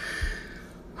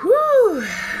 whoo,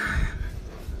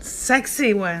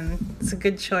 sexy one. It's a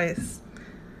good choice.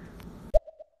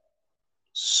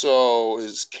 So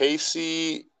is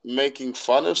Casey making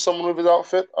fun of someone with his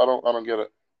outfit? I don't get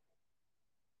it.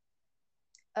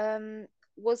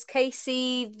 Was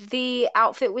Casey the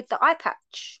outfit with the eye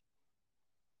patch?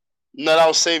 No, that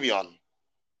was Savion.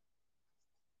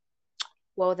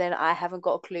 Well, then I haven't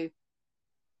got a clue.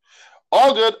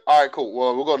 All good. All right, cool.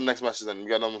 Well, we'll go to the next message then. We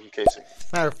got another one from Casey.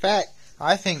 Matter of fact,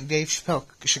 I think Dave Chappelle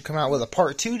should come out with a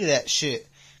part 2 to that shit.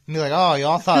 And be like, oh,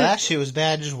 y'all thought that shit was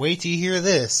bad. Just wait till you hear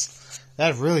this.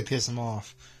 That'd really piss him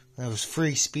off. That was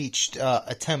free speech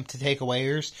attempt to take away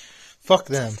yours. Fuck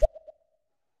them.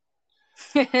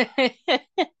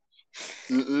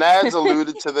 Nadz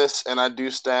alluded to this, and I do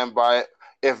stand by it.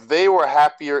 If they were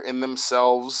happier in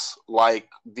themselves, like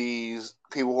these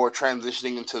people who are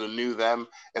transitioning into the new them,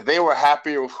 if they were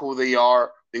happier with who they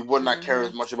are, they would not care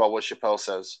as much about what Chappelle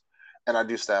says. And I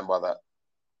do stand by that.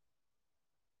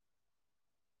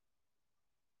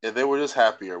 If they were just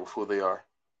happier with who they are.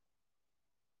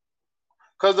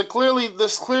 Because they're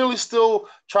clearly still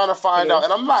trying to find out.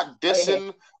 And I'm not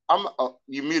dissing.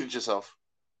 You muted yourself.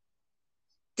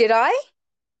 Did I?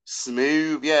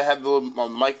 Smooth. Yeah, it had the little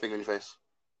mic thing on your face.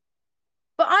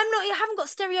 But I haven't got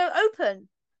stereo open.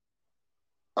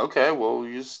 Okay, well,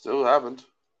 you still haven't.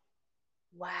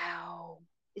 Wow.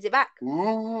 Is it back?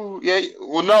 Ooh, yeah.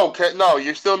 Well, no,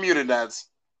 you're still muted, Nadz.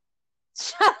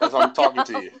 That's how I'm talking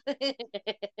to you.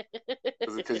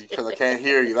 Because I can't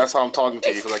hear you. That's how I'm talking to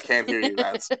you, because I can't hear you,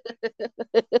 Nadz.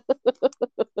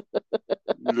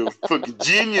 You little fucking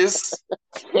genius.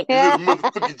 You little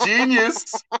motherfucking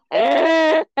genius.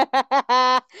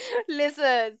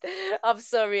 Listen, I'm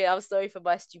sorry for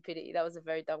my stupidity. That was a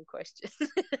very dumb question.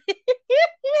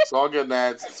 It's all good,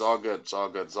 Nadz. It's all good. It's all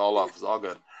good. It's all up. It's all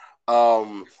good.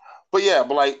 But yeah,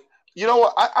 but like, you know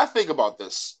what? I think about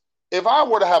this. If I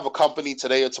were to have a company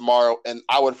today or tomorrow and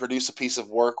I would produce a piece of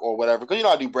work or whatever, because, you know,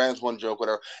 I do Brandon's Morning Joke,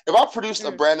 whatever. If I produced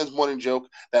a Brandon's Morning Joke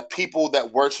that people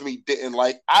that worked for me didn't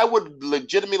like, I would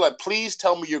legitimately like, please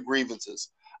tell me your grievances.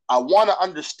 I want to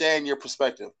understand your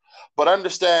perspective. But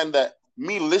understand that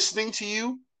me listening to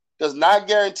you does not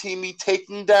guarantee me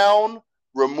taking down,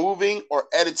 removing, or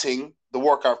editing the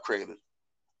work I've created.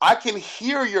 I can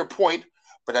hear your point,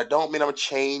 but that don't mean I'm going to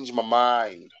change my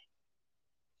mind.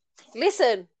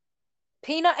 Listen.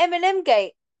 Peanut M&M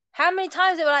gate. How many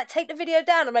times they were like, take the video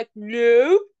down? I'm like,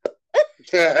 no.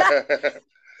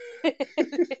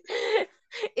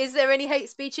 Is there any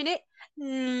hate speech in it?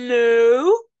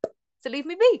 No. So leave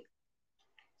me be.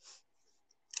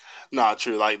 Nah,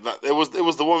 true. Like it was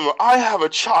the woman where I have a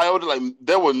child. Like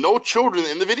there were no children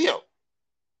in the video.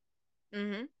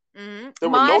 There were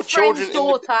no children. My friend's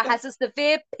daughter has a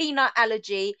severe peanut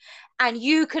allergy, and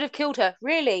you could have killed her.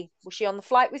 Really? Was she on the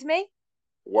flight with me?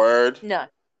 Word. No,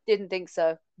 didn't think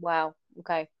so. Wow.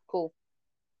 Okay, cool.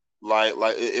 Like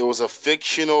it was a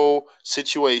fictional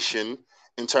situation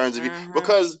in terms of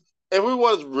because if we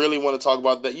really want to talk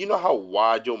about that, you know how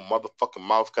wide your motherfucking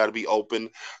mouth got to be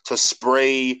open to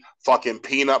spray fucking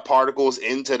peanut particles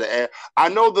into the air. I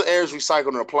know the air is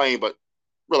recycled in a plane, but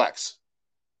relax.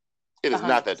 It is 100%.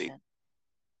 Not that deep.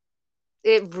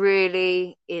 It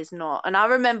really is not. And I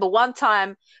remember one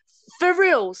time, for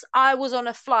reals, I was on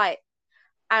a flight.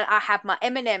 And I had my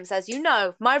M&Ms, as you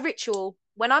know, my ritual.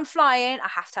 When I'm flying, I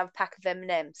have to have a pack of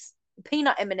M&Ms.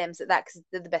 Peanut M&Ms at that, because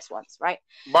they're the best ones, right?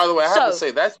 By the way, I have to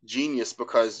say, that's genius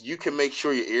because you can make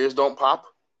sure your ears don't pop.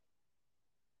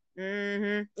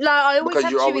 Mm-hmm. No, I always because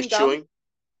have you're always chewing gum. chewing.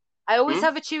 I always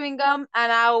have a chewing gum,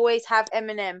 and I always have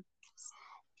M&M.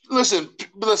 Listen.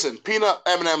 Peanut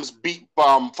M&Ms beat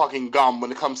fucking gum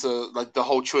when it comes to like the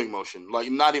whole chewing motion. Like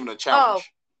not even a challenge.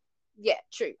 Oh, yeah,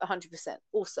 true, 100%.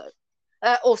 Also,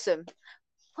 awesome.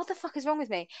 What the fuck is wrong with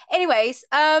me? Anyways,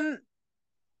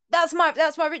 that's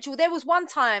my ritual. There was one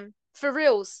time, for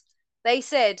reals, they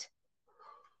said,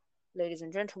 ladies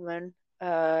and gentlemen,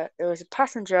 there is a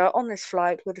passenger on this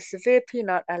flight with a severe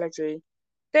peanut allergy.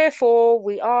 Therefore,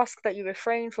 we ask that you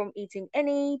refrain from eating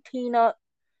any peanut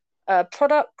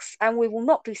products, and we will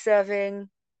not be serving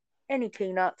any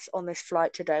peanuts on this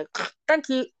flight today. Thank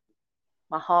you.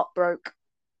 My heart broke.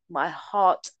 My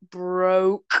heart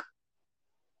broke.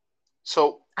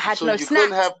 So I had so no you snacks.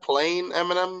 couldn't have plain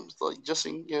M&Ms, like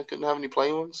couldn't have any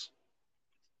plain ones.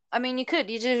 I mean, you could.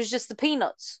 It was just the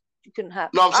peanuts. You couldn't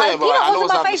have. No, I'm saying, but like, I know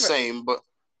it's not favorite. the same. But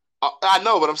I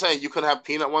know, but I'm saying you couldn't have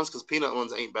peanut ones because peanut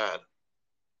ones ain't bad.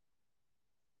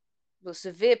 The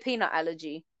severe peanut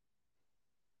allergy.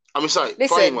 I mean, sorry, Listen,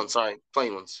 plain ones. Sorry,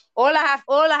 plain ones. All I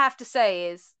have to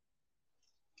say is,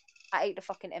 I ate the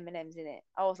fucking M&Ms in it.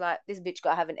 I was like, this bitch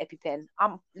gotta have an EpiPen.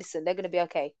 Listen, they're gonna be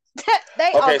okay.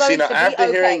 They are going to be okay.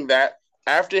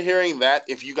 After hearing that,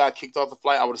 if you got kicked off the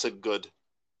flight, I would have said good.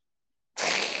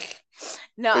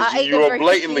 No, I ate them very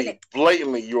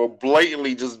blatantly, you were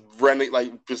blatantly just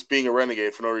being a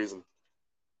renegade for no reason.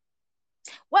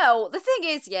 Well, the thing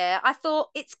is, yeah, I thought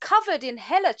it's covered in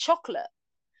hella chocolate.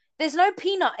 There's no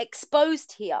peanut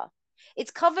exposed here.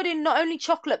 It's covered in not only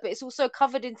chocolate, but it's also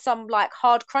covered in some like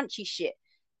hard crunchy shit.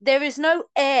 There is no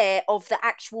air of the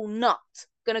actual nut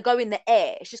gonna go in the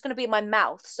air. It's just gonna be in my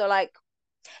mouth. So like,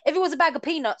 if it was a bag of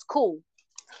peanuts, cool.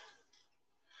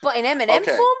 But in M&M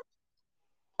form?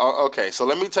 Okay, so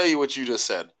let me tell you what you just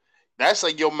said. That's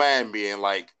like your man being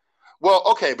like, well,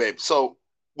 okay, babe. So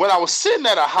when I was sitting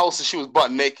at her house and she was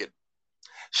butt naked,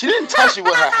 she didn't touch me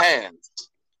with her hands.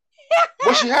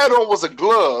 What she had on was a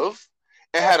glove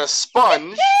and had a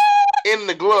sponge in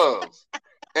the glove.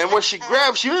 And when she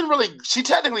grabbed, she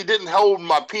technically didn't hold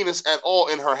my penis at all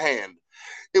in her hand.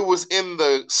 It was in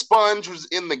the sponge, was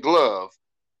in the glove.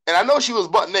 And I know she was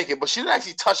butt naked, but she didn't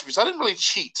actually touch me, so I didn't really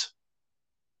cheat.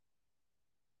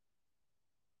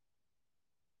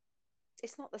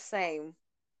 It's not the same.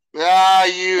 Ah,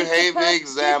 you hate the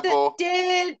example.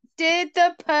 Did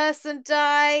the person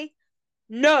die?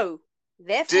 No.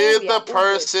 Therefore, did the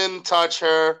person touch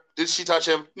her? Did she touch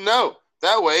him? No.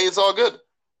 That way, it's all good.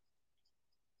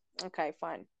 Okay,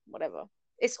 fine. Whatever.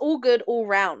 It's all good all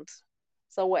round.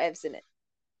 So whatever's in it.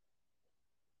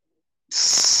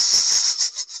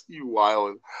 You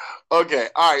wildin'. Okay,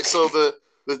 all right. So the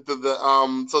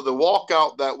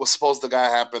walkout that was supposed to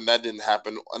happen, that didn't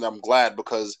happen, and I'm glad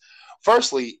because,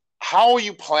 firstly, how are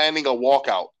you planning a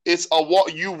walkout? It's a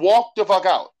walk. You walk the fuck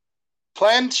out.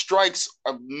 Planned strikes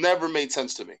have never made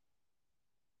sense to me.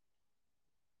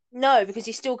 No, because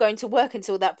you're still going to work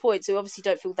until that point, so you obviously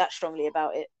don't feel that strongly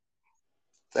about it.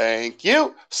 Thank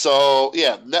you. So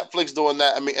yeah, Netflix doing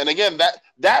that. I mean, and again,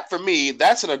 that for me,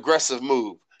 that's an aggressive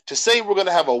move. To say we're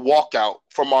gonna have a walkout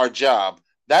from our job,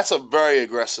 that's a very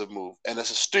aggressive move, and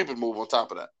it's a stupid move on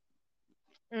top of that.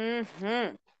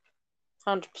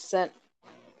 100%.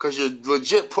 Because you're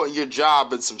legit putting your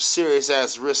job in some serious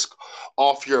ass risk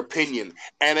off your opinion.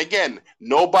 And again,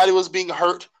 nobody was being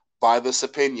hurt by this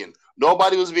opinion.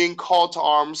 Nobody was being called to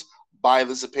arms by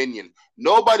this opinion.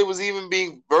 Nobody was even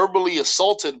being verbally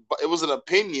assaulted, but it was an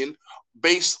opinion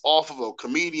based off of a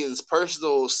comedian's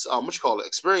personal,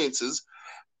 experiences,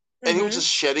 and he was just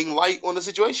shedding light on the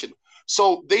situation.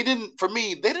 So they didn't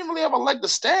really have a leg to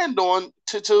stand on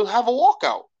to have a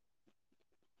walkout.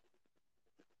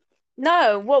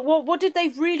 No, what did they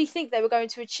really think they were going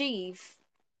to achieve?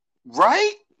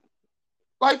 Right?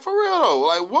 Like, for real though,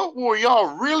 like, what were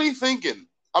y'all really thinking?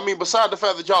 I mean, besides the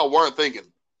fact that y'all weren't thinking. Do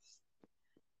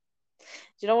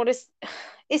you know what it's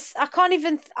I can't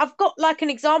even, I've got like an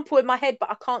example in my head,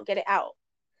 but I can't get it out.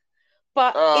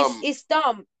 But it's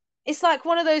dumb. It's like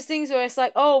one of those things where it's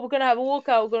like, oh, we're going to have a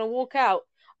walkout, we're going to walk out.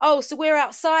 Oh, so we're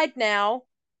outside now.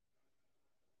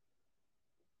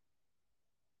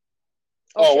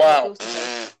 Oh wow.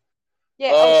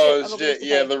 Yeah. Oh shit.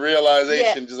 Yeah, the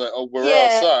realization just like, oh, we're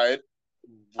outside.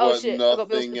 Oh shit.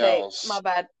 Nothing else. My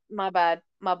bad.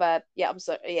 Yeah, I'm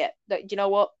sorry. Yeah. You know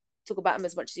what? Talk about them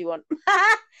as much as you want.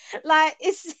 Like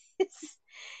it's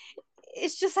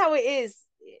just how it is.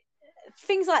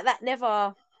 Things like that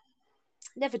never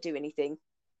do anything.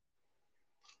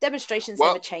 Demonstrations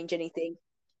never change anything.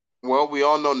 Well, we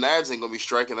all know Nadz ain't gonna be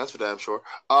striking. That's for damn sure.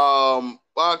 No.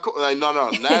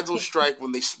 Nadz will strike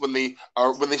when they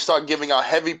start giving out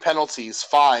heavy penalties,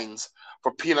 fines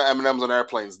for peanut M&Ms on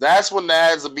airplanes. That's when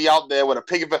Nadz will be out there with a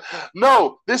picket fence.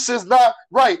 No, this is not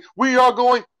right. We are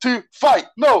going to fight.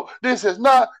 No, this is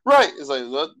not right. It's like,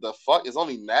 what the fuck? It's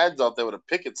only Nadz out there with a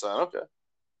picket sign. Okay.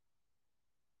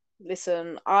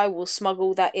 Listen, I will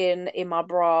smuggle that in my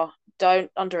bra.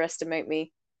 Don't underestimate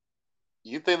me.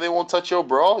 You think they won't touch your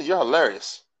bra? You're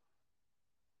hilarious.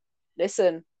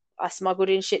 Listen, I smuggled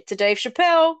in shit to Dave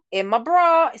Chappelle in my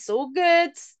bra. It's all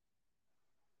good.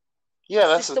 Yeah,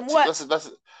 that's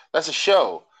a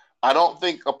show. I don't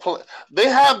think they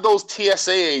have those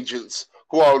TSA agents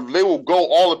they will go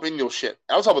all up in your shit.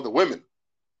 I'm talking about the women.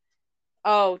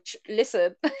 Oh,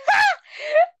 listen.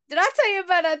 Did I tell you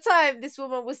about that time this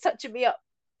woman was touching me up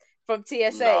from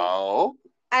TSA? No.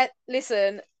 And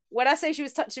listen, when I say she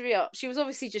was touching me up, she was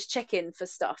obviously just checking for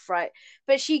stuff, right?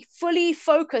 But she fully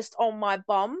focused on my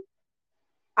bum.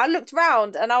 I looked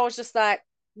round and I was just like,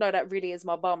 no, that really is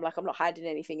my bum. Like, I'm not hiding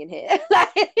anything in here.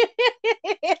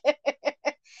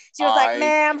 She was like,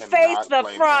 ma'am, face the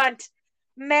front.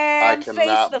 Ma'am,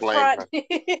 face the front.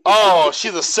 Oh,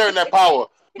 she's asserting that power.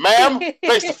 Ma'am,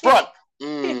 face the front.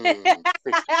 Face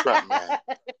the front, man.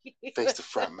 Face the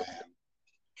front, man.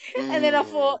 And then I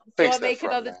thought, do I make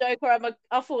another joke, or am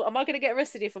I going to get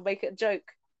arrested if I make a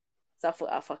joke? So I thought,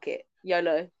 oh, fuck it.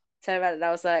 YOLO. Turned around and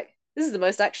I was like, this is the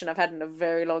most action I've had in a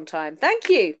very long time. Thank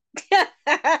you.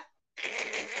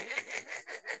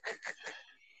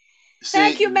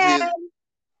 Thank you, man.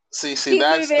 See,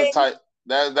 that's moving. The type.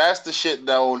 That's the shit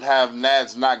that would have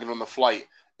Nadz not get on the flight.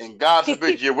 And God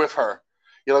forbid you're with her.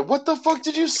 You're like, what the fuck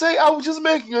did you say? I was just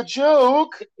making a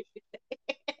joke.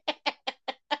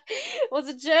 It was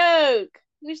a joke.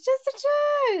 It was just a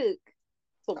joke.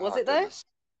 What was it though?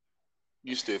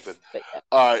 You stupid. Yeah,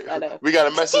 all right, we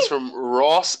got a message from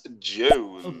Ross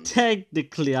Jones. Well,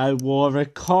 technically, I wore a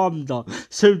condom,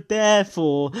 so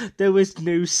therefore there was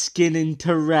no skin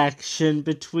interaction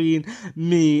between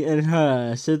me and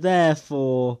her. So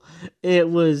therefore, it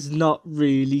was not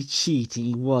really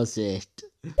cheating, was it?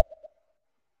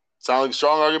 Sounds like a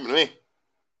strong argument to me.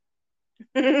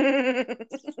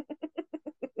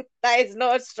 That is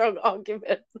not a strong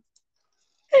argument.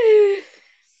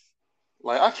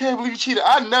 Like, I can't believe you cheated.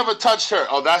 I never touched her.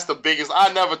 Oh, that's the biggest.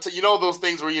 You know those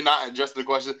things where you're not addressing the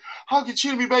question. How can you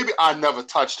cheat me, baby? I never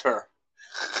touched her.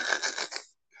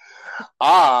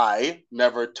 I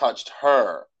never touched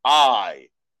her. I.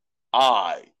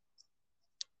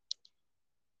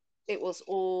 It was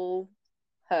all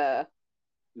her.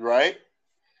 Right?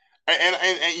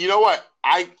 And you know what?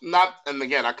 And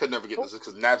again, I could never get this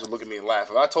because Nadz would look at me and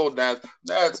laugh. If I told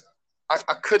Nadz,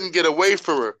 I couldn't get away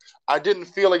from her. I didn't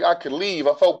feel like I could leave.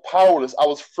 I felt powerless. I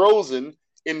was frozen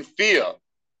in fear.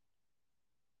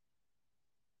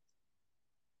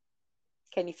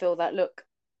 Can you feel that look?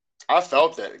 I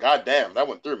felt that. God damn, that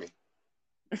went through me.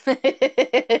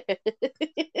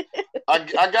 A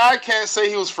guy can't say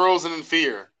he was frozen in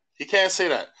fear. He can't say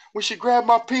that. When she grabbed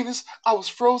my penis, I was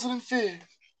frozen in fear.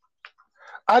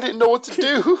 I didn't know what to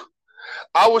do.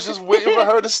 I was just waiting for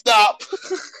her to stop.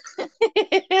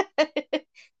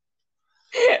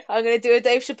 I'm going to do a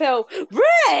Dave Chappelle.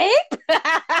 Rape!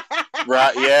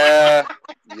 Right, yeah.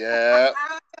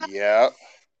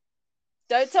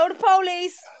 Don't tell the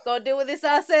police. Gotta deal with this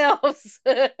ourselves.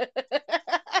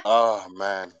 Oh,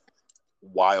 man.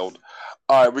 Wild.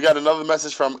 All right, we got another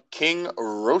message from King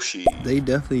Roshi. They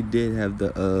definitely did have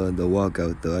the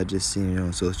walkout, though. I just seen it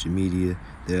on social media.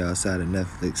 They're outside of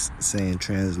Netflix saying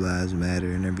trans lives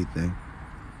matter and everything.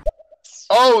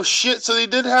 Oh, shit. So they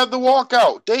did have the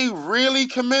walkout. They really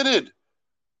committed.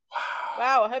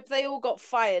 Wow. I hope they all got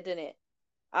fired in it.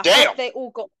 I Damn. hope they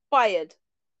all got fired.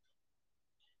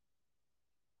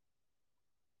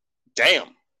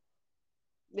 Damn.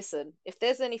 Listen, if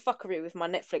there's any fuckery with my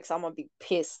Netflix, I'm going to be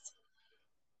pissed.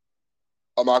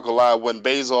 I'm not gonna lie. When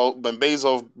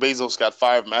Bezos got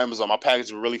fired from Amazon, my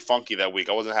package was really funky that week.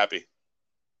 I wasn't happy.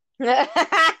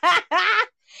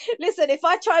 Listen, if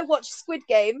I try watch Squid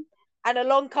Game and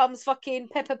along comes fucking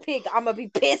Peppa Pig, I'm gonna be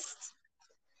pissed.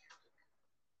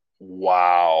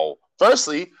 Wow.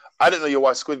 Firstly, I didn't know you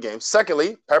watched Squid Game.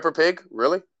 Secondly, Peppa Pig,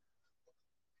 really?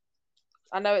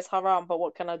 I know it's haram, but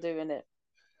what can I do in it?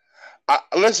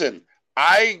 Listen,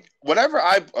 okay,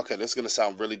 this is gonna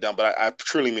sound really dumb, but I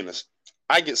truly mean this.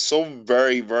 I get so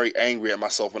very, very angry at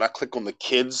myself when I click on the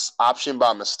kids option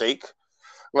by mistake.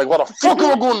 Like, what the fuck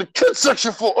am I going to the kids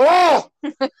section for? Oh,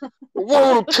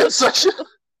 what the kids section?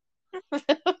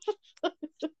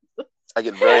 I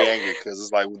get very angry because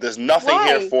it's like there's nothing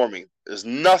here for me. There's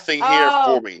nothing here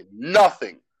for me.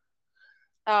 Nothing.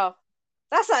 Oh,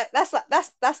 that's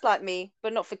like me,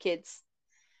 but not for kids.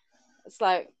 It's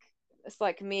like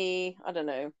me. I don't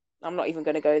know. I'm not even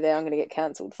going to go there. I'm going to get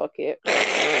cancelled. Fuck it.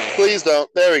 Please don't.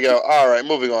 There we go. All right,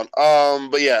 moving on.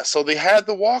 But yeah, so they had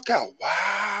the walkout.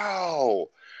 Wow.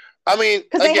 I mean,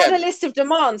 because they had a list of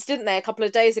demands, didn't they? A couple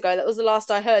of days ago. That was the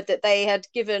last I heard, that they had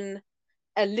given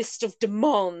a list of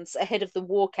demands ahead of the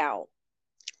walkout.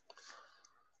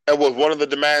 And was one of the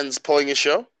demands pulling his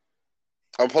show?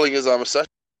 I'm pulling his session.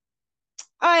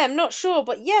 I am not sure,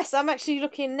 but yes, I'm actually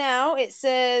looking now. It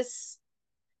says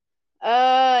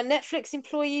Netflix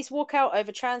employees walk out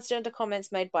over transgender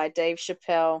comments made by Dave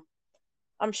Chappelle.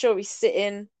 I'm sure he's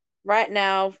sitting right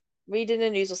now reading the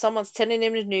news, or someone's telling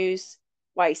him the news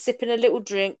while he's sipping a little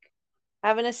drink,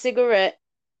 having a cigarette,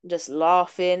 just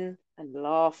laughing and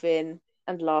laughing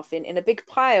and laughing in a big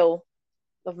pile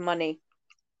of money.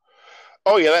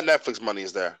 Oh yeah, that Netflix money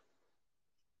is there.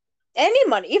 Any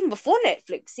money, even before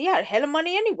Netflix, he had hella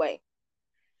money anyway.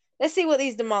 Let's see what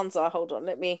these demands are. Hold on,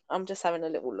 I'm just having a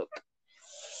little look.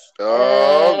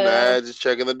 Oh, Nadz is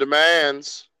checking the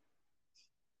demands.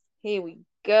 Here we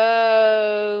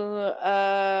go.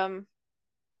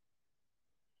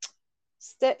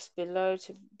 Steps below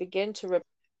to begin to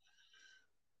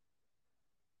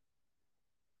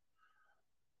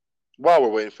While we're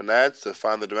waiting for Nadz to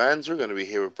find the demands, we're going to be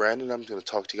here with Brandon. I'm going to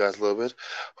talk to you guys a little bit.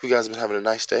 Hope you guys have been having a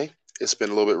nice day. It's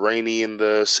been a little bit rainy in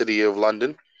the city of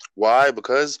London. Why?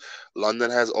 Because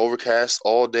London has overcast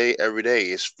all day, every day.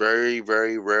 It's very,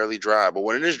 very rarely dry. But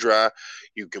when it is dry,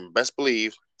 you can best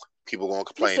believe people won't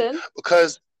complain. Listen,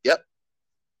 because, yep.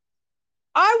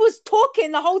 I was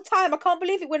talking the whole time. I can't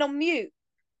believe it went on mute.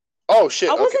 Oh, shit.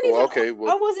 I wasn't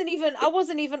I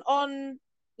wasn't even on,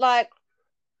 like,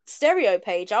 stereo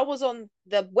page. I was on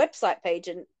the website page,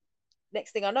 and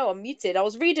next thing I know, I'm muted. I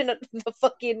was reading the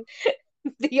fucking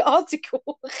the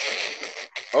article.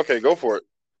 Okay, go for it.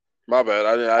 My bad.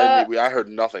 I heard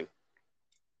nothing.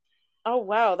 Oh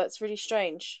wow, that's really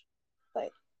strange.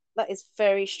 That is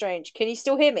very strange. Can you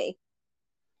still hear me?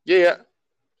 Yeah.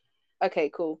 Okay,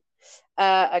 cool.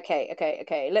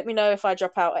 Okay. Let me know if I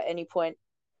drop out at any point.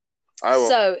 I will.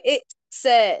 So it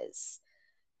says,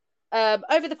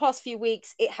 over the past few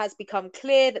weeks, it has become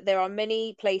clear that there are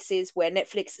many places where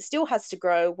Netflix still has to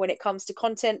grow when it comes to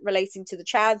content relating to the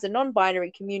trans and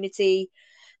non-binary community.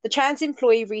 The Trans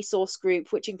Employee Resource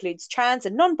Group, which includes trans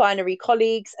and non-binary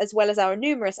colleagues, as well as our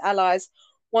numerous allies,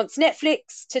 wants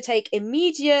Netflix to take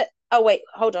immediate... Oh, wait,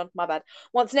 hold on, my bad.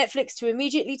 Wants Netflix to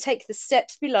immediately take the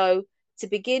steps below to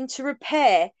begin to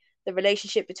repair the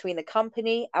relationship between the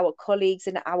company, our colleagues,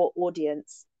 and our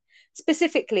audience.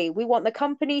 Specifically, we want the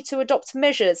company to adopt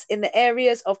measures in the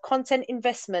areas of content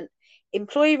investment,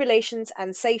 employee relations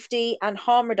and safety, and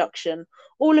harm reduction,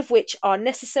 all of which are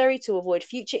necessary to avoid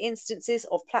future instances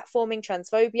of platforming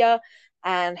transphobia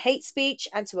and hate speech,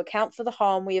 and to account for the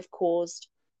harm we have caused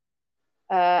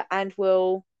and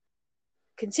will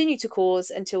continue to cause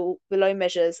until below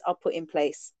measures are put in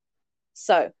place.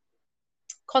 So,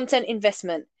 content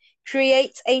investment.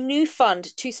 Create a new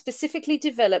fund to specifically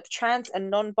develop trans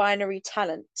and non-binary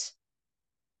talent.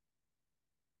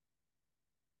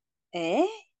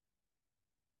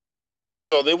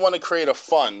 So they want to create a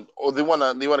fund, or they want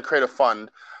to create a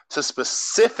fund to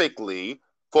specifically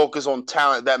focus on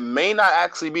talent that may not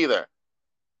actually be there.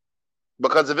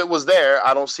 Because if it was there,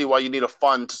 I don't see why you need a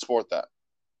fund to support that.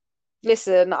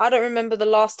 Listen, I don't remember the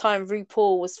last time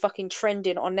RuPaul was fucking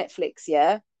trending on Netflix,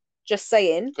 yeah? Just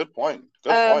saying. Good point.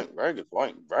 Good point. Very good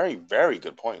point. Very, very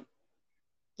good point.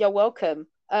 You're welcome.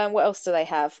 What else do they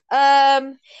have?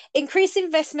 Increase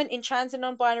investment in trans and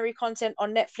non-binary content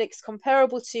on Netflix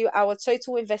comparable to our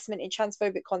total investment in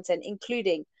transphobic content,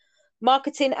 including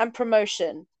marketing and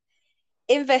promotion.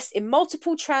 Invest in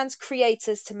multiple trans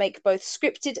creators to make both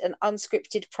scripted and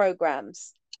unscripted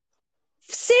programs.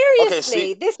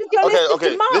 Seriously, this is your list of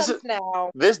demands now.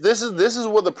 This is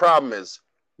what the problem is.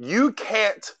 You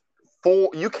can't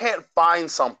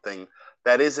find something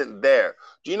that isn't there.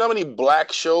 Do you know how many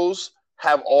black shows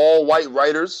have all white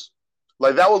writers?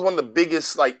 Like, that was one of the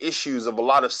biggest issues of a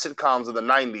lot of sitcoms in the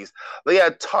 90s. They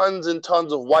had tons and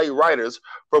tons of white writers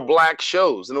for black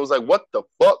shows. And it was like, what the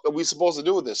fuck are we supposed to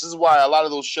do with this? This is why a lot of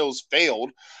those shows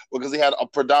failed, because they had a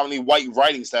predominantly white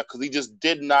writing staff, because they just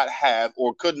did not have,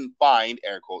 or couldn't find,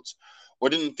 air quotes, or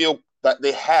didn't feel that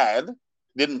they had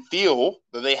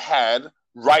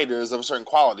writers of a certain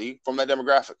quality from that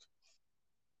demographic.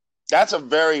 That's a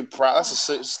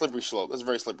slippery slope. That's a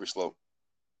very slippery slope.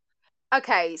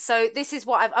 Okay, so this is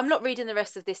what I'm not reading the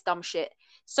rest of this dumb shit.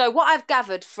 So what I've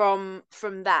gathered from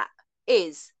that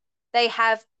is they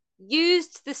have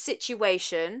used the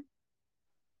situation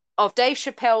of Dave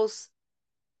Chappelle's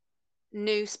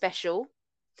new special.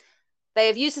 They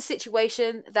have used the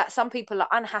situation that some people are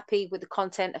unhappy with the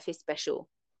content of his special.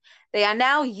 They are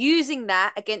now using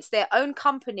that against their own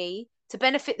company to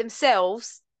benefit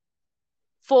themselves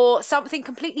for something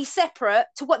completely separate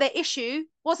to what their issue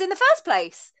was in the first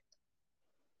place.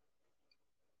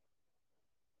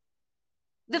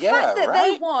 The fact that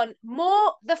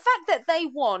they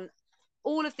want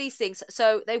all of these things,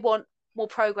 so they want more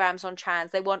programs on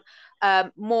trans, they want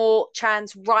more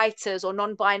trans writers or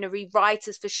non-binary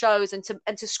writers for shows and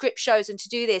to script shows and to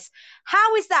do this.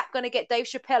 How is that going to get Dave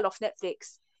Chappelle off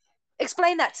Netflix?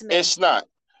 Explain that to me. It's not.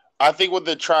 I think what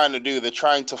they're trying to do, they're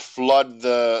trying to flood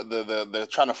they're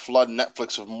trying to flood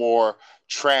Netflix with more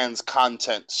trans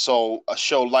content. So a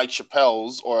show like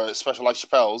Chappelle's or a special like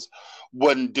Chappelle's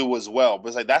wouldn't do as well. But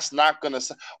it's like that's not gonna.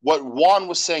 What Juan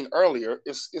was saying earlier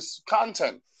is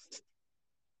content.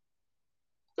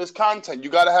 It's content. You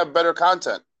got to have better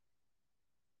content.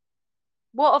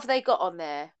 What have they got on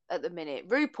there at the minute?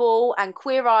 RuPaul and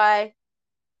Queer Eye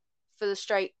for the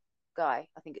Straight Guy,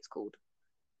 I think it's called.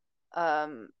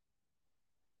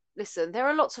 Listen, there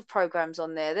are lots of programs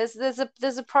on there.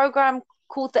 There's a program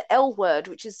called The L Word,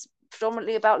 which is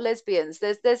predominantly about lesbians.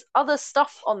 There's other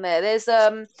stuff on there. There's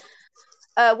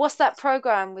what's that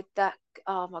program with that?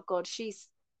 Oh my god,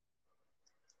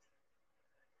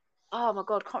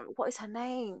 what is her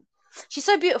name? She's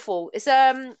so beautiful. It's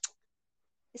a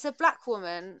black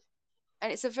woman,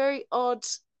 and it's a very odd.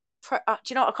 Do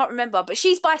you know what? I can't remember, but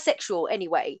she's bisexual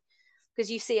anyway, because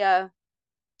you see her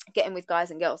getting with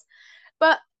guys and girls.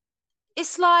 But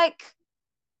it's like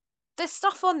there's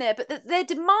stuff on there, but their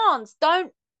demands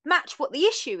don't match what the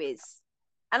issue is,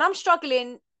 and I'm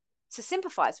struggling to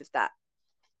sympathize with that.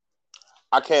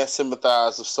 I can't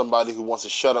sympathize with somebody who wants to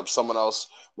shut up someone else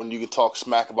when you can talk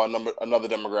smack about another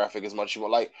demographic as much as you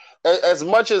want. Like, as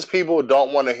much as people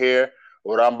don't want to hear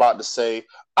what I'm about to say,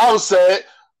 I'll say it.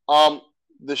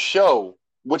 The show,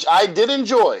 which I did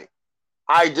enjoy,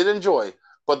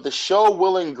 but the show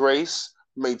Will and Grace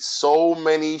made so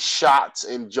many shots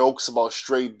and jokes about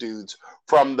straight dudes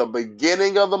from the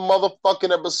beginning of the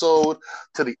motherfucking episode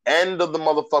to the end of the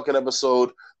motherfucking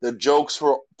episode. The jokes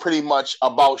were pretty much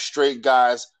about straight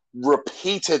guys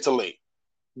repeatedly.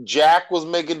 Jack was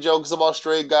making jokes about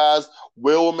straight guys.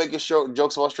 Will was making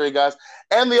jokes about straight guys,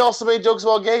 and they also made jokes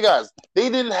about gay guys. They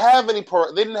didn't have any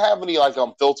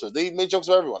filters. They made jokes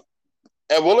about everyone.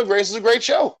 And Will and Grace is a great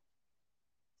show.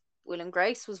 Will and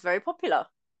Grace was very popular.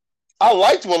 I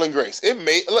liked Will and Grace.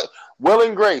 Will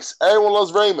and Grace. Everyone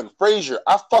Loves Raymond. Frasier.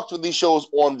 I fucked with these shows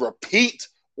on repeat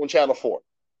on Channel 4.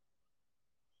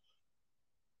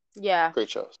 Yeah. Great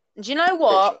shows. Do you know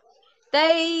what?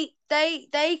 They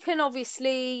can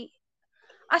obviously.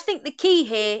 I think the key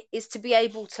here is to be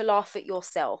able to laugh at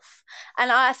yourself,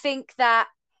 and I think that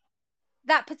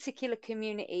particular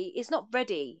community is not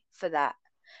ready for that.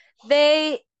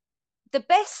 The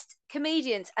best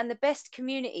comedians and the best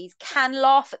communities can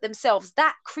laugh at themselves.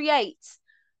 That creates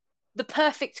the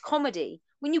perfect comedy.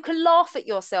 When you can laugh at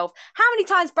yourself. How many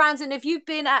times, Brandon, have you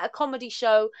been at a comedy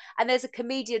show and there's a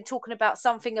comedian talking about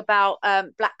something about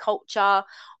black culture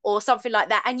or something like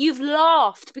that, and you've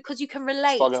laughed because you can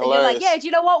relate, and hilarious. You're like, yeah, do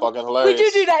you know what? We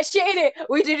do that shit in it.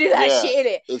 We do that shit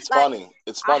in it. It's like, funny.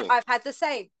 It's funny. I've had the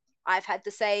same. I've had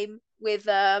the same with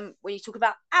when you talk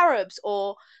about Arabs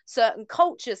or certain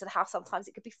cultures and how sometimes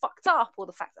it could be fucked up, or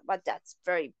the fact that my dad's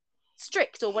very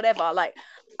strict or whatever. Like,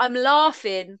 I'm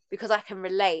laughing because I can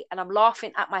relate, and I'm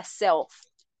laughing at myself.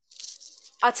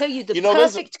 I tell you, the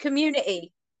perfect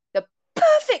community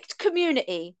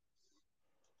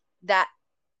that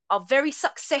are very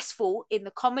successful in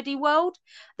the comedy world.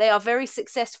 They are very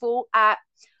successful at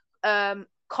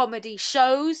comedy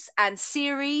shows and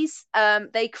series.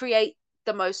 They create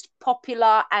the most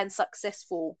popular and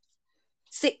successful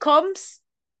sitcoms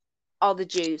are the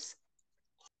Jews.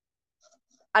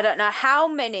 I don't know how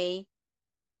many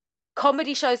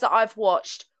comedy shows that I've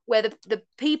watched where the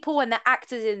people and the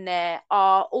actors in there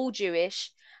are all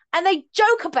Jewish, and they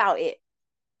joke about it,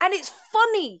 and it's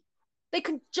funny. They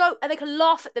can joke and they can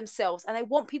laugh at themselves, and they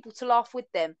want people to laugh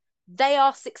with them. They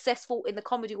are successful in the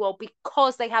comedy world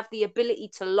because they have the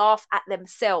ability to laugh at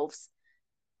themselves.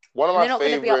 One of my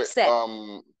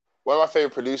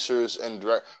favorite producers and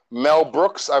director, Mel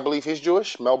Brooks, I believe he's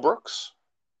Jewish. Mel Brooks.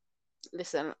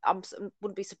 Listen,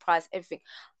 wouldn't be surprised.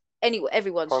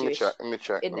 Everyone's Jewish. Let me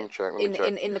check.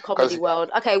 In the comedy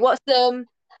world. Okay, what's the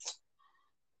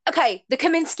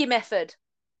Kaminsky Method?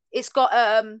 It's got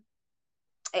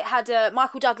it had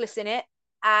Michael Douglas in it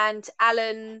and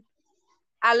Alan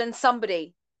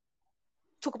somebody.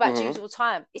 Talk about Jews all the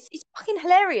time. It's fucking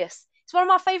hilarious. It's one of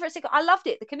my favorites. I loved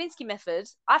it. The Kaminsky Method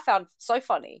I found so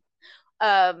funny.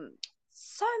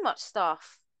 So much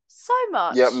stuff. So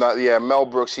much. Mel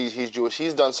Brooks. He's Jewish.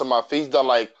 He's done he's done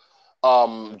like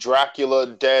Dracula,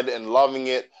 Dead and Loving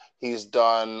It. He's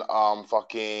done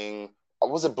fucking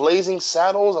was it Blazing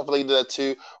Saddles? I believe he did that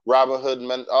too. Robin Hood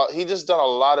Men. He just done a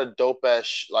lot of dope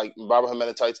ass like Robin Hood Men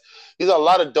in Tights. He's done a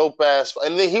lot of dope ass,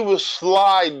 and then he was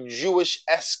sly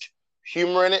Jewish-esque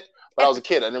humor in it. But I was a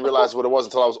kid. I didn't realize what it was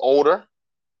until I was older.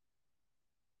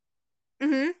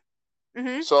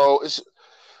 So it's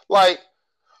like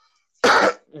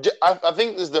I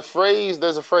think there's a phrase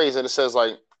and it says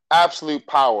like absolute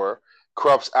power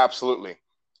corrupts absolutely.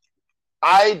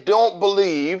 I don't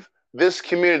believe this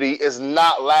community is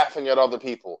not laughing at other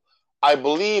people. I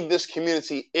believe this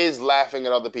community is laughing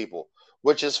at other people,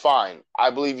 which is fine. I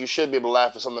believe you should be able to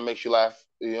laugh at something that makes you laugh.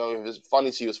 You know, if it's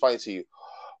funny to you, it's funny to you.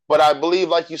 But I believe,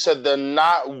 like you said, they're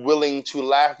not willing to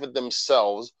laugh at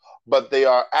themselves, but they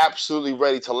are absolutely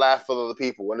ready to laugh at other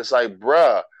people. And it's like,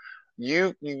 bruh,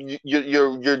 you're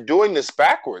doing this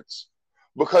backwards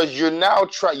because you're now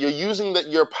you're using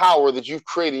your power that you've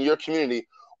created in your community,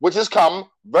 which has come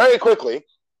very quickly.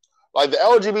 Like the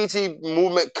LGBT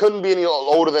movement couldn't be any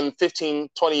older than 15,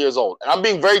 20 years old. And I'm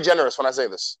being very generous when I say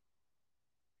this.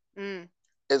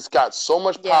 It's got so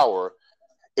much power.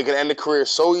 It can end a career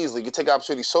so easily. You can take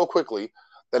opportunity so quickly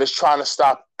that it's trying to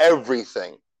stop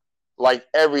everything. Like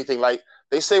everything. Like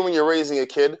they say when you're raising a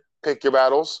kid, pick your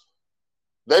battles.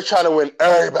 They're trying to win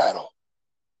every battle.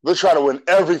 They're trying to win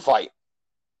every fight.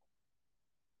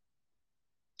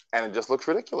 And it just looks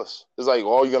ridiculous. It's like,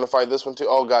 oh, you're going to fight this one too?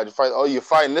 Oh, God, you're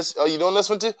fighting this? Oh, you're doing this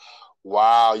one too?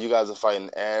 Wow, you guys are fighting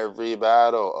every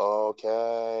battle.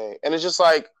 Okay. And it's just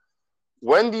like,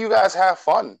 when do you guys have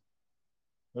fun?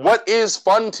 What is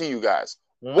fun to you guys?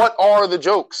 What are the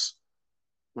jokes?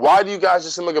 Why do you guys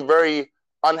just seem like a very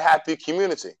unhappy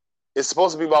community? It's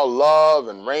supposed to be about love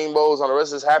and rainbows and the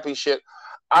rest of this happy shit.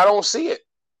 I don't see it.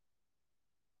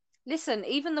 Listen,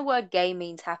 even the word gay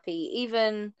means happy.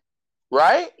 Even...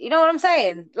 Right? You know what I'm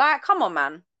saying? Like, come on,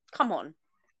 man. Come on.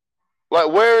 Like,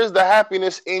 where is the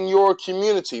happiness in your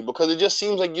community? Because it just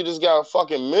seems like you just got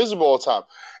fucking miserable all the time.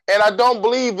 And I don't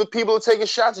believe that people are taking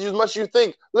shots at you as much as you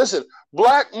think. Listen,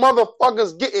 black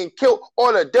motherfuckers getting killed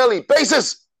on a daily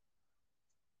basis.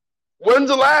 When's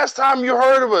the last time you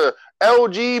heard of a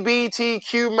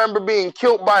LGBTQ member being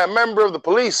killed by a member of the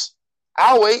police?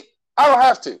 I'll wait. I don't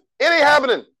have to. It ain't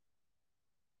happening.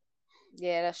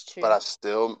 Yeah, that's true. But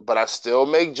I still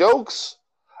make jokes.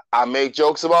 I make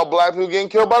jokes about black people getting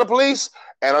killed by the police,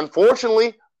 and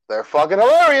unfortunately, they're fucking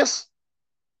hilarious.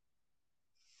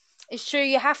 It's true.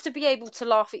 You have to be able to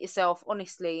laugh at yourself,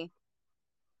 honestly.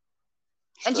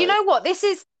 And you know what?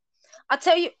 I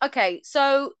tell you, okay,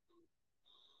 so,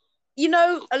 you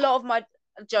know, a lot of my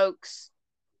jokes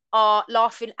are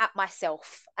laughing at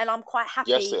myself, and I'm quite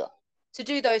happy to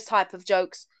do those type of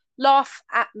jokes. Laugh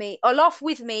at me or laugh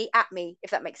with me at me,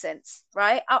 if that makes sense,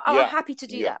 right? I'm happy to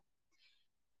do that.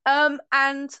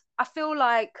 And I feel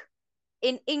like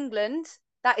in England,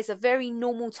 that is a very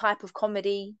normal type of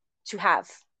comedy to have.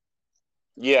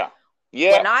 Yeah.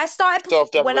 When I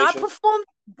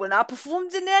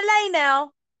performed in LA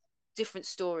now, different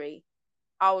story.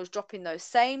 I was dropping those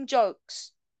same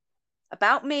jokes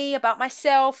about me, about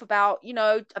myself, about, you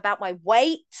know, about my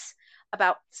weight,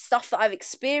 about stuff that I've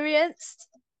experienced.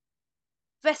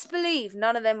 Best believe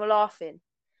none of them were laughing.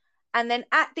 And then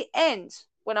at the end,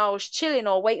 when I was chilling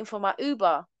or waiting for my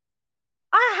Uber,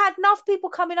 I had enough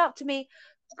people coming up to me,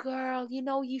 girl, you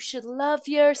know, you should love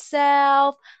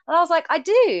yourself. And I was like, I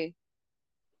do.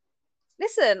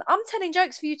 Listen, I'm telling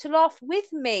jokes for you to laugh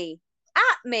with me,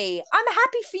 at me. I'm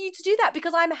happy for you to do that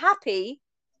because I'm happy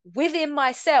within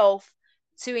myself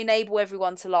to enable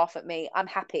everyone to laugh at me. I'm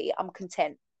happy. I'm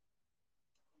content.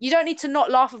 You don't need to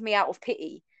not laugh at me out of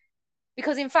pity.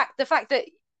 Because in fact, the fact that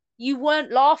you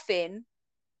weren't laughing,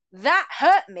 that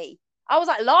hurt me. I was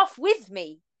like, laugh with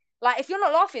me. Like, if you're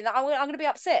not laughing, I'm going to be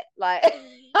upset. Like,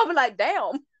 I'm like,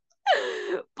 damn.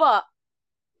 But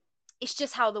it's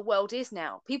just how the world is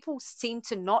now. People seem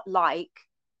to not like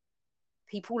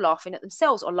people laughing at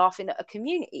themselves or laughing at a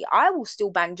community. I will still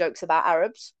bang jokes about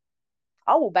Arabs.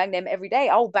 I will bang them every day.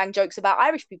 I will bang jokes about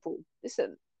Irish people.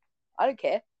 Listen, I don't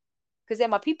care because they're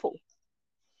my people.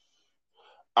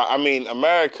 I mean,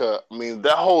 America,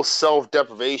 that whole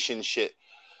self-deprivation shit,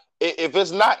 if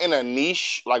it's not in a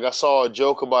niche, like I saw a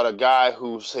joke about a guy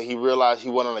who said he realized he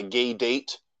went on a gay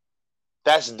date,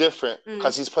 that's different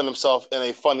because he's putting himself in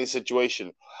a funny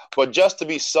situation. But just to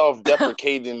be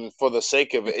self-deprecating for the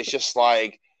sake of it, it's just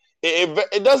like,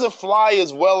 it doesn't fly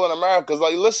as well in America. It's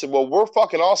like, listen, well, we're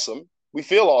fucking awesome. We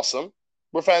feel awesome.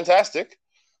 We're fantastic.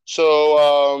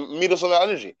 So meet us on that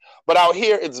energy. But out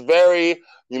here, it's very,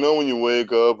 when you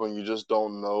wake up and you just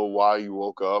don't know why you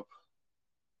woke up.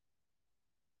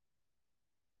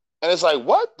 And it's like,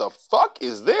 what the fuck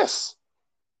is this?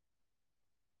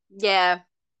 Yeah.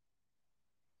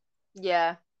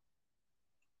 Yeah.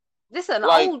 Listen,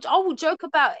 I will joke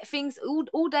about things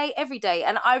all day, every day.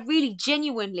 And I really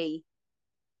genuinely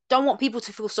don't want people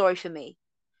to feel sorry for me.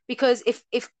 Because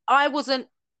if I wasn't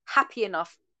happy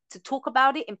enough to talk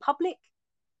about it in public,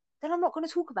 then I'm not going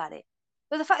to talk about it.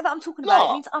 But the fact that I'm talking about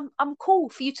it means I'm cool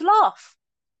for you to laugh.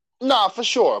 Nah, for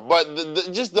sure. But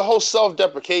just the whole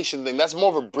self-deprecation thing, that's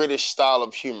more of a British style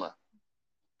of humor.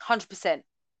 100%.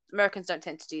 Americans don't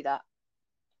tend to do that.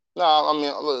 No, I mean,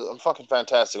 I'm fucking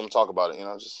fantastic. I'm talking about it,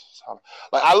 just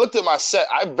like I looked at my set.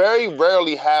 I very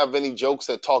rarely have any jokes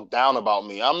that talk down about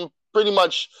me. I'm pretty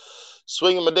much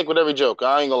swinging my dick with every joke.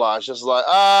 I ain't gonna lie. It's just like,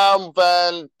 I'm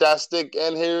fantastic,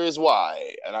 and here is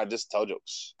why. And I just tell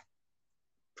jokes.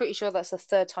 Pretty sure that's the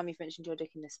third time you've mentioned your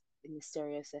dick in this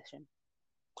stereo session.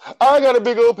 I got a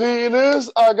big old penis.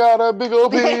 I got a big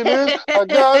old penis. I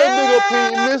got a big old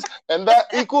penis, and that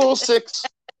equals 6.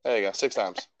 There you go, 6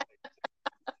 times.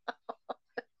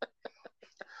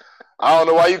 I don't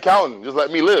know why you counting. Just let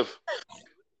me live.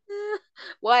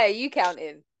 Why are you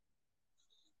counting?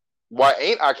 Why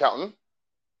ain't I counting?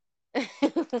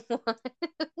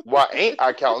 Why ain't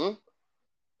I counting?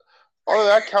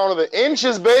 Only I counted the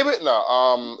inches, baby.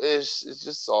 No, it's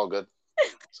just all good.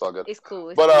 It's all good. It's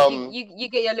cool. But cool. You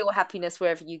get your little happiness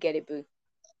wherever you get it, boo.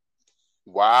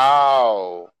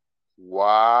 Wow.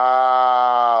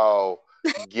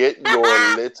 Get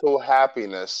your little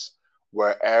happiness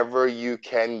wherever you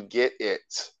can get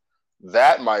it.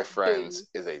 That, my friends,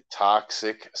 is a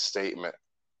toxic statement.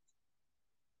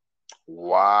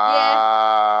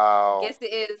 Wow. Yeah.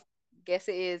 Guess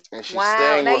it is. And she's wow.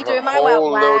 saying Now with her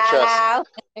whole little chest.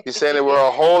 She's saying it with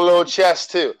her whole little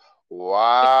chest too.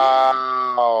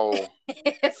 Wow.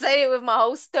 Say it with my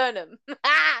whole sternum.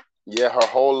 Yeah, her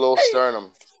whole little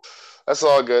sternum. That's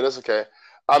all good. That's okay.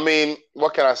 I mean,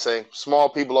 what can I say? Small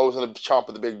people always want to chomp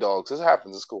at the big dogs. This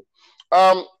happens. It's cool.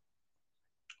 I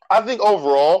think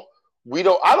overall,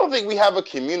 I don't think we have a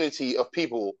community of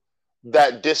people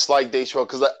that dislike Dave Chappelle,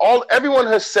 because everyone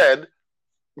has said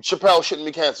Chappelle shouldn't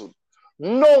be canceled.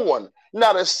 No one,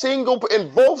 not a single, in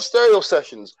both stereo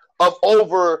sessions of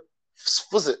over,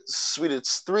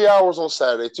 it's 3 hours on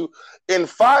Saturday too. In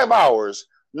 5 hours,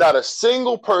 not a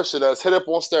single person that's hit up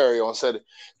on stereo and said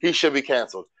he should be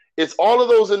canceled. It's all of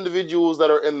those individuals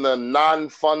that are in the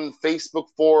non-fun Facebook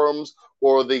forums,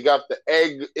 or they got the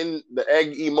egg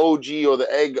emoji or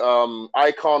the egg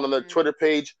icon on their Twitter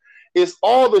page. It's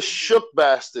all the shook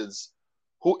bastards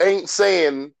who are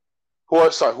saying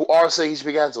he should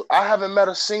be canceled. I haven't met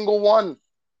a single one.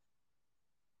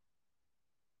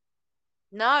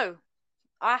 No,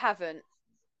 I haven't.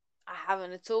 I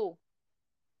haven't at all.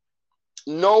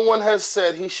 No one has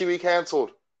said he should be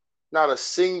canceled. Not a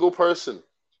single person.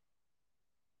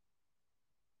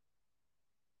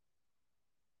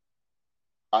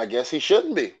 I guess he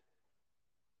shouldn't be.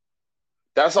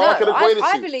 That's all I can equate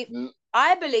it to.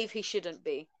 I believe he shouldn't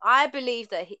be. I believe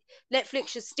that Netflix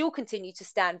should still continue to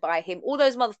stand by him. All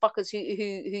those motherfuckers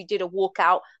who did a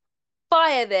walkout,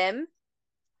 fire them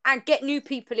and get new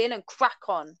people in and crack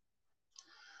on.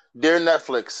 Dear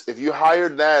Netflix, if you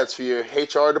hired Nadz for your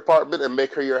HR department and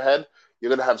make her your head, you're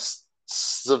going to have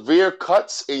severe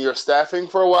cuts in your staffing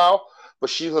for a while, but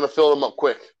she's going to fill them up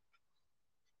quick.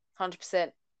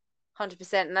 100%.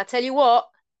 100%. And I tell you what,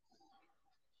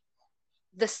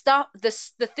 the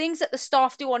things that the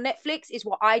staff do on Netflix is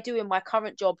what I do in my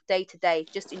current job day to day,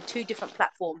 just in 2 different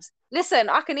platforms. Listen,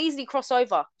 I can easily cross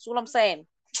over. That's all I'm saying.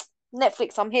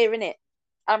 Netflix, I'm here, innit?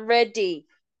 I'm ready.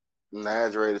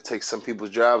 Nad's ready to take some people's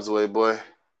jobs away, boy.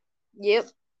 Yep.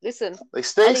 Listen. Like,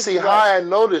 Stacey, hi, I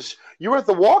noticed you were at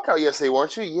the walkout yesterday,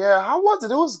 weren't you? Yeah, how was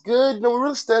it? It was good. We're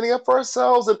really standing up for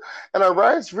ourselves and our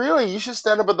rights. Really, you should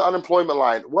stand up at the unemployment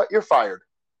line. What? You're fired.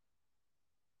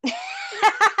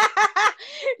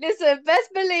 Listen,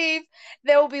 best believe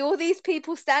there will be all these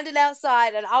people standing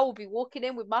outside and I will be walking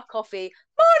in with my coffee.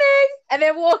 Morning! And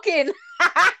then walk in.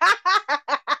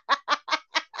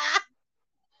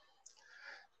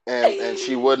 And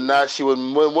she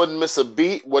wouldn't miss a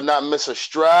beat, would not miss a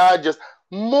stride, just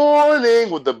morning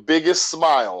with the biggest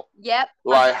smile. Yep.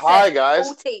 Like, hi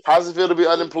guys, how's it feel to be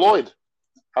unemployed?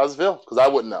 How's it feel? Because I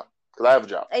wouldn't know, because I have a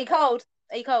job. Are you cold?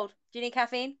 Do you need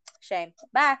caffeine? Shame.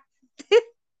 Bye.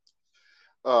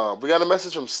 We got a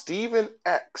message from Steven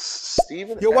X.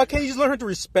 Why can't you just learn how to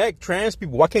respect trans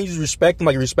people? Why can't you just respect them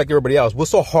like you respect everybody else? What's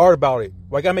so hard about it?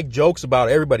 Why gotta make jokes about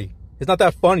everybody? It's not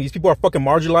that funny. These people are fucking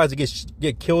marginalized. They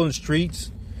get killed in the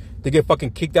streets. They get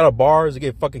fucking kicked out of bars. They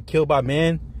get fucking killed by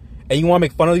men. And you want to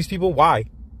make fun of these people? Why?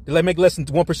 They make less than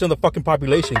 1% of the fucking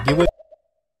population. Get with.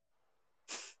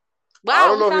 Wow, I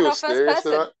don't know if he found our was first serious or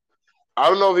person. not. I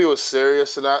don't know if he was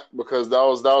serious or not because that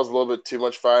was a little bit too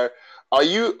much fire. Are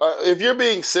you? If you're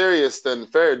being serious, then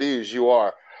fair dues, you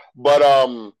are. But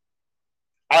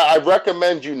I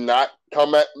recommend you not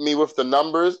come at me with the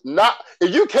numbers. Not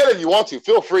if you can, if you want to,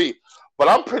 feel free. But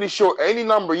I'm pretty sure any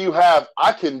number you have,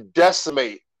 I can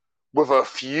decimate with a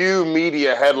few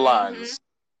media headlines.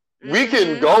 Mm-hmm. We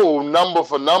can go number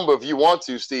for number if you want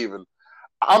to, Steven.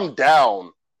 I'm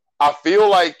down. I feel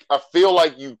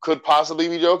like you could possibly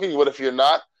be joking, but if you're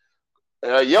not,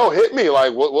 yo, hit me.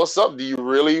 Like, what's up? Do you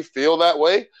really feel that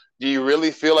way? Do you really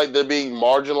feel like they're being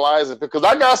marginalized? Because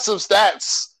I got some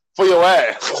stats for your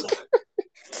ass.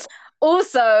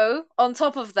 Also, on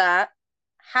top of that,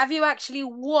 have you actually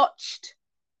watched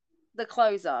The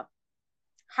Closer?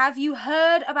 Have you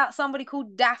heard about somebody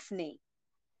called Daphne?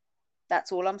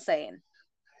 That's all I'm saying.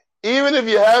 Even if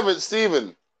you haven't,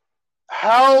 Steven,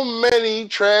 how many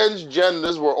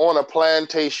transgenders were on a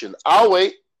plantation? I'll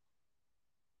wait.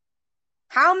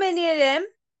 How many of them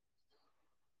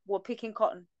were picking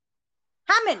cotton?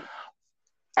 How many?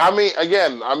 I mean,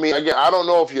 again, I don't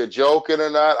know if you're joking or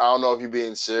not. I don't know if you're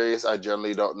being serious. I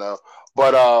generally don't know.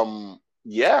 But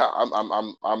yeah,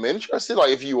 I'm interested.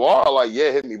 Like, if you are, like,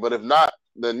 yeah, hit me. But if not,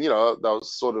 then, you know, that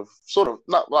was sort of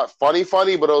not funny,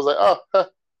 but I was like, oh,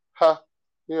 huh,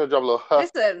 you know, drop a little, huh.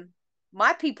 Listen,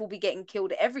 my people be getting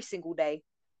killed every single day.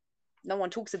 No one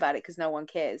talks about it because no one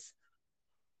cares.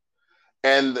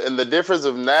 And the difference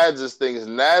of Nad's thing is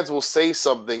Nad's will say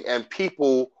something and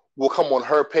people will come on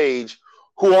her page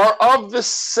who are of the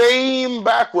same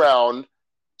background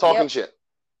talking shit.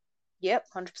 Yep,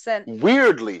 100%.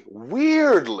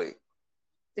 Weirdly.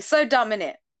 It's so dumb,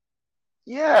 innit?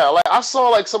 Yeah, like I saw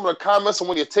like some of the comments on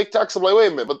one of your TikToks. I'm like, wait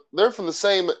a minute, but they're from the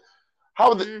same.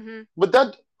 How? But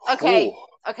that. Okay. Ooh.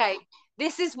 Okay.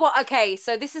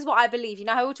 So this is what I believe. You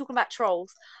know how we're talking about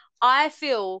trolls? I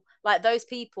feel like those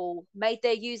people made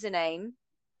their username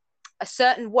a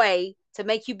certain way to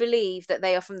make you believe that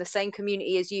they are from the same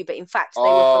community as you, but in fact they were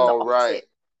from the opposite. Right.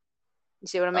 You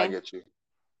see what I mean? I get you.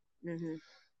 Mm-hmm.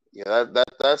 Yeah,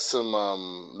 that's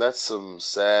some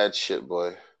sad shit,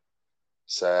 boy.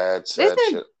 Sad shit.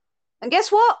 And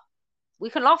guess what? We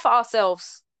can laugh at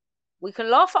ourselves.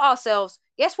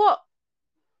 Guess what?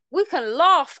 We can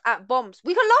laugh at bombs.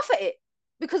 We can laugh at it.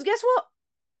 Because guess what?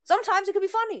 Sometimes it could be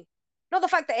funny. Not the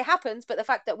fact that it happens, but the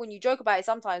fact that when you joke about it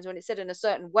sometimes, when it's said in a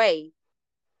certain way,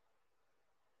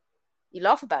 you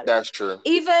laugh about it. That's true.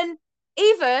 Even,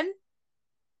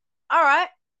 all right,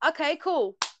 okay,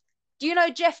 cool. Do you know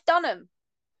Jeff Dunham?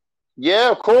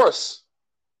 Yeah, of course.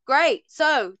 Great.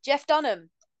 So, Jeff Dunham,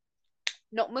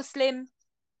 not Muslim,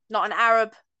 not an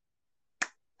Arab,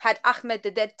 had Ahmed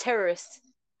the Dead Terrorist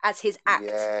as his act.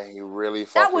 Yeah, he really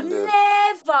fucking did.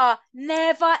 That would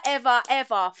never,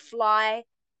 ever fly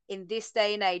in this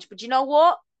day and age. But you know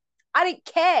what? I didn't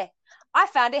care. I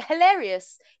found it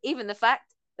hilarious. Even the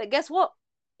fact that, guess what?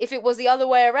 If it was the other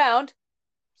way around,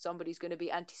 somebody's going to be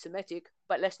anti-Semitic,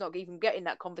 but let's not even get in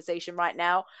that conversation right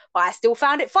now. But I still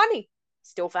found it funny.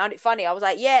 I was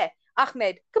like, yeah,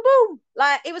 Ahmed, kaboom.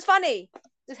 Like, it was funny.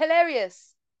 It was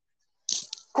hilarious.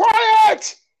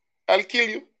 Quiet! I'll kill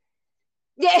you.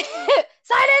 Yeah,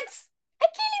 silence! I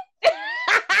kill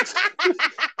you.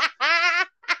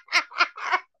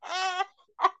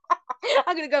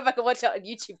 I'm gonna go back and watch it on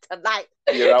YouTube tonight.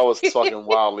 Yeah, that was fucking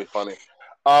wildly funny.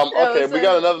 Okay, we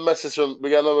got another message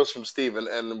from Steven,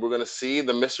 and we're gonna see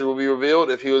the mystery will be revealed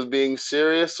if he was being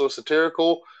serious or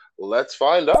satirical. Let's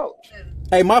find out.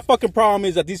 Hey, my fucking problem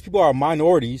is that these people are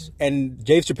minorities, and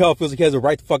Dave Chappelle feels like he has a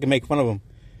right to fucking make fun of them.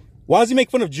 Why does he make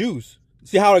fun of Jews?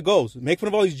 See how it goes. Make fun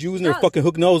of all these Jews and their fucking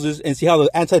hook noses, and see how the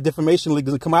Anti-Defamation League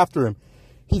doesn't come after him.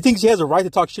 He thinks he has a right to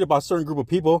talk shit about a certain group of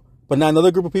people, but not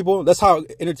another group of people. That's how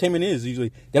entertainment is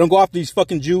usually. They don't go after these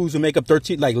fucking Jews who make up less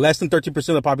than 13%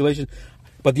 of the population,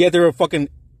 but yet they're fucking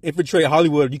infiltrate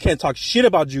Hollywood. You can't talk shit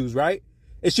about Jews, right?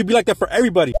 It should be like that for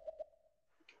everybody.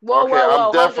 Whoa,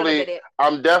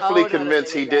 I'm definitely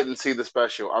convinced he didn't see the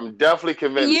special. I'm definitely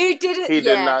convinced he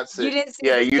did not see. You didn't see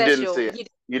the special. Didn't see it.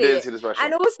 You didn't see the special.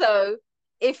 And also,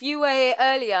 if you were here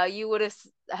earlier, you would have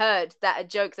heard that a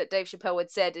joke that Dave Chappelle had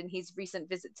said in his recent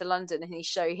visit to London and his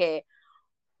show here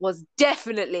was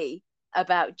definitely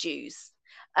about Jews.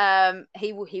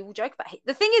 He will joke about it.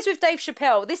 The thing is with Dave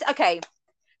Chappelle,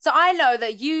 so I know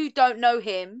that you don't know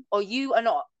him, or you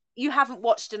haven't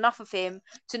watched enough of him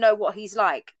to know what he's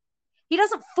like. He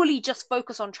doesn't fully just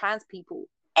focus on trans people.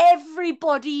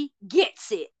 Everybody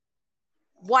gets it.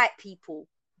 white people,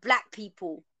 black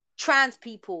people, trans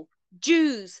people,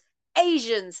 Jews,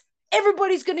 Asians,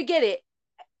 everybody's going to get it.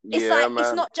 It's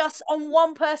it's not just on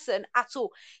one person at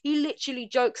all. He literally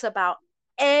jokes about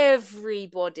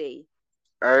everybody.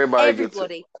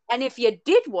 Everybody. And if you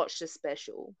did watch the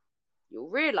special, you'll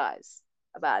realize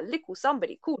about a little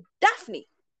somebody called Daphne.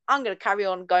 I'm going to carry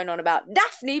on going on about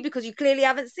Daphne because you clearly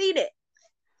haven't seen it.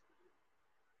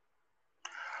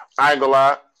 I ain't gonna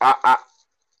lie. I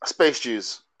Space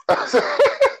Jews.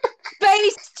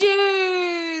 Space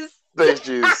Jews. Space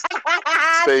Jews.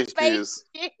 Space Jews.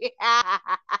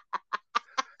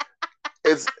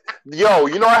 It's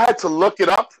you know, I had to look it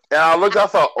up, and I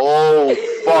thought, oh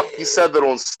fuck, he said that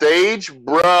on stage,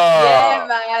 bruh. Yeah,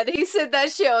 man, he said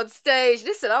that shit on stage.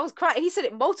 Listen, I was crying. He said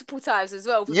it multiple times as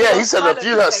well. Yeah, he said a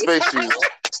few times, Space Jews.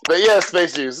 Yeah,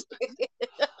 Space Jews.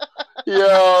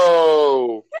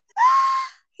 Yo.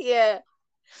 Yeah.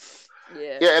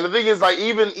 Yeah, and the thing is, like,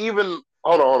 even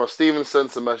hold on, Steven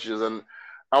sent some messages, and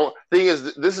thing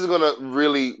is, this is gonna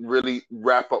really, really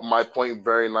wrap up my point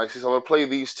very nicely. So I'm gonna play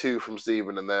these two from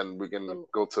Steven, and then we can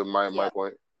go to my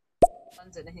point.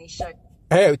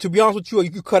 Hey, to be honest with you,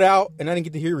 you could cut out, and I didn't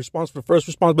get to hear your response for the first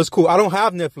response, but it's cool. I don't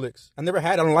have Netflix. I never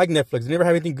had. I don't like Netflix. I never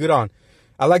have anything good on.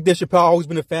 I like Dave Chappelle. I've always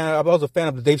been a fan. I was a fan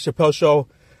of the Dave Chappelle show,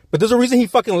 but there's a reason he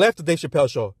fucking left the Dave Chappelle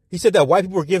show. He said that white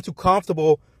people were getting too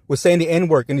comfortable with saying the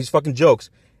N-word and these fucking jokes.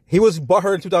 He was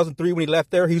butthurt in 2003 when he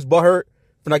left there. He was butthurt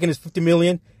for not getting his $50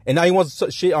 million, and now he wants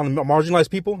shit on marginalized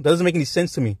people. That doesn't make any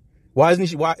sense to me. Why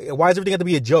does everything have to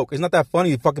be a joke? It's not that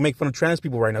funny to fucking make fun of trans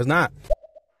people right now. It's not.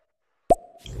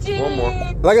 One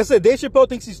more. Like I said, Dave Chappelle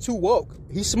thinks he's too woke.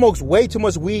 He smokes way too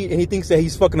much weed, and he thinks that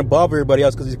he's fucking above everybody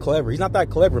else because he's clever. He's not that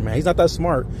clever, man. He's not that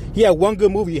smart. He had one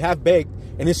good movie, Half Baked,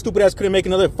 and his stupid ass couldn't make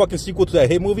another fucking sequel to that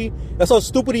hit movie. That's how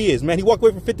stupid he is, man. He walked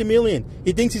away from $50 million.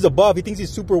 He thinks he's above. He thinks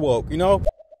he's super woke, you know?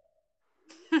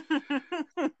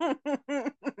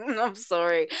 I'm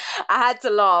sorry. I had to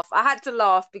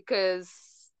laugh because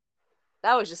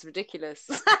that was just ridiculous.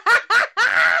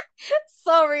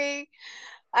 Sorry.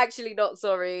 Actually, not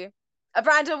sorry.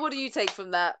 Brandon, what do you take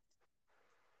from that?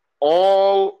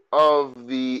 All of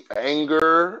the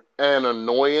anger and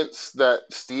annoyance that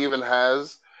Steven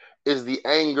has is the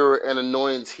anger and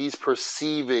annoyance he's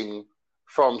perceiving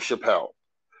from Chappelle.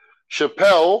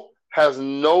 Chappelle has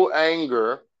no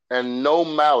anger and no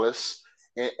malice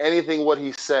in anything what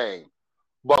he's saying.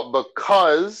 But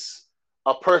because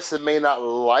a person may not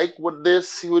like what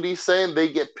he's saying,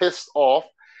 they get pissed off,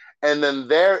 and then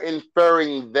they're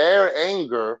inferring their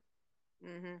anger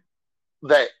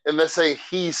and they're saying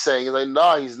he's saying. It's like,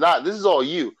 no, he's not. This is all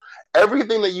you.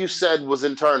 Everything that you said was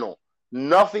internal.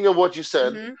 Nothing of what you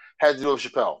said had to do with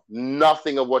Chappelle.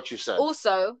 Nothing of what you said.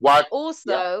 Also,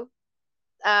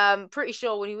 pretty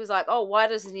sure when he was like, "Oh, why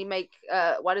doesn't he make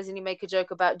a joke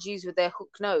about Jews with their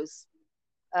hook nose?"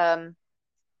 Aren't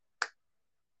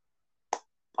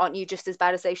you just as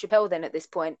bad as Dave Chappelle then at this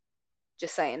point?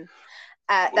 Just saying.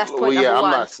 That's point number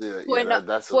one.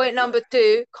 Point number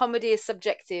two: comedy is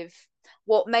subjective.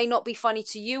 What may not be funny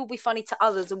to you will be funny to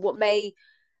others, and what may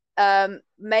be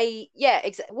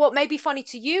funny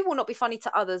to you will not be funny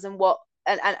to others, and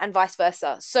vice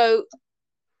versa. So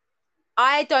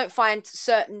I don't find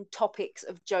certain topics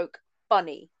of joke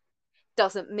funny.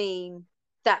 Doesn't mean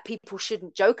that people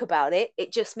shouldn't joke about it.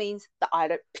 It just means that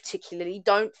I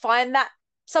don't find that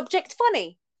subject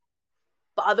funny,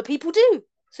 but other people do.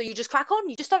 So you just crack on.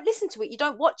 You just don't listen to it. You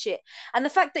don't watch it. And the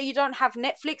fact that you don't have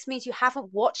Netflix means you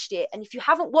haven't watched it. And if you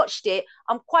haven't watched it,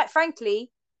 quite frankly,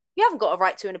 you haven't got a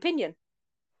right to an opinion.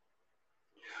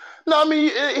 No, I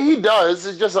mean, he does.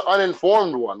 It's just an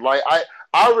uninformed one. Like,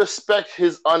 I respect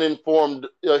his uninformed.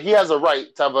 He has a right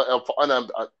to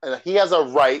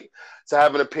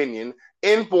have an opinion,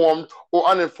 informed or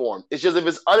uninformed. It's just if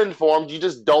it's uninformed, you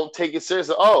just don't take it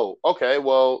seriously. Oh, okay,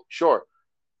 well, sure.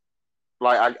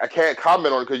 Like, I can't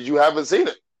comment on it because you haven't seen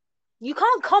it. You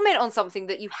can't comment on something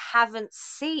that you haven't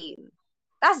seen.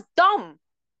 That's dumb.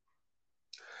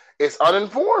 It's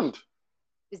uninformed.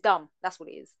 It's dumb. That's what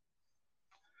it is.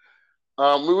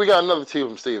 We got another two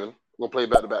from Steven. We'll play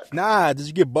back to back. Nah, did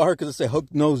you get butthurt because it said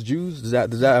hook-nosed Jews? Does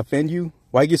that offend you?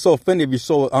 Why you get so offended if you're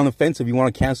so unoffensive? You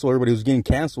want to cancel everybody who's getting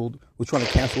canceled who's trying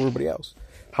to cancel everybody else.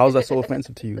 How is that so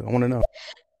offensive to you? I want to know.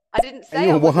 I didn't say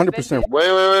I was 100%. Offended.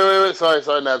 Wait. Sorry,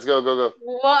 Nadz. Go.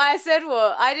 What I said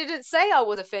was, I didn't say I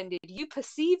was offended. You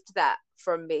perceived that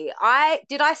from me.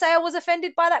 Did I say I was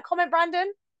offended by that comment,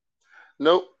 Brandon?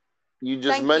 Nope. You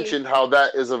just mentioned how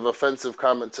that is an offensive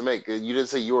comment to make. You didn't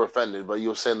say you were offended, but you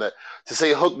were saying that to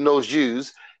say hook-nosed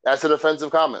Jews, that's an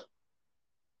offensive comment.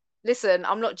 Listen,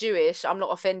 I'm not Jewish. I'm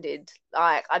not offended.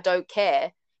 Like, I don't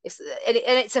care.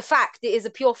 It's a fact. It is a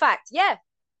pure fact. Yeah,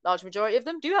 large majority of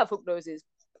them do have hook noses.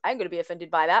 I ain't gonna be offended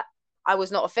by that. I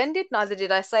was not offended. Neither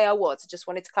did I say I was. Just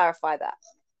wanted to clarify that.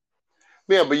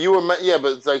 Yeah, but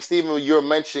but like Stephen, you were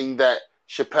mentioning that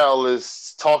Chappelle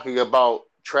is talking about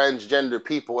transgender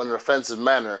people in an offensive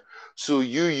manner. So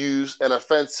you use an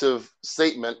offensive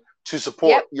statement to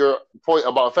support your point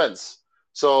about offense.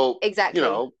 So exactly,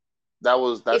 that's the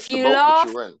boat that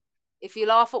you were in. If you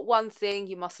laugh at one thing,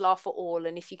 you must laugh at all.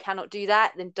 And if you cannot do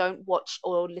that, then don't watch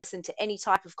or listen to any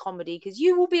type of comedy because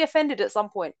you will be offended at some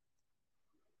point.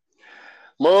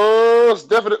 Most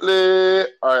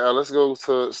definitely. All right, let's go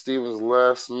to Steven's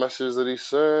last message that he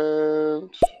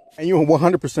sent. And you're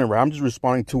 100% right. I'm just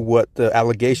responding to what the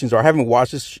allegations are. I haven't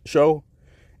watched this show,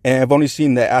 and I've only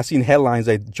seen that. I've seen headlines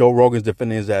that Joe Rogan's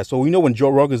defending his ass. So we know when Joe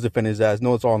Rogan's defending his ass,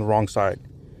 no, it's all on the wrong side.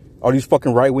 All these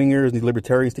fucking right wingers and these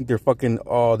libertarians think they're fucking.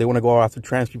 Oh, they want to go after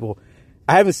trans people.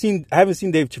 I haven't seen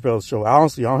Dave Chappelle's show.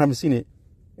 Honestly, I haven't seen it,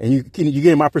 and you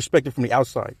get my perspective from the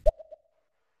outside.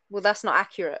 Well, that's not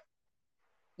accurate.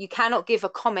 You cannot give a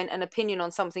comment, an opinion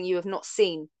on something you have not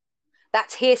seen.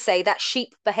 That's hearsay. That's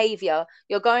sheep behavior.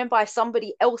 You're going by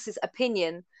somebody else's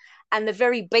opinion and the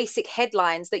very basic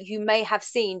headlines that you may have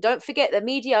seen. Don't forget the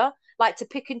media like to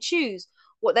pick and choose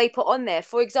what they put on there.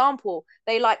 For example,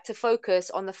 they like to focus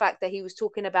on the fact that he was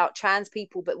talking about trans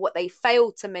people, but what they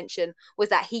failed to mention was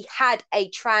that he had a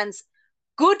trans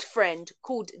good friend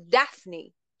called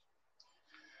Daphne.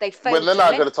 But they're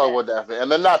not going to talk about Daphne,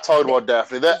 and they're not talking about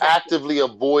Daphne. They're actively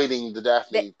avoiding the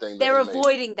Daphne thing. They're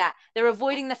avoiding that. They're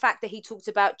avoiding the fact that he talked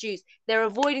about Jews. They're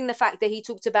avoiding the fact that he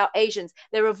talked about Asians.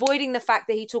 They're avoiding the fact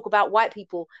that he talked about white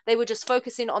people. They were just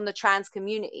focusing on the trans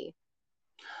community.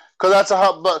 Because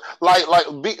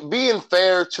that's being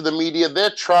fair to the media, they're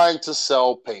trying to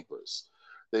sell papers.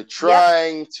 They're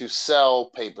trying to sell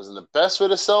papers, and the best way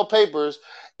to sell papers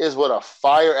is with a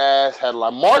fire ass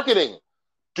headline. Marketing.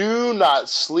 Do not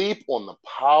sleep on the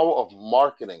power of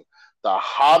marketing. The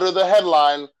hotter the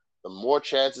headline, the more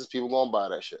chances people gonna buy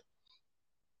that shit.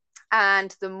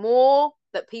 And the more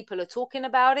that people are talking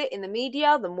about it in the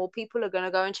media, the more people are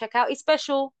gonna go and check out his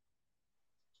special.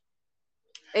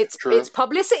 It's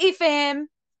publicity for him.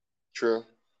 True.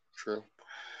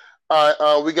 All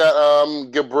right, we got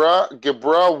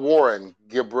Gibra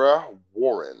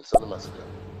Warren. Send a message.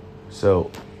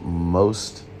 So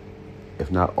most,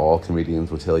 if not all, comedians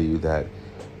will tell you that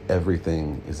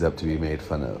everything is up to be made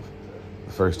fun of.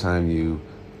 The first time you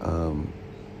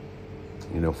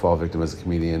fall victim as a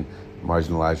comedian,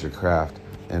 marginalize your craft,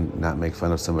 and not make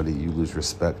fun of somebody, you lose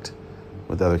respect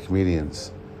with other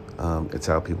comedians. It's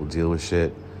how people deal with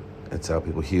shit. It's how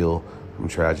people heal from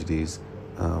tragedies.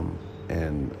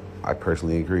 And I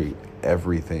personally agree.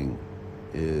 Everything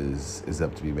is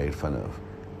up to be made fun of.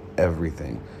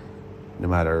 Everything. No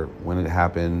matter when it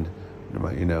happened,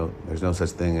 there's no such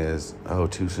thing as, oh,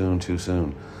 too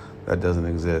soon. That doesn't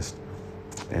exist.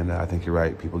 And I think you're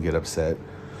right. People get upset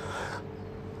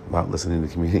about listening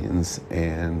to comedians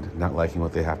and not liking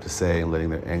what they have to say and letting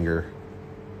their anger,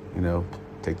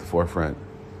 take the forefront.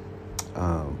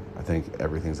 I think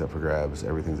everything's up for grabs.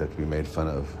 Everything's up to be made fun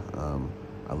of.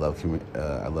 I love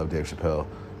Dave Chappelle.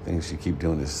 I think he should keep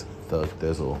doing this thug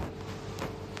thizzle.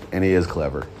 And he is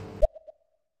clever.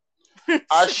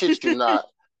 I shit you not.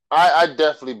 I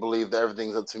definitely believe that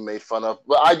everything's up to be made fun of,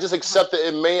 but I just accept that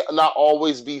it may not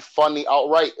always be funny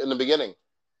outright in the beginning.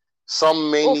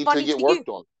 Some may need to get worked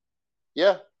on.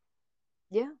 Yeah.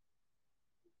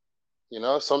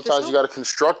 Sometimes you got to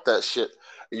construct that shit.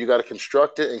 You got to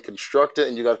construct it,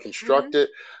 and you got to construct it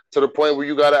to the point where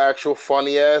you got an actual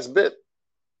funny ass bit.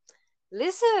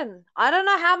 Listen, I don't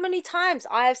know how many times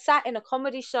I have sat in a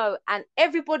comedy show and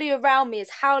everybody around me is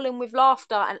howling with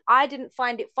laughter and I didn't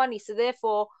find it funny, so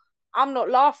therefore I'm not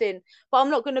laughing. But I'm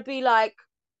not going to be like,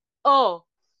 oh,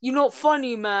 you're not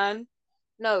funny, man.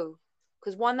 No,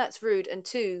 because one, that's rude, and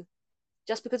two,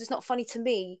 just because it's not funny to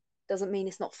me doesn't mean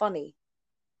it's not funny.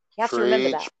 You have to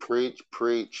remember that.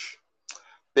 Preach.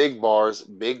 Big bars.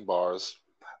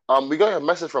 We got a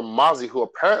message from Mozzie, who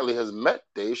apparently has met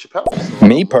Dave Chappelle. So,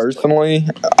 me personally,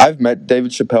 I've met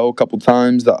David Chappelle a couple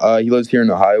times. He lives here in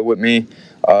Ohio with me.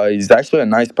 He's actually a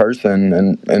nice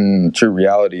person in true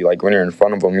reality. Like, when you're in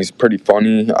front of him, he's pretty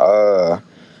funny. I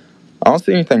don't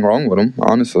see anything wrong with him,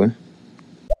 honestly.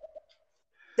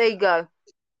 There you go.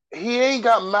 He ain't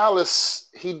got malice.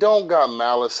 He don't got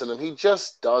malice in him. He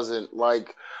just doesn't.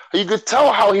 Like, you could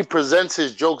tell how he presents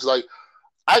his jokes. Like,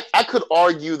 I could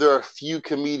argue there are a few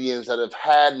comedians that have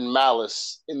had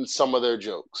malice in some of their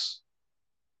jokes.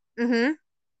 Mm-hmm.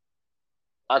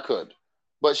 I could.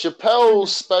 But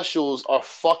Chappelle's specials are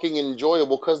fucking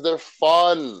enjoyable because they're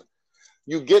fun.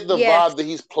 You get the Yes. vibe that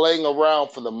he's playing around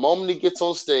from the moment he gets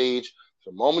on stage,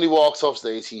 the moment he walks off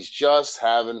stage. He's just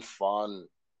having fun.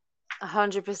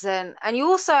 100%. And you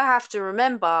also have to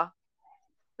remember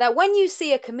that when you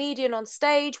see a comedian on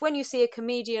stage, when you see a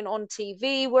comedian on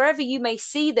TV, wherever you may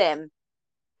see them,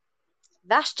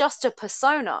 that's just a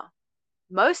persona.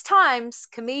 Most times,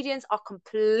 comedians are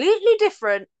completely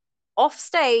different off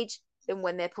stage than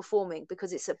when they're performing,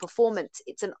 because it's a performance,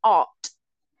 it's an art.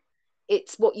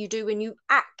 It's what you do when you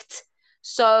act.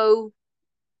 So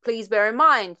please bear in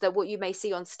mind that what you may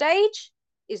see on stage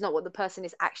is not what the person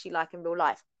is actually like in real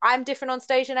life. I'm different on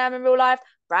stage than I am in real life.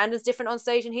 Brandon's different on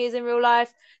stage than he is in real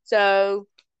life. So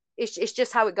it's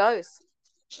just how it goes.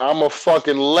 I'm a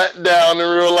fucking letdown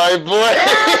in real life, boy.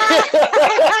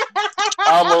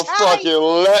 I'm a fucking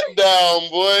letdown,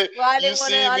 boy. Well, you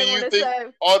see me, you think,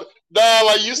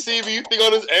 you see me, you think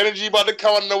all this energy about to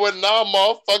come out of nowhere. Nah,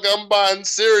 motherfucker, I'm buying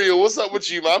cereal. What's up with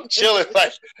you, man? I'm chilling.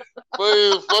 Like,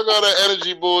 boy, fuck all that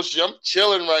energy bullshit. I'm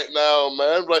chilling right now,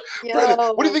 man. Like, Brandon,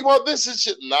 what do you think about this and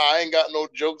shit? Nah, I ain't got no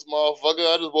jokes,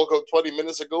 motherfucker. I just woke up 20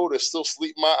 minutes ago. There's still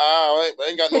sleep in my eye. I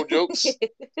ain't got no jokes.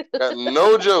 Got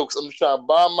no jokes. I'm just trying to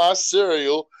buy my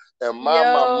cereal and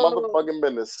mind my motherfucking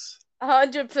business.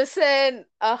 100%,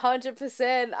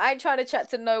 100%. I ain't trying to chat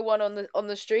to no one on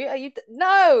the street. Are you?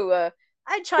 No,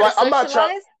 I ain't trying to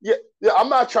socialize. I'm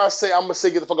not trying to say I'm gonna say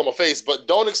get the fuck out my face, but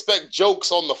don't expect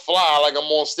jokes on the fly like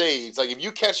I'm on stage. Like if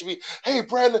you catch me, hey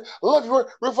Brandon, I love you,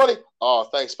 real funny. Oh,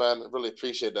 thanks, man. I really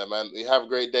appreciate that, man. You have a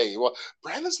great day. Well,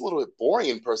 Brandon's a little bit boring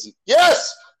in person.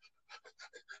 Yes,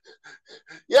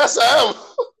 yes, I am.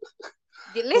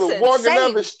 Listen, walking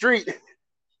down the street.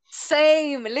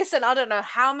 Same. Listen, I don't know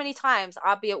how many times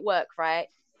I'll be at work, right?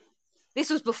 This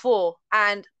was before,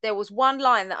 and there was one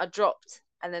line that I dropped,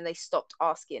 and then they stopped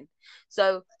asking.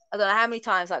 So I don't know how many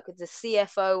times, like with the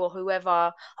CFO or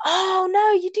whoever, oh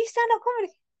no, you do stand-up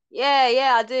comedy?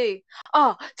 Yeah, I do.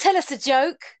 Oh, tell us a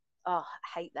joke. Oh,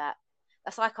 I hate that.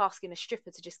 That's like asking a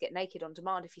stripper to just get naked on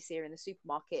demand if you see her in the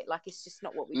supermarket. Like, it's just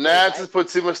not what we do. Nadz has put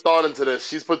too much thought into this.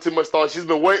 She's put too much thought. She's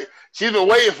been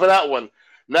waiting for that one.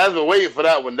 Nad's been waiting for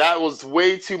that one. That was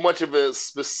way too much of a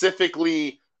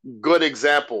specifically good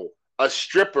example. A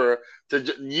stripper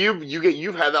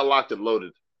you've had that locked and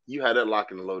loaded. You had that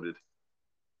locked and loaded.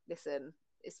 Listen,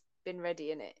 it's been ready,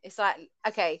 innit? It's like,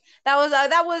 okay, that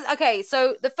was okay.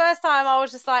 So the first time I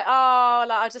was just like, oh,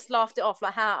 like I just laughed it off,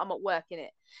 like, I'm at work,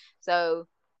 innit? So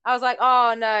I was like,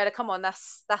 oh no, come on,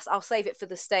 that's I'll save it for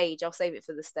the stage.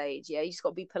 Yeah, you just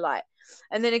gotta be polite.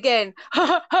 And then again,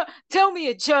 tell me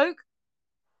a joke.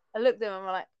 I looked at them and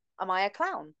I'm like, am I a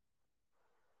clown?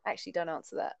 Actually, don't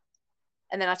answer that.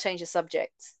 And then I changed the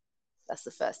subject. That's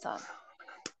the first time.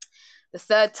 The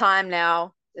third time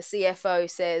now, the CFO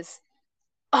says,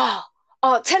 oh,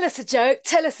 tell us a joke.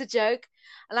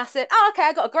 And I said, oh, okay,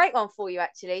 I got a great one for you,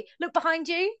 actually. Look behind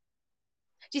you.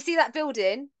 Do you see that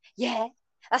building? Yeah,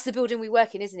 that's the building we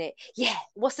work in, isn't it? Yeah.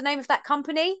 What's the name of that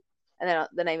company? And then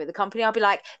the name of the company, I'll be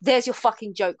like, there's your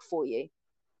fucking joke for you.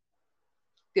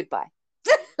 Goodbye.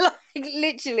 Like,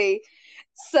 literally.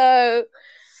 So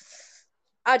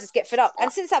I just get fed up.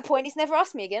 And since that point, he's never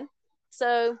asked me again.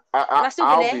 So I still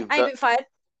been there. I ain't been fired.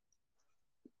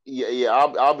 Yeah,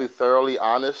 I'll be thoroughly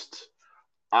honest.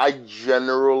 I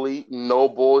generally, no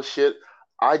bullshit.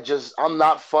 I'm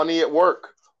not funny at work.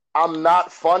 I'm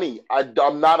not funny.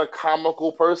 I'm not a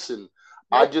comical person. Nope.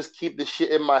 I just keep the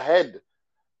shit in my head.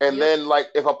 And then, like,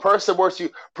 if a person works you,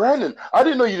 Brandon, I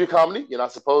didn't know you did comedy. You're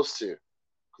not supposed to.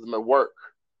 Because I'm at work.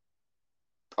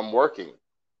 I'm working.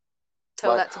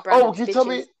 Tell that to Brandon. Oh, can you tell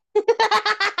me?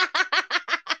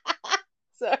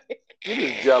 Sorry. You're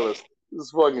just jealous.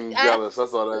 Just fucking jealous.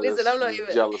 That's all that is. Listen, I'm not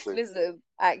even jealousy. Listen,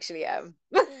 I actually am.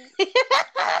 It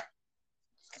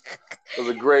was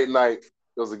a great night.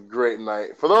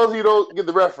 For those of you who don't get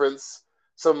the reference,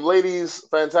 some ladies,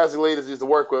 fantastic ladies used to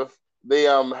work with, they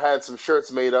had some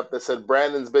shirts made up that said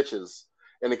Brandon's Bitches,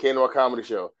 and it came to our comedy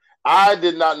show. I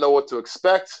did not know what to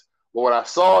expect, but when I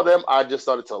saw them, I just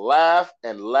started to laugh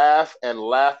and laugh and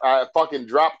laugh. I fucking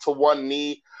dropped to one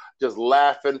knee just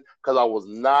laughing because I was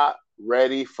not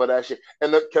ready for that shit.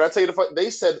 And can I tell you they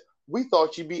said, we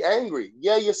thought you'd be angry.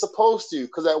 Yeah, you're supposed to,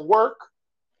 because at work,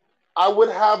 I would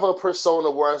have a persona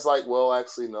where it's like, well,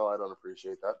 actually, no, I don't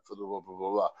appreciate that. Blah, blah,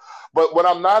 blah, blah. But when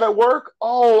I'm not at work,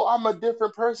 I'm a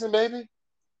different person, baby.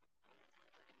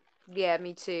 Yeah,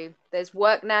 me too. There's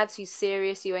work nads who's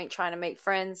serious. You ain't trying to make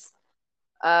friends.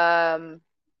 There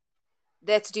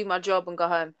to do my job and go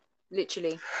home.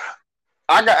 Literally.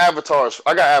 I got avatars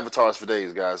for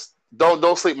days, guys.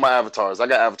 Don't sleep my avatars. I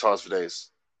got avatars for days.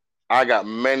 I got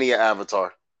many an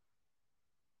avatar.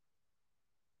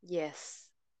 Yes.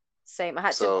 Same.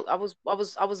 I was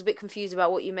a bit confused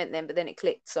about what you meant then, but then it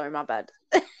clicked. Sorry, my bad.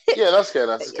 Yeah, that's okay.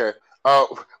 That's okay.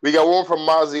 We got one from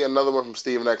Mozzie, another one from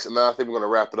Steven X, and then I think we're gonna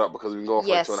wrap it up because we've been going for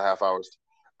like 2.5 hours.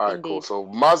 All right, cool. So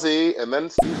Mozzie and then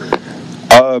Steven.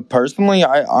 Personally,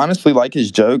 I honestly like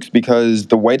his jokes because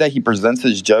the way that he presents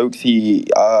his jokes, they're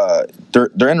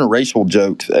interracial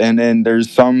jokes, and then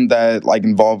there's some that like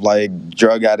involve like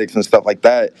drug addicts and stuff like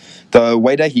that. The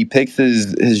way that he picks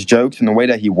his jokes and the way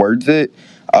that he words it,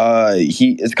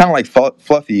 it's kind of like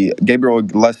Fluffy, Gabriel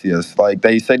Iglesias. Like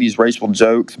they say these racial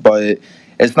jokes, but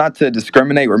it's not to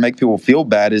discriminate or make people feel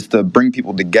bad. It's to bring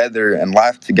people together and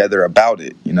laugh together about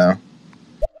it. You know.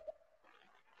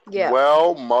 Yeah.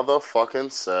 Well,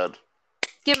 motherfucking said.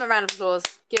 Give him a round of applause.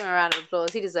 Give him a round of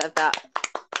applause. He deserved that.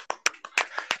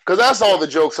 Because that's all the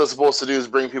jokes are supposed to do is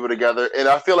bring people together. And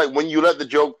I feel like when you let the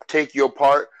joke take you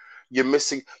apart, you're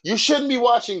missing. You shouldn't be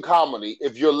watching comedy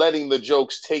if you're letting the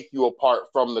jokes take you apart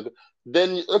from the.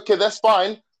 Then, okay, that's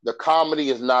fine. The comedy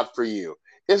is not for you.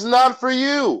 It's not for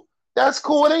you. That's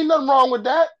cool. It ain't nothing wrong with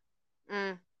that.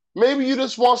 Maybe you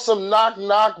just want some knock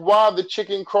knock while the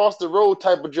chicken crossed the road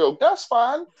type of joke. That's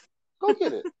fine. Go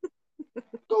get it.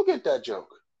 Go get that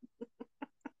joke.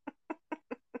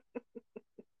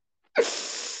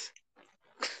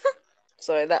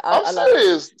 Sorry, that I'm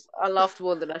serious. I laughed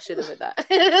more than I should have at that.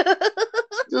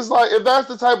 Just like if that's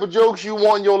the type of jokes you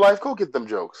want in your life, go get them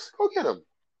jokes. Go get them.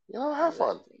 You know, have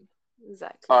fun.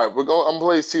 Exactly. All right, I'm gonna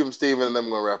play Steven, and then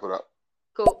we're gonna wrap it up.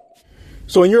 Cool.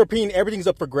 So in your opinion, everything's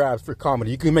up for grabs for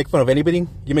comedy. You can make fun of anybody. You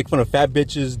can make fun of fat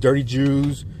bitches, dirty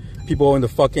Jews, people in the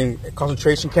fucking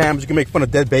concentration camps. You can make fun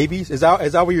of dead babies. Is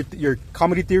that what your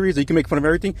comedy theory is? That you can make fun of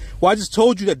everything? Well, I just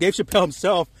told you that Dave Chappelle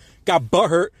himself got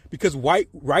butthurt because white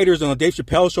writers on the Dave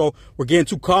Chappelle show were getting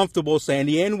too comfortable saying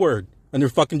the N-word on their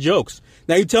fucking jokes.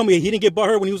 Now you tell me he didn't get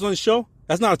butthurt when he was on the show?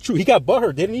 That's not true. He got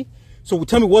butthurt, didn't he? So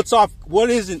tell me what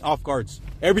isn't off guards?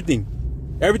 Everything.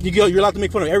 You're allowed to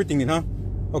make fun of everything then, huh?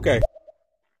 Okay.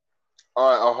 All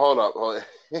right, hold up.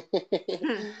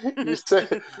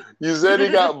 you said he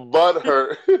got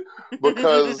butthurt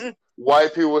because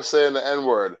white people were saying the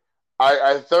N-word.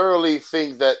 I thoroughly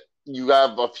think that you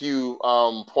have a few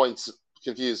points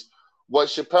confused. What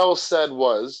Chappelle said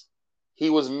was he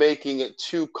was making it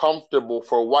too comfortable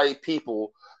for white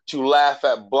people to laugh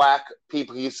at black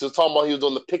people. He's talking about he was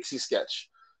doing the Pixie sketch.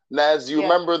 Naz, do you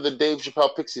remember the Dave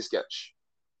Chappelle Pixie sketch?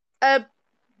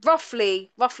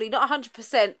 Roughly, not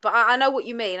 100%, but I know what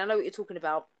you mean. I know what you're talking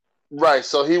about. Right,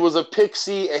 so he was a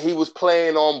pixie and he was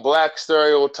playing on black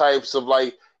stereotypes of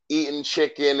like eating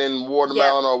chicken and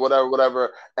watermelon or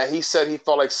whatever. And he said he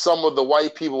felt like some of the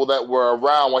white people that were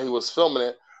around when he was filming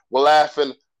it were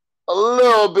laughing a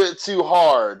little bit too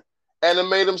hard, and it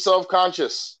made him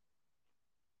self-conscious.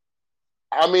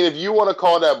 I mean, if you want to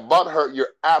call that butthurt, you're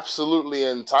absolutely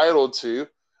entitled to.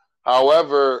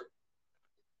 However,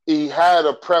 he had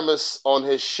a premise on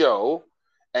his show,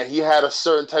 and he had a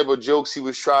certain type of jokes he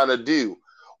was trying to do.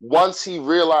 Once he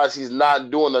realized he's not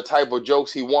doing the type of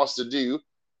jokes he wants to do,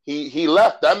 he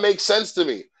left. That makes sense to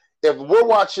me. If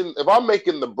I'm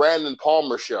making the Brandon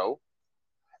Palmer show,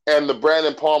 and the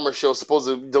Brandon Palmer show is supposed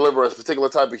to deliver a particular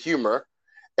type of humor,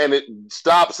 and it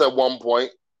stops at one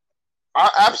point, I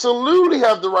absolutely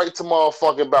have the right to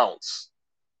motherfucking bounce.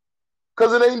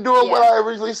 Because it ain't doing what I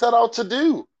originally set out to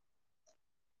do.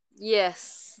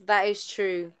 Yes, that is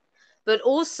true. But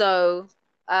also,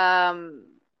 I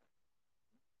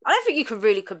don't think you can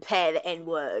really compare the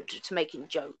N-word to making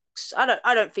jokes.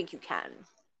 I don't think you can.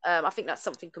 I think that's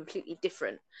something completely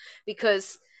different,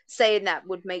 because saying that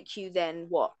would make you then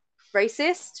what?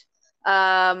 Racist?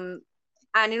 And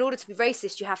in order to be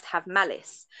racist, you have to have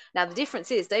malice. Now, the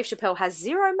difference is Dave Chappelle has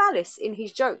zero malice in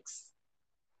his jokes.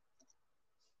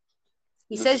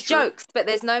 He says jokes, but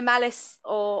there's no malice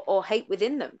or hate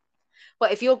within them.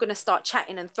 But if you're going to start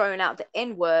chatting and throwing out the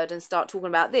N-word and start talking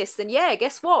about this, then yeah,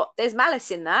 guess what? There's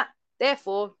malice in that.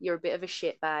 Therefore, you're a bit of a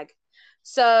shitbag.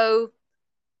 So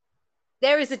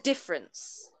there is a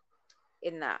difference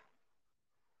in that.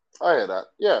 I hear that.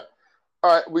 Yeah.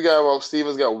 All right, we got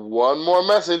Steven's got one more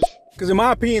message. Because in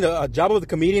my opinion, a job of the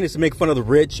comedian is to make fun of the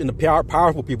rich and the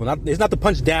powerful people. It's not to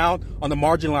punch down on the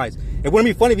marginalized. It wouldn't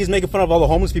be funny if he's making fun of all the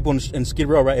homeless people in Skid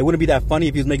Row, right? It wouldn't be that funny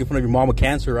if he was making fun of your mom with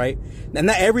cancer, right? And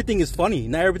not everything is funny.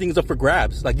 Not everything is up for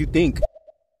grabs, like you think.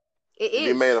 It is. If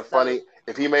he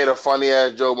made a funny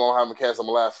ass joke about having cancer, I'm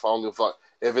gonna laugh. I don't give a fuck.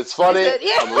 If it's funny,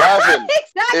 I'm laughing.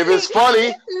 Exactly. If it's funny,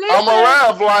 I'm gonna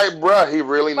laugh. Like, bruh, he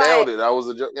really nailed it. That was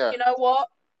a joke. Yeah. You know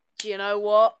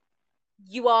what?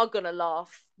 You are gonna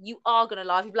laugh. You are gonna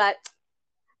laugh. You'll be like,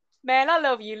 man, I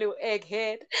love you, little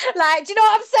egghead. Like, do you know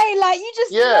what I'm saying? Like, you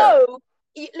just know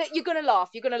you're gonna laugh.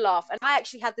 You're gonna laugh. And I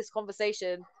actually had this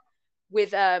conversation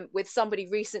with somebody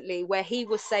recently where he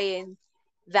was saying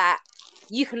that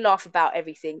you can laugh about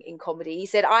everything in comedy. He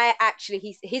said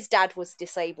his dad was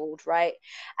disabled, right?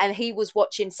 And he was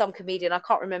watching some comedian, I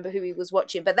can't remember who he was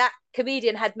watching, but that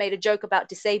comedian had made a joke about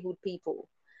disabled people.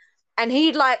 And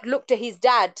he like looked at his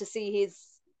dad to see his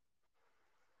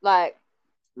like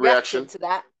reaction to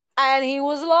that. And he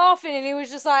was laughing and he was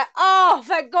just like, oh,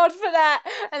 thank God for that.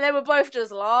 And they were both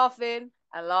just laughing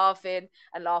and laughing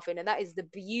and laughing. And that is the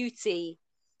beauty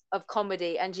of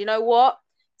comedy. And you know what,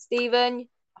 Stephen,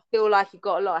 I feel like you've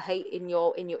got a lot of hate in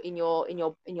your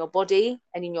body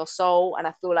and in your soul. And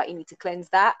I feel like you need to cleanse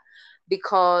that,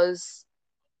 because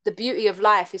the beauty of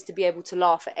life is to be able to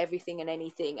laugh at everything and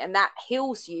anything. And that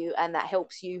heals you and that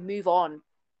helps you move on.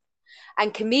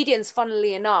 And comedians,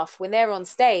 funnily enough, when they're on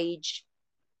stage,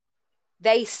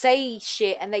 they say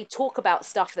shit and they talk about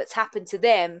stuff that's happened to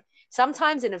them,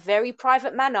 sometimes in a very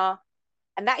private manner.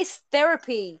 And that is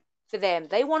therapy for them.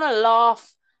 They want to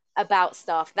laugh about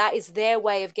stuff. That is their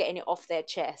way of getting it off their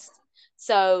chest.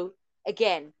 So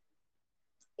again,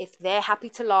 if they're happy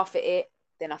to laugh at it,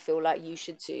 then I feel like you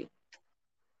should too.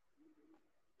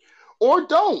 Or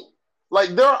don't.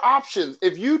 Like, there are options.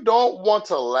 If you don't want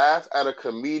to laugh at a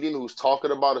comedian who's talking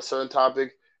about a certain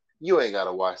topic, you ain't got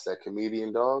to watch that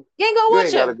comedian, dog. You ain't gonna watch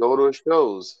him. You ain't got to go to his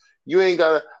shows. You ain't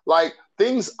got to, like,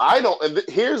 things I don't, and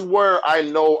here's where I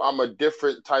know I'm a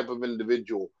different type of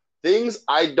individual. Things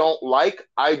I don't like,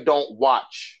 I don't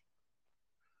watch.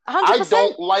 100%.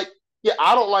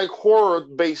 I don't like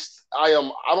horror-based, I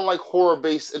don't like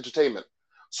horror-based entertainment.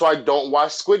 So I don't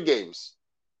watch Squid Games.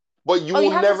 But you will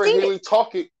never hear me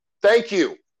talking. Thank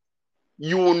you.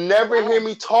 You will never hear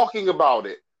me talking about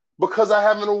it because I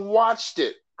haven't watched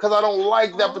it, because I don't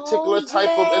like that particular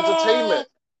type of entertainment.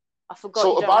 I forgot.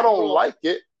 So if I don't like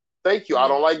it, thank you. I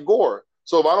don't like gore.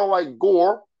 So if I don't like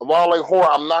gore, if I don't like horror,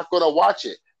 I'm not going to watch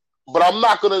it. But I'm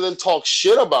not going to then talk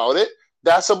shit about it.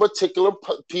 That's a particular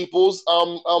people's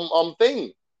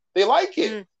thing. They like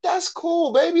it. That's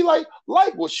cool, baby. Like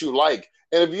what you like.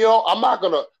 And if you know, I'm not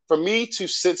going to, for me to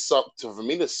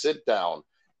sit down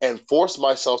and force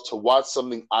myself to watch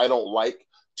something I don't like,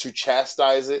 to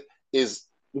chastise it, is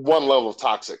one level of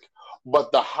toxic.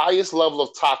 But the highest level of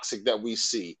toxic that we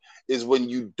see is when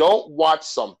you don't watch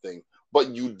something,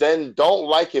 but you then don't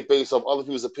like it based on other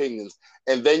people's opinions,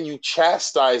 and then you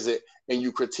chastise it and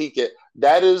you critique it.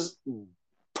 That is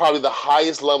probably the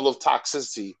highest level of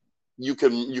toxicity you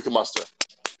can muster.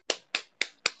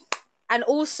 And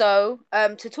also,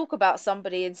 to talk about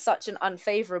somebody in such an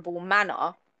unfavorable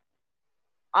manner,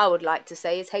 I would like to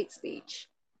say, is hate speech.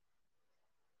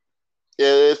 Yeah,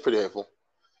 it's pretty hateful.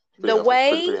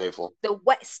 Pretty hateful.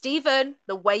 Stephen,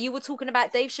 the way you were talking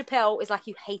about Dave Chappelle is like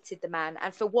you hated the man.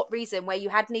 And for what reason? Where you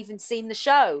hadn't even seen the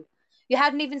show. You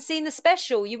hadn't even seen the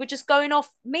special. You were just going off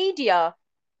media.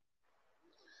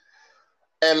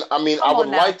 And I mean, I would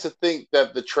like to think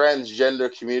that the transgender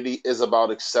community is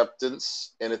about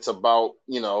acceptance and it's about,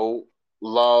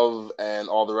 love and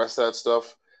all the rest of that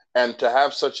stuff. And to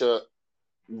have such a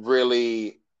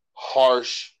really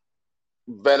harsh,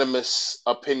 venomous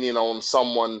opinion on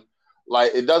someone,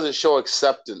 like, it doesn't show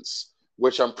acceptance,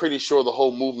 which I'm pretty sure the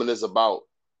whole movement is about.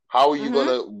 How are you going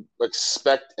to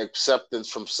expect acceptance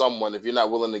from someone if you're not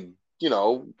willing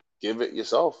to, give it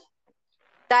yourself?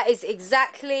 That is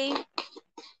exactly,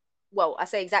 well, I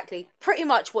say exactly, pretty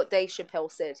much what Dave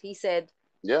Chappelle said. He said,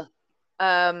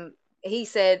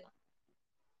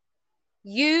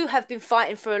 you have been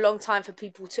fighting for a long time for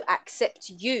people to accept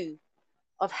you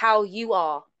of how you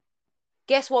are.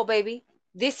 Guess what, baby?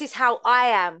 This is how I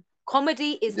am.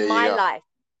 Comedy is my life.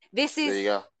 This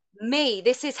is me.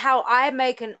 This is how I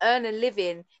make and earn a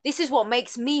living. This is what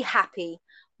makes me happy.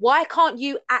 Why can't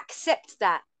you accept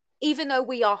that? Even though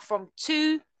we are from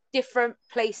two different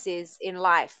places in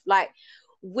life. Like,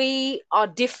 we are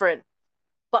different.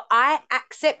 But I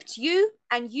accept you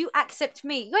and you accept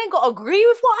me. You ain't got to agree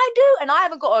with what I do, and I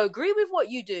haven't got to agree with what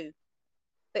you do.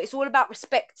 But it's all about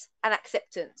respect and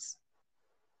acceptance.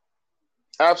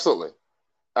 Absolutely.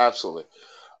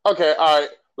 Okay, all right.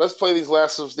 Let's play these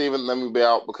last ones, Steven, and then we'll be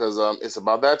out because it's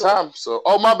about that time. So,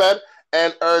 oh, my bad.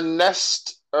 And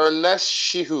Ernest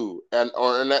Shihu.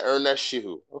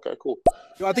 Okay, cool.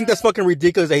 Yo, I think that's fucking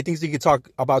ridiculous that he thinks he can talk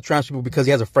about trans people because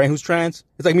he has a friend who's trans.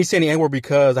 It's like me saying the N-word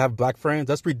because I have black friends.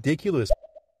 That's ridiculous.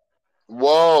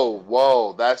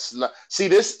 Whoa. That's not...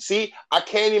 See, I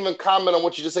can't even comment on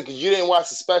what you just said because you didn't watch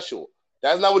the special.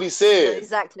 That's not what he said.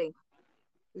 Exactly.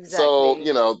 So, I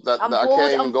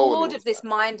can't even go I'm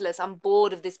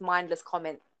bored of this mindless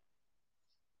comment.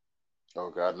 Oh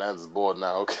God, Nance is bored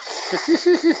now.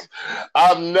 Okay.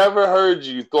 I've never heard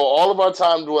you through all of our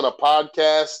time doing a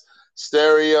podcast,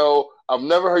 stereo. I've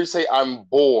never heard you say I'm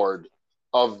bored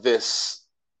of this,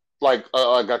 like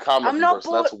a comment I'm from not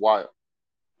person. bored. That's wild.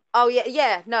 Oh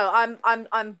yeah. No,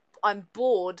 I'm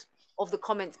bored of the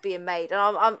comments being made,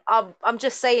 and I'm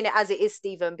just saying it as it is,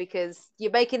 Stephen, because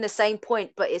you're making the same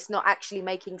point, but it's not actually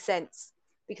making sense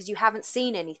because you haven't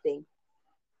seen anything.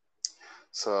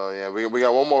 So yeah, we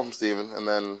got one more from Steven, and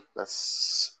then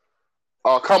that's.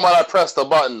 Oh come on! I pressed the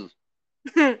button.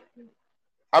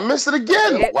 I missed it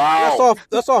again. Wow.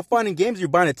 That's all fun and games. You're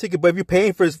buying a ticket, but if you're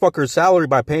paying for his fucker's salary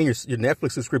by paying your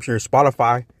Netflix subscription or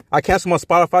Spotify, I canceled my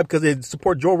Spotify because they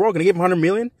support Joe Rogan. They gave him $100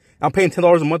 million. I'm paying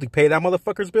 $10 a month to pay that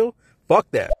motherfucker's bill.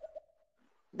 Fuck that.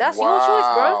 That's your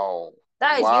choice, bro.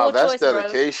 That is your that's choice,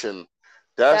 dedication. bro.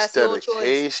 That's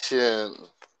dedication. Your choice.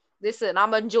 Listen,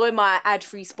 I'm enjoying my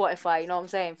ad-free Spotify. You know what I'm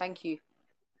saying? Thank you.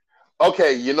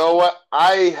 Okay, you know what?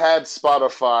 I had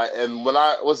Spotify, and when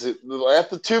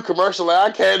after 2 commercials,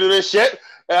 like, I can't do this shit,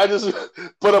 and I just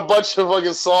put a bunch of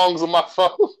fucking songs on my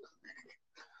phone.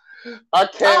 I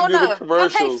can't do the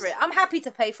commercials. I'll pay for it. I'm happy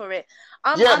to pay for it.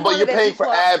 I'm but you're paying for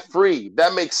ad-free.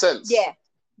 That makes sense.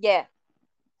 Yeah.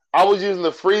 I was using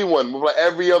the free one with like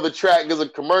every other track is a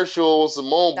commercial, some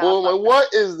more bull. Like,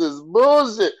 what is this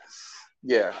bullshit?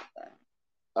 Yeah,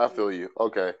 I feel you.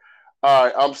 Okay.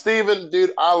 All right. Steven,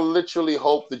 dude, I literally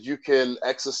hope that you can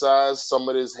exercise some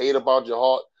of this hate about your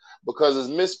heart because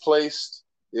it's misplaced,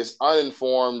 it's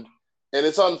uninformed, and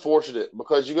it's unfortunate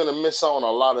because you're going to miss out on a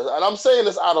lot of, and I'm saying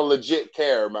this out of legit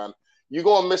care, man. You're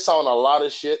going to miss out on a lot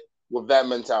of shit with that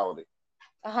mentality.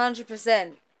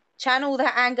 100%. Channel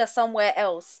that anger somewhere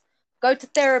else. Go to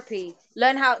therapy.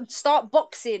 Learn how to start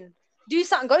boxing. Do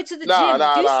something. Go to the gym.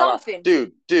 Do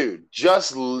something. Dude,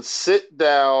 just sit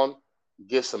down,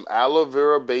 get some aloe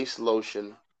vera based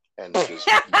lotion, and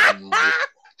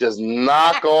just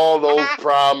knock all those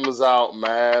problems out,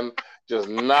 man. Just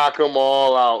knock them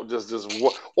all out.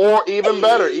 Or even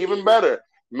better.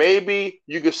 Maybe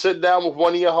you could sit down with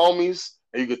one of your homies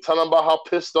and you could tell him about how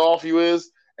pissed off you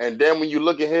is. And then when you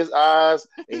look in his eyes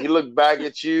and he look back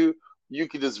at you, you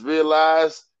can just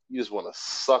realize you just want to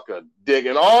suck a dick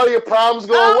and all your problems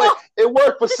go away. It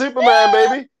worked for Superman,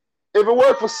 baby. If it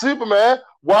worked for Superman,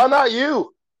 why not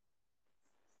you?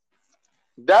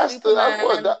 It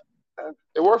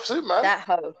worked for Superman. That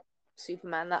hoe.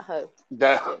 Superman, that hoe.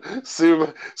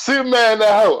 Superman,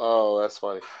 that hoe. Oh, that's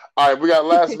funny. All right, we got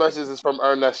last message is from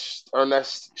Ernest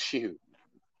Shihu.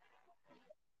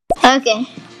 Okay.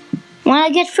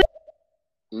 Wanna get free?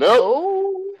 Nope.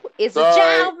 Oh, it's a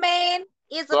child, man.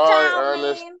 It's a child,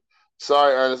 Ernest. man.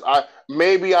 Sorry, Ernest.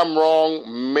 Maybe I'm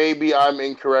wrong. Maybe I'm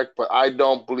incorrect, but I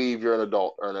don't believe you're an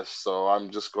adult, Ernest. So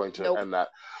I'm just going to end that.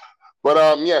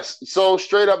 But yes, so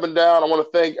straight up and down, I want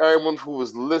to thank everyone who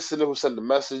was listening, who sent the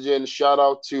message in. Shout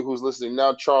out to who's listening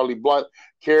now, Charlie Blunt,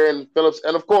 Karen Phillips,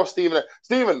 and of course, Steven.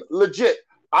 Steven, legit,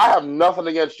 I have nothing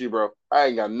against you, bro. I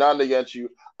ain't got nothing against you.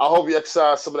 I hope you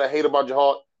exercise some of that hate about your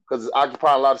heart because it's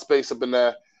occupying a lot of space up in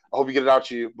there. I hope you get it out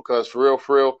to you because for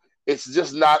real, it's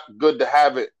just not good to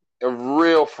have it. For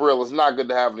real, it's not good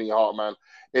to have it in your heart, man.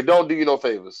 It don't do you no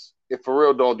favors. It for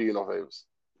real don't do you no favors.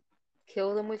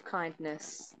 Kill them with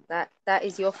kindness. That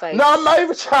is your fate. No, I'm not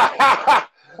even trying.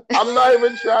 I'm not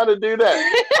even trying to do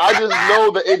that. I just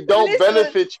know that it don't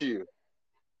benefit you.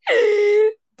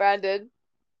 Brandon,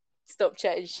 stop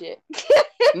chatting shit.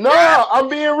 No, I'm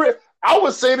being real. I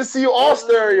would say to see you all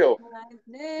stereo.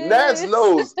 Nadz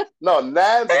knows. No,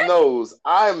 Nadz knows.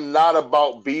 I'm not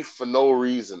about beef for no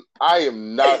reason. I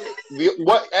am not.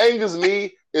 What angers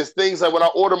me is things like when I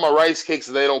order my rice cakes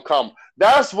and they don't come.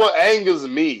 That's what angers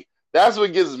me. That's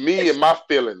what gives me and my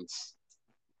feelings.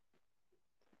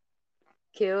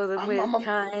 Kill them with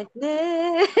kindness.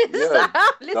 Yeah,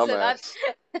 listen,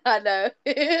 I know.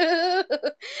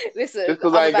 Listen, just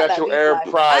because I ain't got your air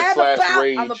pride /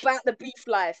 rage. I'm about the beef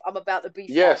life.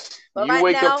 Yes, but you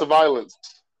wake up to violence.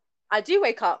 I do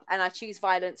wake up and I choose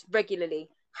violence regularly.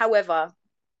 However,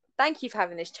 thank you for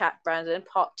having this chat, Brandon.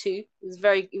 Part 2. It was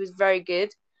very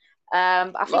good.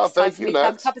 I think it's time for me to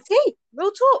have a cup of tea.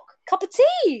 Real talk. Cup of tea.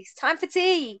 It's time for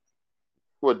tea.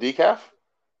 What, decaf?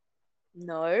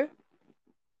 No.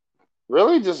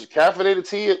 Really? Just caffeinated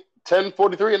tea at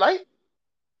 10:43 at night?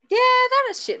 Yeah,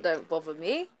 that shit don't bother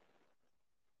me.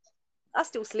 I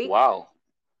still sleep. Wow.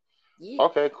 Yeah.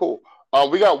 Okay, cool.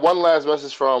 We got one last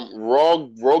message from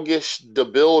Rogish the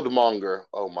Build Monger.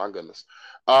 Oh my goodness.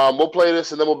 We'll play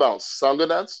this and then we'll bounce. Sound good,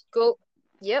 Nadz? Cool.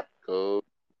 Yep. Cool.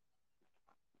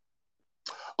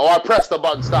 Oh, I pressed the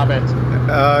button. Stop it.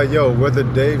 Whether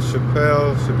Dave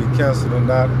Chappelle should be canceled or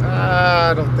not,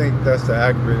 I don't think that's the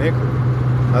accurate inquiry.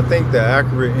 I think the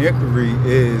accurate inquiry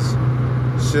is,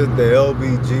 should the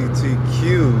LGBTQ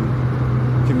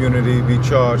community be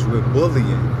charged with bullying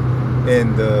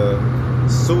in the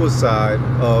suicide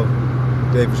of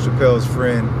David Chappelle's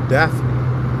friend Daphne?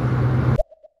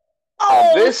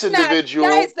 This individual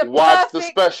watched the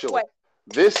special.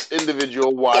 This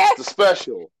individual watched the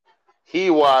special. He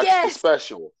watched the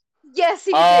special. Yes,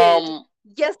 he did.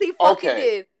 Yes, he fucking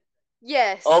did.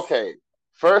 Yes. Okay.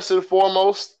 First and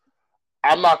foremost,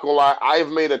 I'm not gonna lie. I have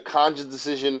made a conscious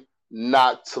decision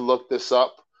not to look this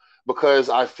up because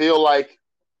I feel like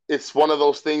it's one of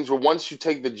those things where once you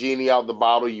take the genie out of the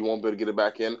bottle, you won't be able to get it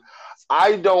back in.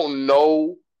 I don't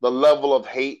know the level of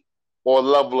hate or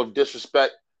level of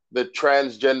disrespect the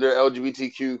transgender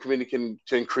LGBTQ community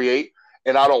can create,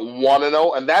 and I don't want to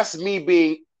know. And that's me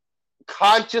being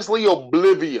consciously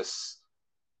oblivious.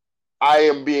 I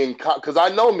am being, because I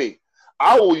know me.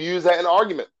 I will use that in an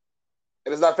argument,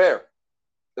 and it's not fair.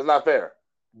 It's not fair.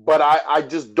 But I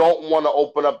just don't want to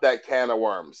open up that can of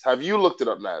worms. Have you looked it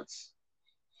up, Nadz?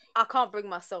 I can't bring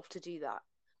myself to do that.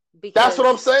 That's what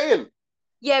I'm saying.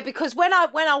 Yeah, because when I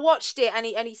watched it and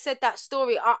he said that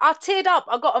story, I teared up.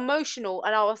 I got emotional,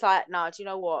 and I was like, "Nah, do you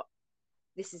know what?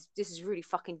 This is really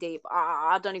fucking deep.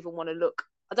 I don't even want to look.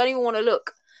 I don't even want to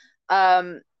look."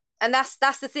 And that's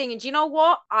the thing. And do you know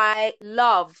what? I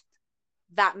loved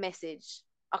that message.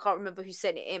 I can't remember who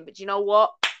sent it in, but do you know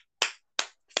what?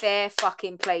 Fair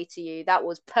fucking play to you. That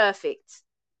was perfect.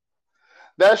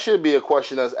 That should be a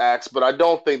question that's asked, but I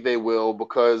don't think they will,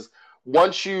 because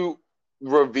once you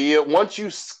reveal, once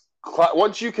you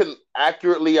can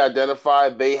accurately identify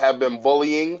they have been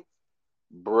bullying,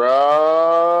 bruh,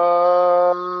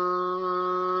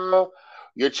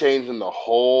 you're changing the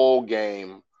whole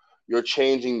game. You're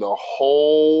changing the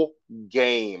whole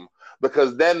game,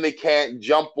 because then they can't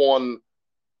jump on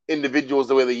individuals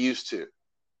the way they used to.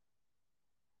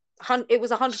 It was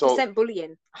 100%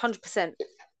 bullying. 100%.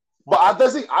 But I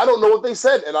don't know what they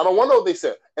said, and I don't want to know what they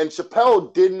said. And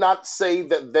Chappelle did not say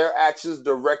that their actions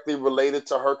directly related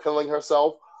to her killing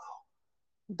herself.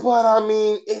 But I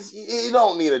mean, you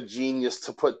don't need a genius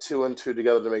to put 2 and 2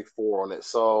 together to make 4 on it.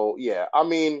 So yeah, I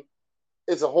mean,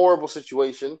 it's a horrible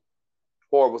situation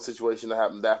that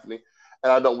happened to Daphne,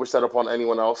 and I don't wish that upon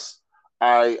anyone else.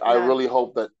 I really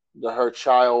hope that her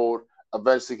child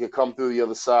eventually can come through the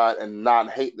other side and not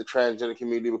hate the transgender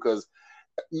community, because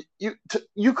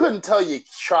you couldn't tell your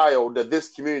child that this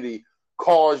community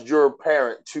caused your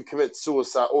parent to commit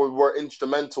suicide or were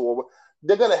instrumental, or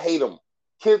they're gonna hate them.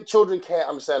 Children can't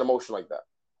understand emotion like that.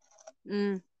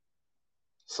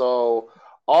 So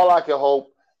all I can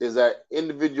hope is that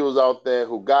individuals out there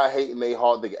who got hate in their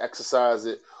heart, they can exercise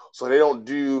it, so they don't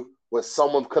do what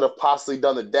someone could have possibly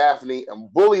done to Daphne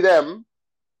and bully them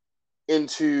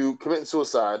into committing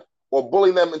suicide, or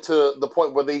bullying them into the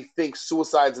point where they think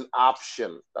suicide's an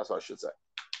option. That's what I should say.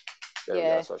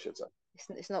 Yeah, that's what I should say.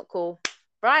 It's not cool.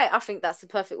 Right, I think that's the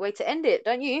perfect way to end it,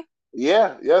 don't you?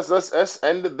 Yeah, yes, let's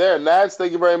end it there. Nadz,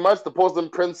 thank you very much. The Porcelain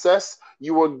Princess,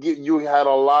 you had a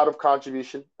lot of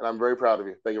contribution, and I'm very proud of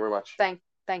you. Thank you very much. Thank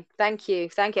you.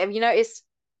 Have you noticed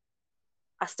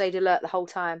I stayed alert the whole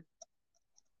time?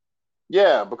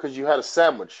 Yeah, because you had a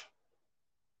sandwich.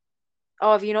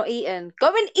 Oh, have you not eaten?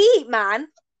 Go and eat, man.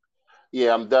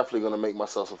 Yeah, I'm definitely going to make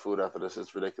myself some food after this.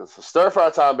 It's ridiculous. So stir fry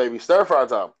time, baby. Stir fry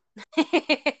time.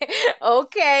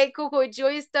 Okay, cool. Enjoy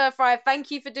your stir fry.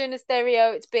 Thank you for doing the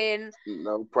stereo. It's been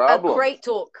no problem. A great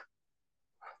talk.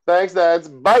 Thanks, Nadz.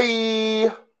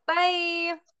 Bye.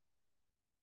 Bye.